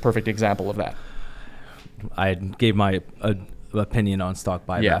buybacks is a perfect example of that. I gave my opinion on stock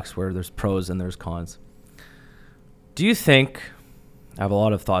buybacks, where there's pros and there's cons. Do you think, I have a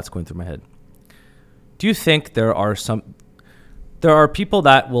lot of thoughts going through my head. Do you think there are people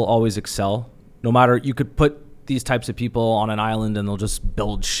that will always excel, no matter, you could put these types of people on an island and they'll just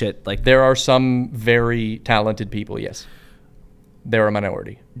build shit like there are some very talented people, yes. They're a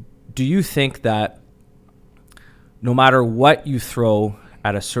minority. Do you think that no matter what you throw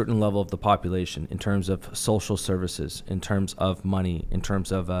at a certain level of the population in terms of social services, in terms of money, in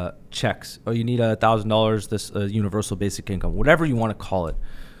terms of checks, oh, you need $1,000, this universal basic income, whatever you want to call it,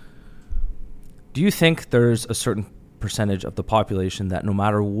 do you think there's a certain percentage of the population that no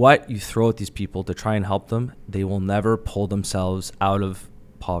matter what you throw at these people to try and help them, they will never pull themselves out of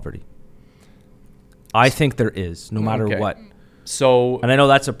poverty? I think there is, no matter what. So, and I know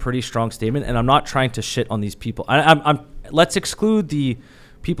that's a pretty strong statement, and I'm not trying to shit on these people. Let's exclude the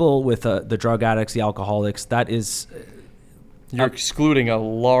people with the drug addicts, the alcoholics. That is, you're excluding a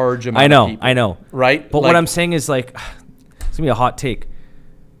large amount of people. I know. Right? But what I'm saying is, like, it's going to be a hot take.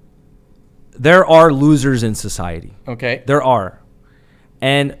 There are losers in society. Okay. There are.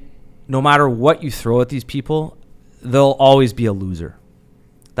 And no matter what you throw at these people, they'll always be a loser.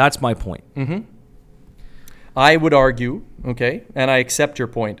 That's my point. Mm-hmm. I would argue, okay, and I accept your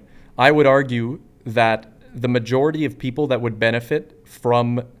point. I would argue that the majority of people that would benefit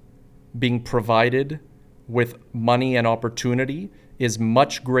from being provided with money and opportunity is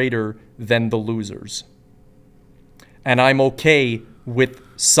much greater than the losers. And I'm okay with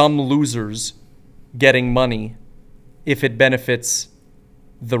some losers getting money if it benefits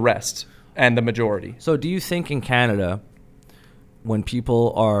the rest and the majority. So do you think in Canada, when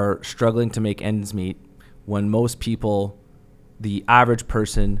people are struggling to make ends meet, when most people, the average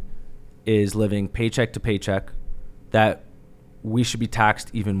person, is living paycheck to paycheck, that we should be taxed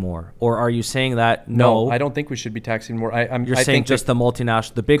even more? Or are you saying that no? I don't think we should be taxing more. You're saying just the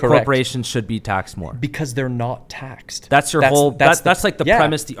multinational, the big correct. Corporations should be taxed more because they're not taxed. That's your whole. That's like the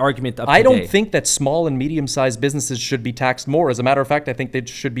premise, the argument of today. I don't think that small and medium-sized businesses should be taxed more. As a matter of fact, I think they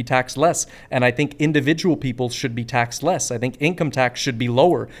should be taxed less, and I think individual people should be taxed less. I think income tax should be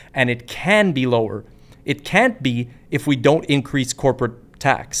lower, and it can be lower. It can't be if we don't increase corporate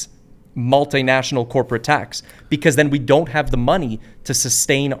tax, multinational corporate tax, because then we don't have the money to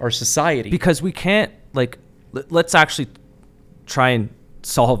sustain our society. Because we can't, like, let's actually try and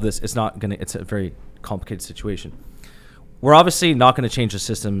solve this. It's a very complicated situation. We're obviously not going to change the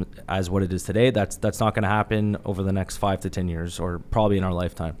system as what it is today. That's not going to happen over the next 5 to 10 years, or probably in our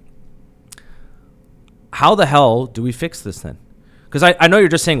lifetime. How the hell do we fix this then? Because I know you're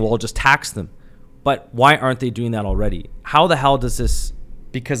just saying, well, just tax them. But why aren't they doing that already? How the hell does this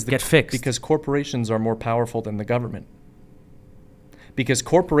get fixed? Because corporations are more powerful than the government. Because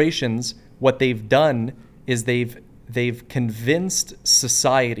corporations, what they've done is they've convinced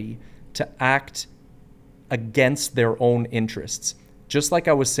society to act against their own interests. Just like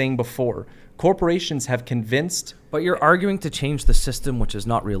I was saying before, corporations have convinced... But you're arguing to change the system, which is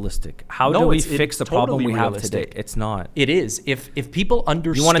not realistic. How do we fix the problem we have today? It's not. It is. If people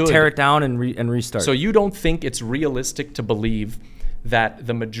understood... You want to tear it down and restart. So you don't think it's realistic to believe that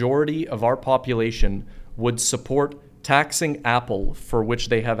the majority of our population would support taxing Apple, for which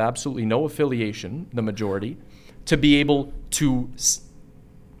they have absolutely no affiliation, the majority, to be able to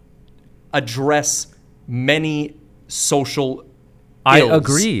address many social ills. I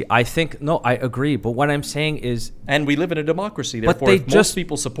agree. I agree. But what I'm saying is... And we live in a democracy, therefore if most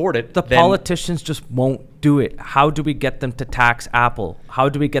people support it, the politicians just won't do it. How do we get them to tax Apple? How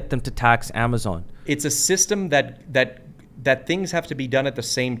do we get them to tax Amazon? It's a system that things have to be done at the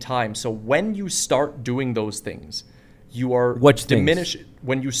same time. So when you start doing those things, you are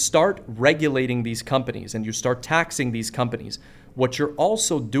when you start regulating these companies and you start taxing these companies, what you're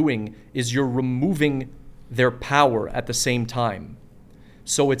also doing is you're removing their power at the same time.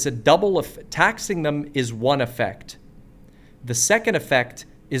 So it's a double taxing them is one effect. The second effect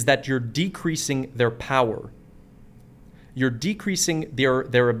is that you're decreasing their power. You're decreasing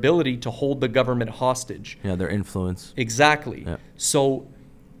their ability to hold the government hostage. Yeah, their influence. Exactly. Yeah. So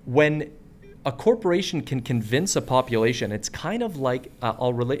when a corporation can convince a population, it's kind of like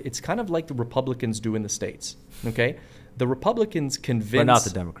it's kind of like the Republicans do in the States. Okay, the Republicans convince, but not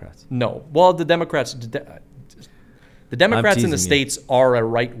the Democrats. No, well, the Democrats in the States are a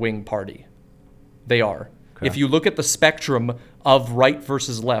right-wing party. They are. Okay. If you look at the spectrum of right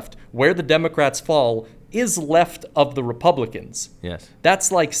versus left, where the Democrats fall is left of the Republicans. Yes.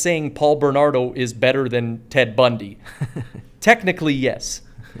 That's like saying Paul Bernardo is better than Ted Bundy. Technically, yes.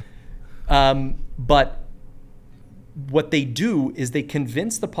 But what they do is they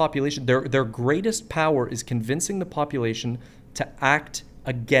convince the population, their greatest power is convincing the population to act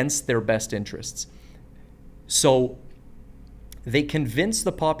against their best interests. So they convince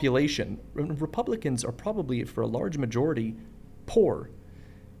the population. Republicans are probably, for a large majority, poor.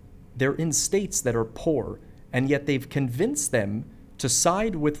 They're in states that are poor, and yet they've convinced them to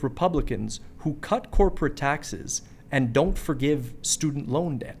side with Republicans who cut corporate taxes and don't forgive student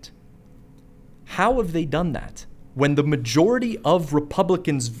loan debt. How have they done that? When the majority of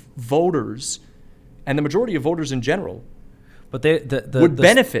Republicans voters, and the majority of voters in general, but would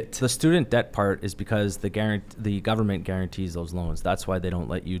benefit. The student debt part is because the government guarantees those loans. That's why they don't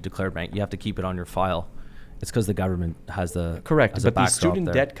let you declare bank. You have to keep it on your file. It's because the government has the correct. Has but these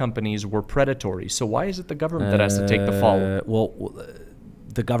student debt companies were predatory. So why is it the government that has to take the fall? Well,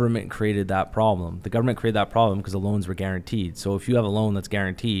 the government created that problem. The government created that problem because the loans were guaranteed. So if you have a loan that's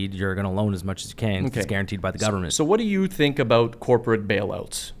guaranteed, you're going to loan as much as you can. Okay. It's guaranteed by the government. So what do you think about corporate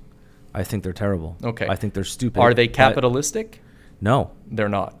bailouts? I think they're terrible. Okay. I think they're stupid. Are they capitalistic? No, they're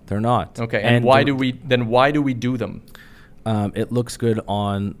not. They're not. Okay. And why do we do them? It looks good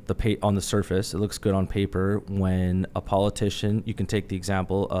on the surface. It looks good on paper when a politician. You can take the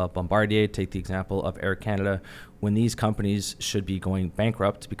example of Bombardier. Take the example of Air Canada. When these companies should be going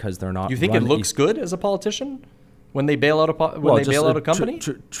bankrupt because they're not. You think it looks good as a politician? when they bail out a company?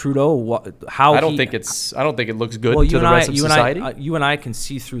 Trudeau, how I don't think it looks good to the rest of you society. You and I can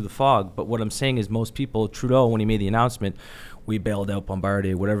see through the fog, but what I'm saying is most people, Trudeau, when he made the announcement, we bailed out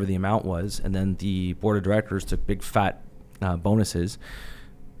Bombardier, whatever the amount was, and then the board of directors took big fat bonuses.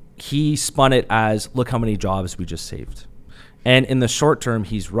 He spun it as, look how many jobs we just saved. And in the short term,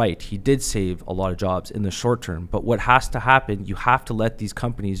 he's right. He did save a lot of jobs in the short term. But what has to happen, you have to let these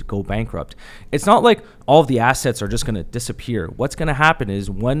companies go bankrupt. It's not like all of the assets are just going to disappear. What's going to happen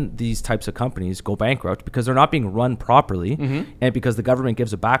is when these types of companies go bankrupt, because they're not being run properly, and because the government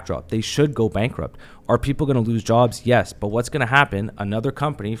gives a backdrop, they should go bankrupt. Are people going to lose jobs? Yes. But what's going to happen, another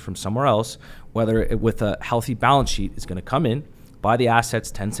company from somewhere else, whether with a healthy balance sheet, is going to come in, buy the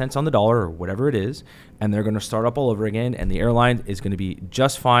assets 10 cents on the dollar or whatever it is, and they're going to start up all over again, and the airline is going to be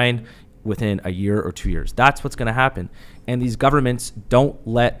just fine within a year or 2 years. That's what's going to happen. And these governments don't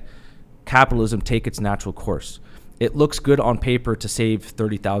let capitalism take its natural course. It looks good on paper to save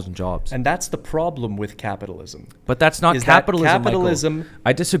 30,000 jobs. And that's the problem with capitalism. But that's not capitalism, Michael.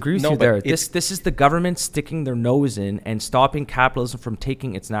 I disagree with you there. This is the government sticking their nose in and stopping capitalism from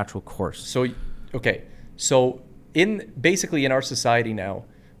taking its natural course. So basically in our society now,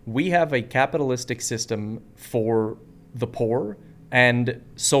 we have a capitalistic system for the poor and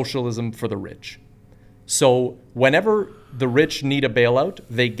socialism for the rich. So whenever the rich need a bailout,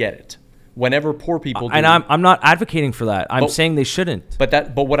 they get it. Whenever poor people do, and I'm not advocating for that. I'm saying they shouldn't.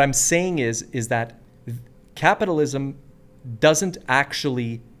 But what I'm saying is that capitalism doesn't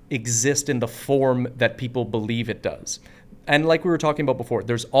actually exist in the form that people believe it does. And like we were talking about before,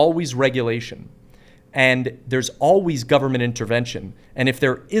 there's always regulation. And there's always government intervention. And if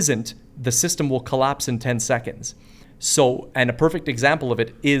there isn't, the system will collapse in 10 seconds. So, and a perfect example of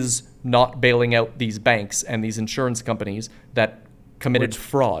it is not bailing out these banks and these insurance companies that committed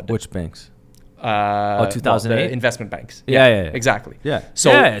fraud. Which banks? 2008? Well, investment banks. Yeah, Exactly. Yeah.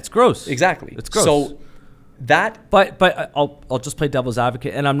 So, yeah, it's gross. Exactly. It's gross. So that... But I'll just play devil's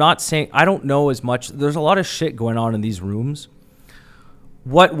advocate. And I'm not saying... I don't know as much. There's a lot of shit going on in these rooms.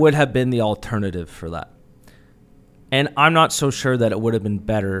 What would have been the alternative for that? And I'm not so sure that it would have been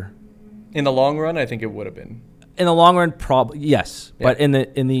better. In the long run, I think it would have been. In the long run, probably yes. Yeah. But in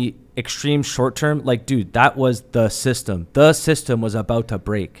the extreme short term, like, dude, that was the system. The system was about to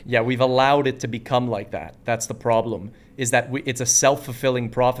break. Yeah, we've allowed it to become like that. That's the problem. Is that it's a self-fulfilling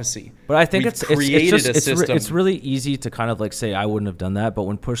prophecy. But I think it's really easy to kind of like say I wouldn't have done that. But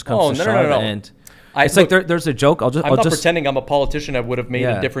when push comes to shove, and it's like there's a joke. I'm not pretending I'm a politician. I would have made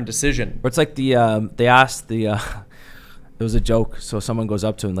a different decision. But it's like they asked there was a joke. So someone goes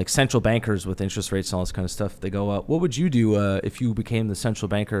up to him, like central bankers with interest rates and all this kind of stuff. They go, what would you do if you became the central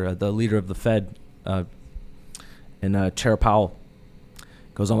banker, the leader of the Fed, and Chair Powell?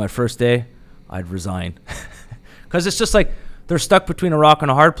 Goes, on my first day, I'd resign. Because it's just like they're stuck between a rock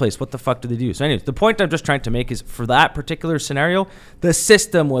and a hard place. What the fuck do they do? So anyways, the point I'm just trying to make is for that particular scenario, the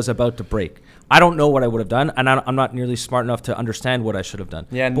system was about to break. I don't know what I would have done, and I'm not nearly smart enough to understand what I should have done.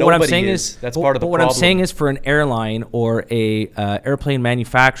 Yeah, but what I'm saying is that's part of the problem. What I'm saying is for an airline or a airplane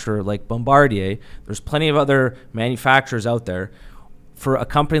manufacturer like Bombardier, there's plenty of other manufacturers out there. For a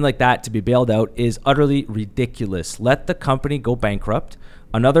company like that to be bailed out is utterly ridiculous. Let the company go bankrupt.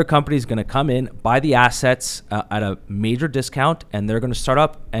 Another company is going to come in, buy the assets at a major discount, and they're going to start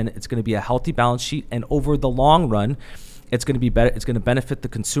up, and it's going to be a healthy balance sheet. And over the long run, it's going to be better. It's going to benefit the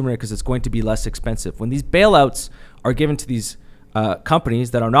consumer because it's going to be less expensive. When these bailouts are given to these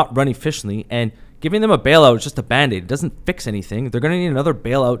companies that are not run efficiently, and giving them a bailout is just a Band-Aid. It doesn't fix anything. They're going to need another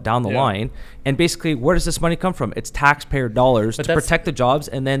bailout down the line. And basically, where does this money come from? It's taxpayer dollars to protect the jobs,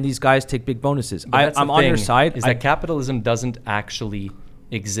 and then these guys take big bonuses. I'm on your side. Is that capitalism doesn't actually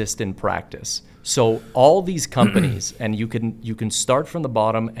exist in practice. So all these companies, and you can start from the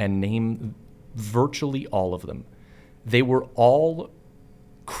bottom and name virtually all of them. They were all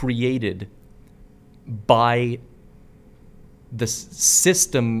created by the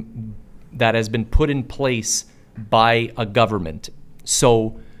system that has been put in place by a government.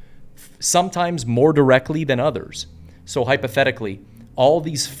 So sometimes more directly than others. So hypothetically, all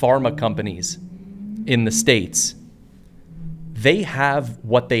these pharma companies in the States, they have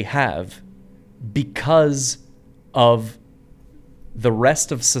what they have because of the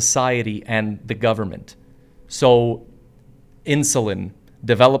rest of society and the government. So insulin,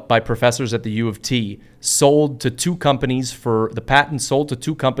 developed by professors at the U of T, sold to two companies for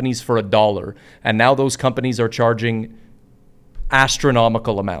 $1, and now those companies are charging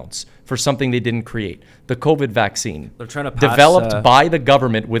astronomical amounts for something they didn't create. The COVID vaccine, they're trying to pass, developed by the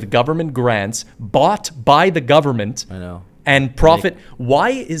government with government grants, bought by the government. I know. And profit. Why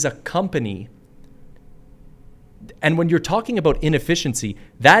is a company And when you're talking about inefficiency,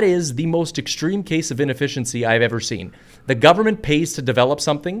 that is the most extreme case of inefficiency I've ever seen. The government pays to develop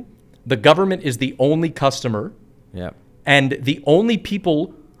something. The government is the only customer. Yeah. And the only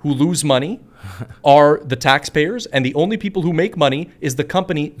people who lose money are the taxpayers. And the only people who make money is the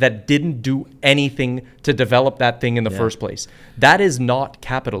company that didn't do anything to develop that thing in the first place. That is not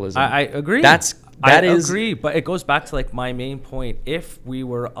capitalism. I agree. I agree, but it goes back to like my main point. If we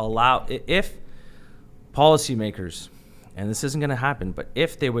were allowed, if policymakers, and this isn't going to happen, but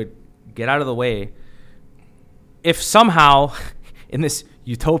if they would get out of the way, if somehow in this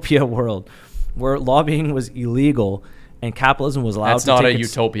utopia world where lobbying was illegal and capitalism was allowed That's to not take a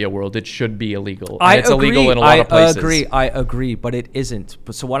its, utopia world. It should be illegal. I And it's agree. illegal in a lot of places. I agree, but it isn't.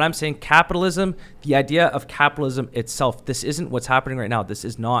 But so what I'm saying, capitalism, the idea of capitalism itself, this isn't what's happening right now. This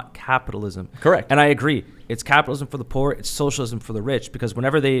is not capitalism. Correct. And I agree. It's capitalism for the poor. It's socialism for the rich, because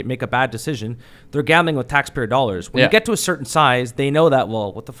whenever they make a bad decision, they're gambling with taxpayer dollars. When you get to a certain size, they know that,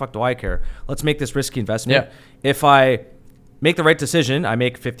 well, what the fuck do I care? Let's make this risky investment. Yeah. If I make the right decision, I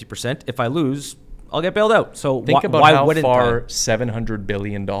make 50%. If I lose, I'll get bailed out. So Think about why how wouldn't far I? $700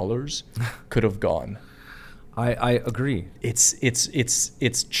 billion could have gone. I agree.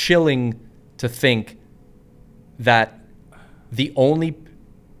 It's chilling to think that the only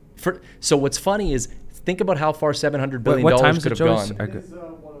so what's funny is think about how far $700 billion What time is could it, have Joyce? gone. It is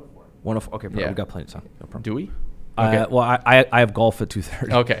 104. Okay, Yeah. we got plenty of time. No problem. Do we? Well, I have golf at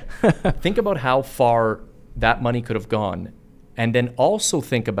 2:30. Okay. Think about how far that money could have gone, and then also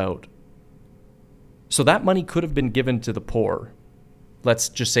think about, so that money could have been given to the poor. Let's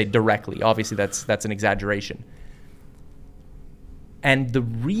just say directly. Obviously, that's an exaggeration. And the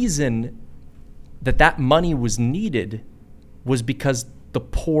reason that money was needed was because the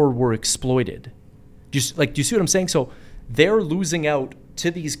poor were exploited. Do you see what I'm saying? So they're losing out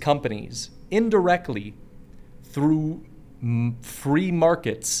to these companies indirectly through free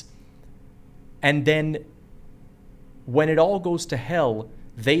markets. And then when it all goes to hell,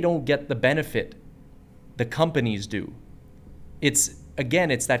 they don't get the benefit. The companies do. It's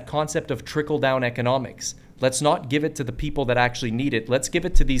that concept of trickle-down economics. Let's not give it to the people that actually need it. Let's give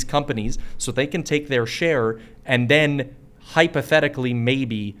it to these companies so they can take their share and then hypothetically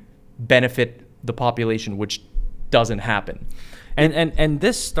maybe benefit the population, which doesn't happen. And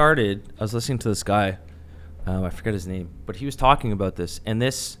this started, I was listening to this guy, I forget his name, but he was talking about this, and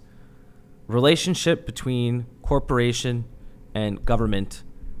this relationship between corporation and government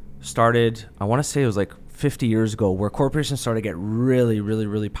started, I want to say it was like 50 years ago, where corporations started to get really, really,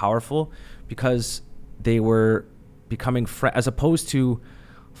 really powerful because they were becoming, as opposed to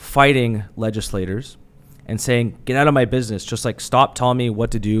fighting legislators and saying, get out of my business, just like stop telling me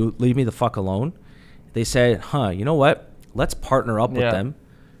what to do, leave me the fuck alone. They said, you know what? Let's partner up with them.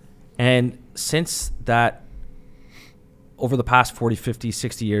 And since that, over the past 40, 50,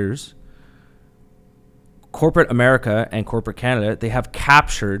 60 years, corporate America and corporate Canada, they have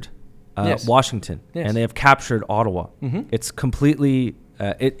captured Washington, and they have captured Ottawa. It's completely,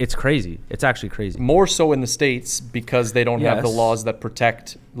 it's crazy. It's actually crazy. More so in the States because they don't have the laws that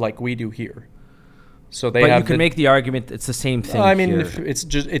protect like we do here. So they But you can make the argument it's the same thing. I mean, here. it's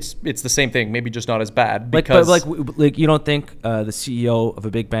the same thing, maybe just not as bad. Like, Because but like you don't think the CEO of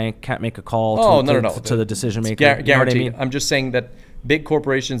a big bank can't make a call to the decision maker? Guaranteed. You know what I mean? I'm just saying that big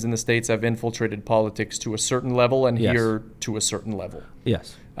corporations in the States have infiltrated politics to a certain level, and here to a certain level.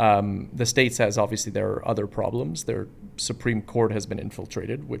 Yes. The States has, obviously, there are other problems. Their Supreme Court has been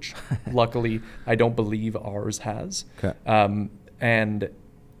infiltrated, which luckily I don't believe ours has. Okay. And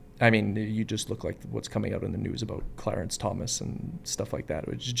I mean, you just look like what's coming out in the news about Clarence Thomas and stuff like that.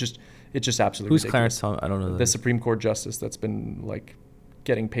 It's just absolutely Who's ridiculous. Clarence Thomas? I don't know. The Supreme Court justice that's been like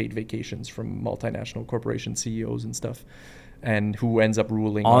getting paid vacations from multinational corporation CEOs and stuff, and who ends up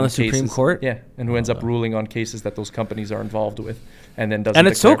ruling on the cases, Supreme Court. Yeah, and who ends up ruling on cases that those companies are involved with, and then doesn't. And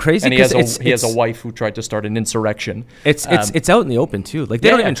it's so declare. crazy And he has a it's wife who tried to start an insurrection. It's out in the open too. Like they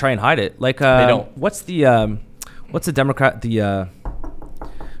don't even try and hide it. Like they don't. What's the Democrat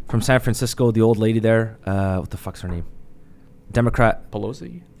from San Francisco, the old lady there? What the fuck's her name? Democrat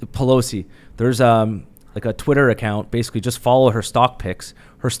Pelosi. There's like a Twitter account. Basically, just follow her stock picks.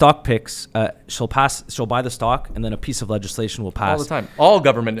 Her stock picks, she'll buy the stock, and then a piece of legislation will pass All the time. All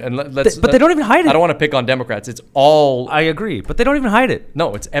government, and but they don't even hide it. I don't want to pick on Democrats. It's all. I agree, but they don't even hide it.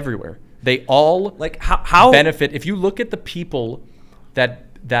 No, it's everywhere. They all like how benefit. If you look at the people that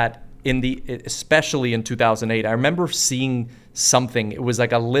especially in 2008, I remember seeing something. It was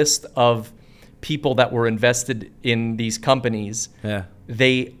like a list of people that were invested in these companies. Yeah.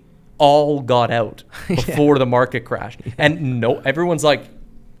 They all got out before the market crashed. And everyone's like,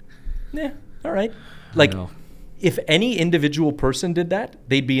 all right. Like, if any individual person did that,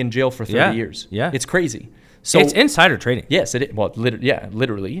 they'd be in jail for 30 years. Yeah. It's crazy. So it's insider trading. Yes, it is. Well,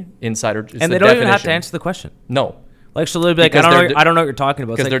 literally insider. And they don't even have to answer the question. No. Like, so they'll be like, I don't know what you're talking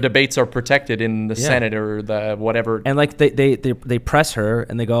about. Because like, their debates are protected in the Senate or the whatever. And like they press her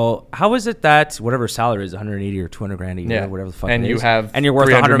and they go, how is it that whatever salary is 180 or 200 grand a year, or whatever the fuck and it you is, have and you're worth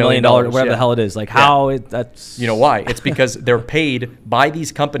 $100 million, whatever the hell it is. Like that's you know why? It's because they're paid by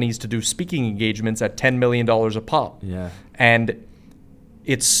these companies to do speaking engagements at $10 million a pop. Yeah. And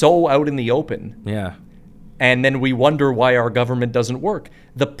it's so out in the open. Yeah. And then we wonder why our government doesn't work.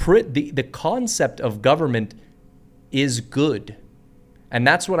 The concept of government is good. And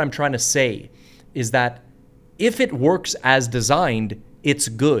that's what I'm trying to say, is that if it works as designed, it's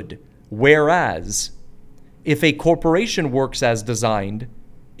good. Whereas if a corporation works as designed,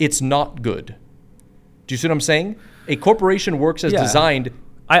 it's not good. Do you see what I'm saying? A corporation works as designed.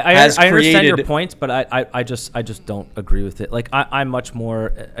 I understand your point, but I just don't agree with it. Like I'm much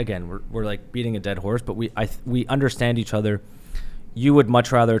more, again, we're like beating a dead horse, but we understand each other. You would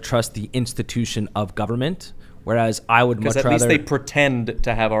much rather trust the institution of government, whereas I would much rather... Because at least they pretend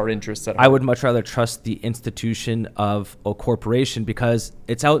to have our interests at heart. I would much rather trust the institution of a corporation because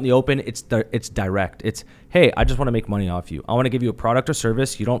it's out in the open. It's direct. It's, hey, I just want to make money off you. I want to give you a product or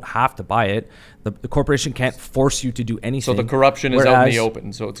service. You don't have to buy it. The corporation can't force you to do anything. So the corruption is out in the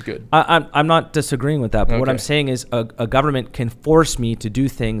open, so it's good. I'm not disagreeing with that, but what I'm saying is a government can force me to do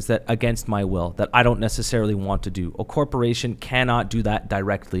things that against my will, that I don't necessarily want to do. A corporation cannot do that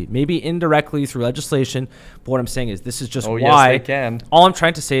directly. Maybe indirectly through legislation, but what I'm saying is this is just why. Yes, they can. All I'm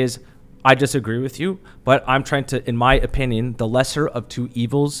trying to say is I disagree with you, but I'm trying to, in my opinion, the lesser of two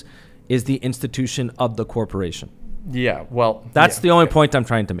evils is the institution of the corporation. Yeah, well... That's the only point I'm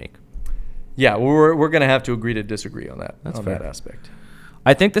trying to make. Yeah, we're going to have to agree to disagree on that. That's fair. That aspect.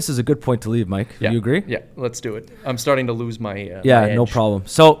 I think this is a good point to leave, Mike. Do you agree? Yeah, let's do it. I'm starting to lose my my edge. No problem.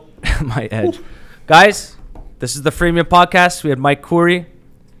 So, my edge. Guys, this is the Freemium Podcast. We had Mike Khoury.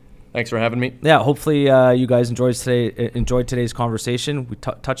 Thanks for having me. Yeah, hopefully you guys enjoyed today's conversation. We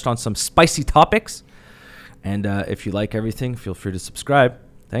touched on some spicy topics. And if you like everything, feel free to subscribe.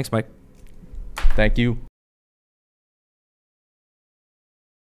 Thanks, Mike. Thank you.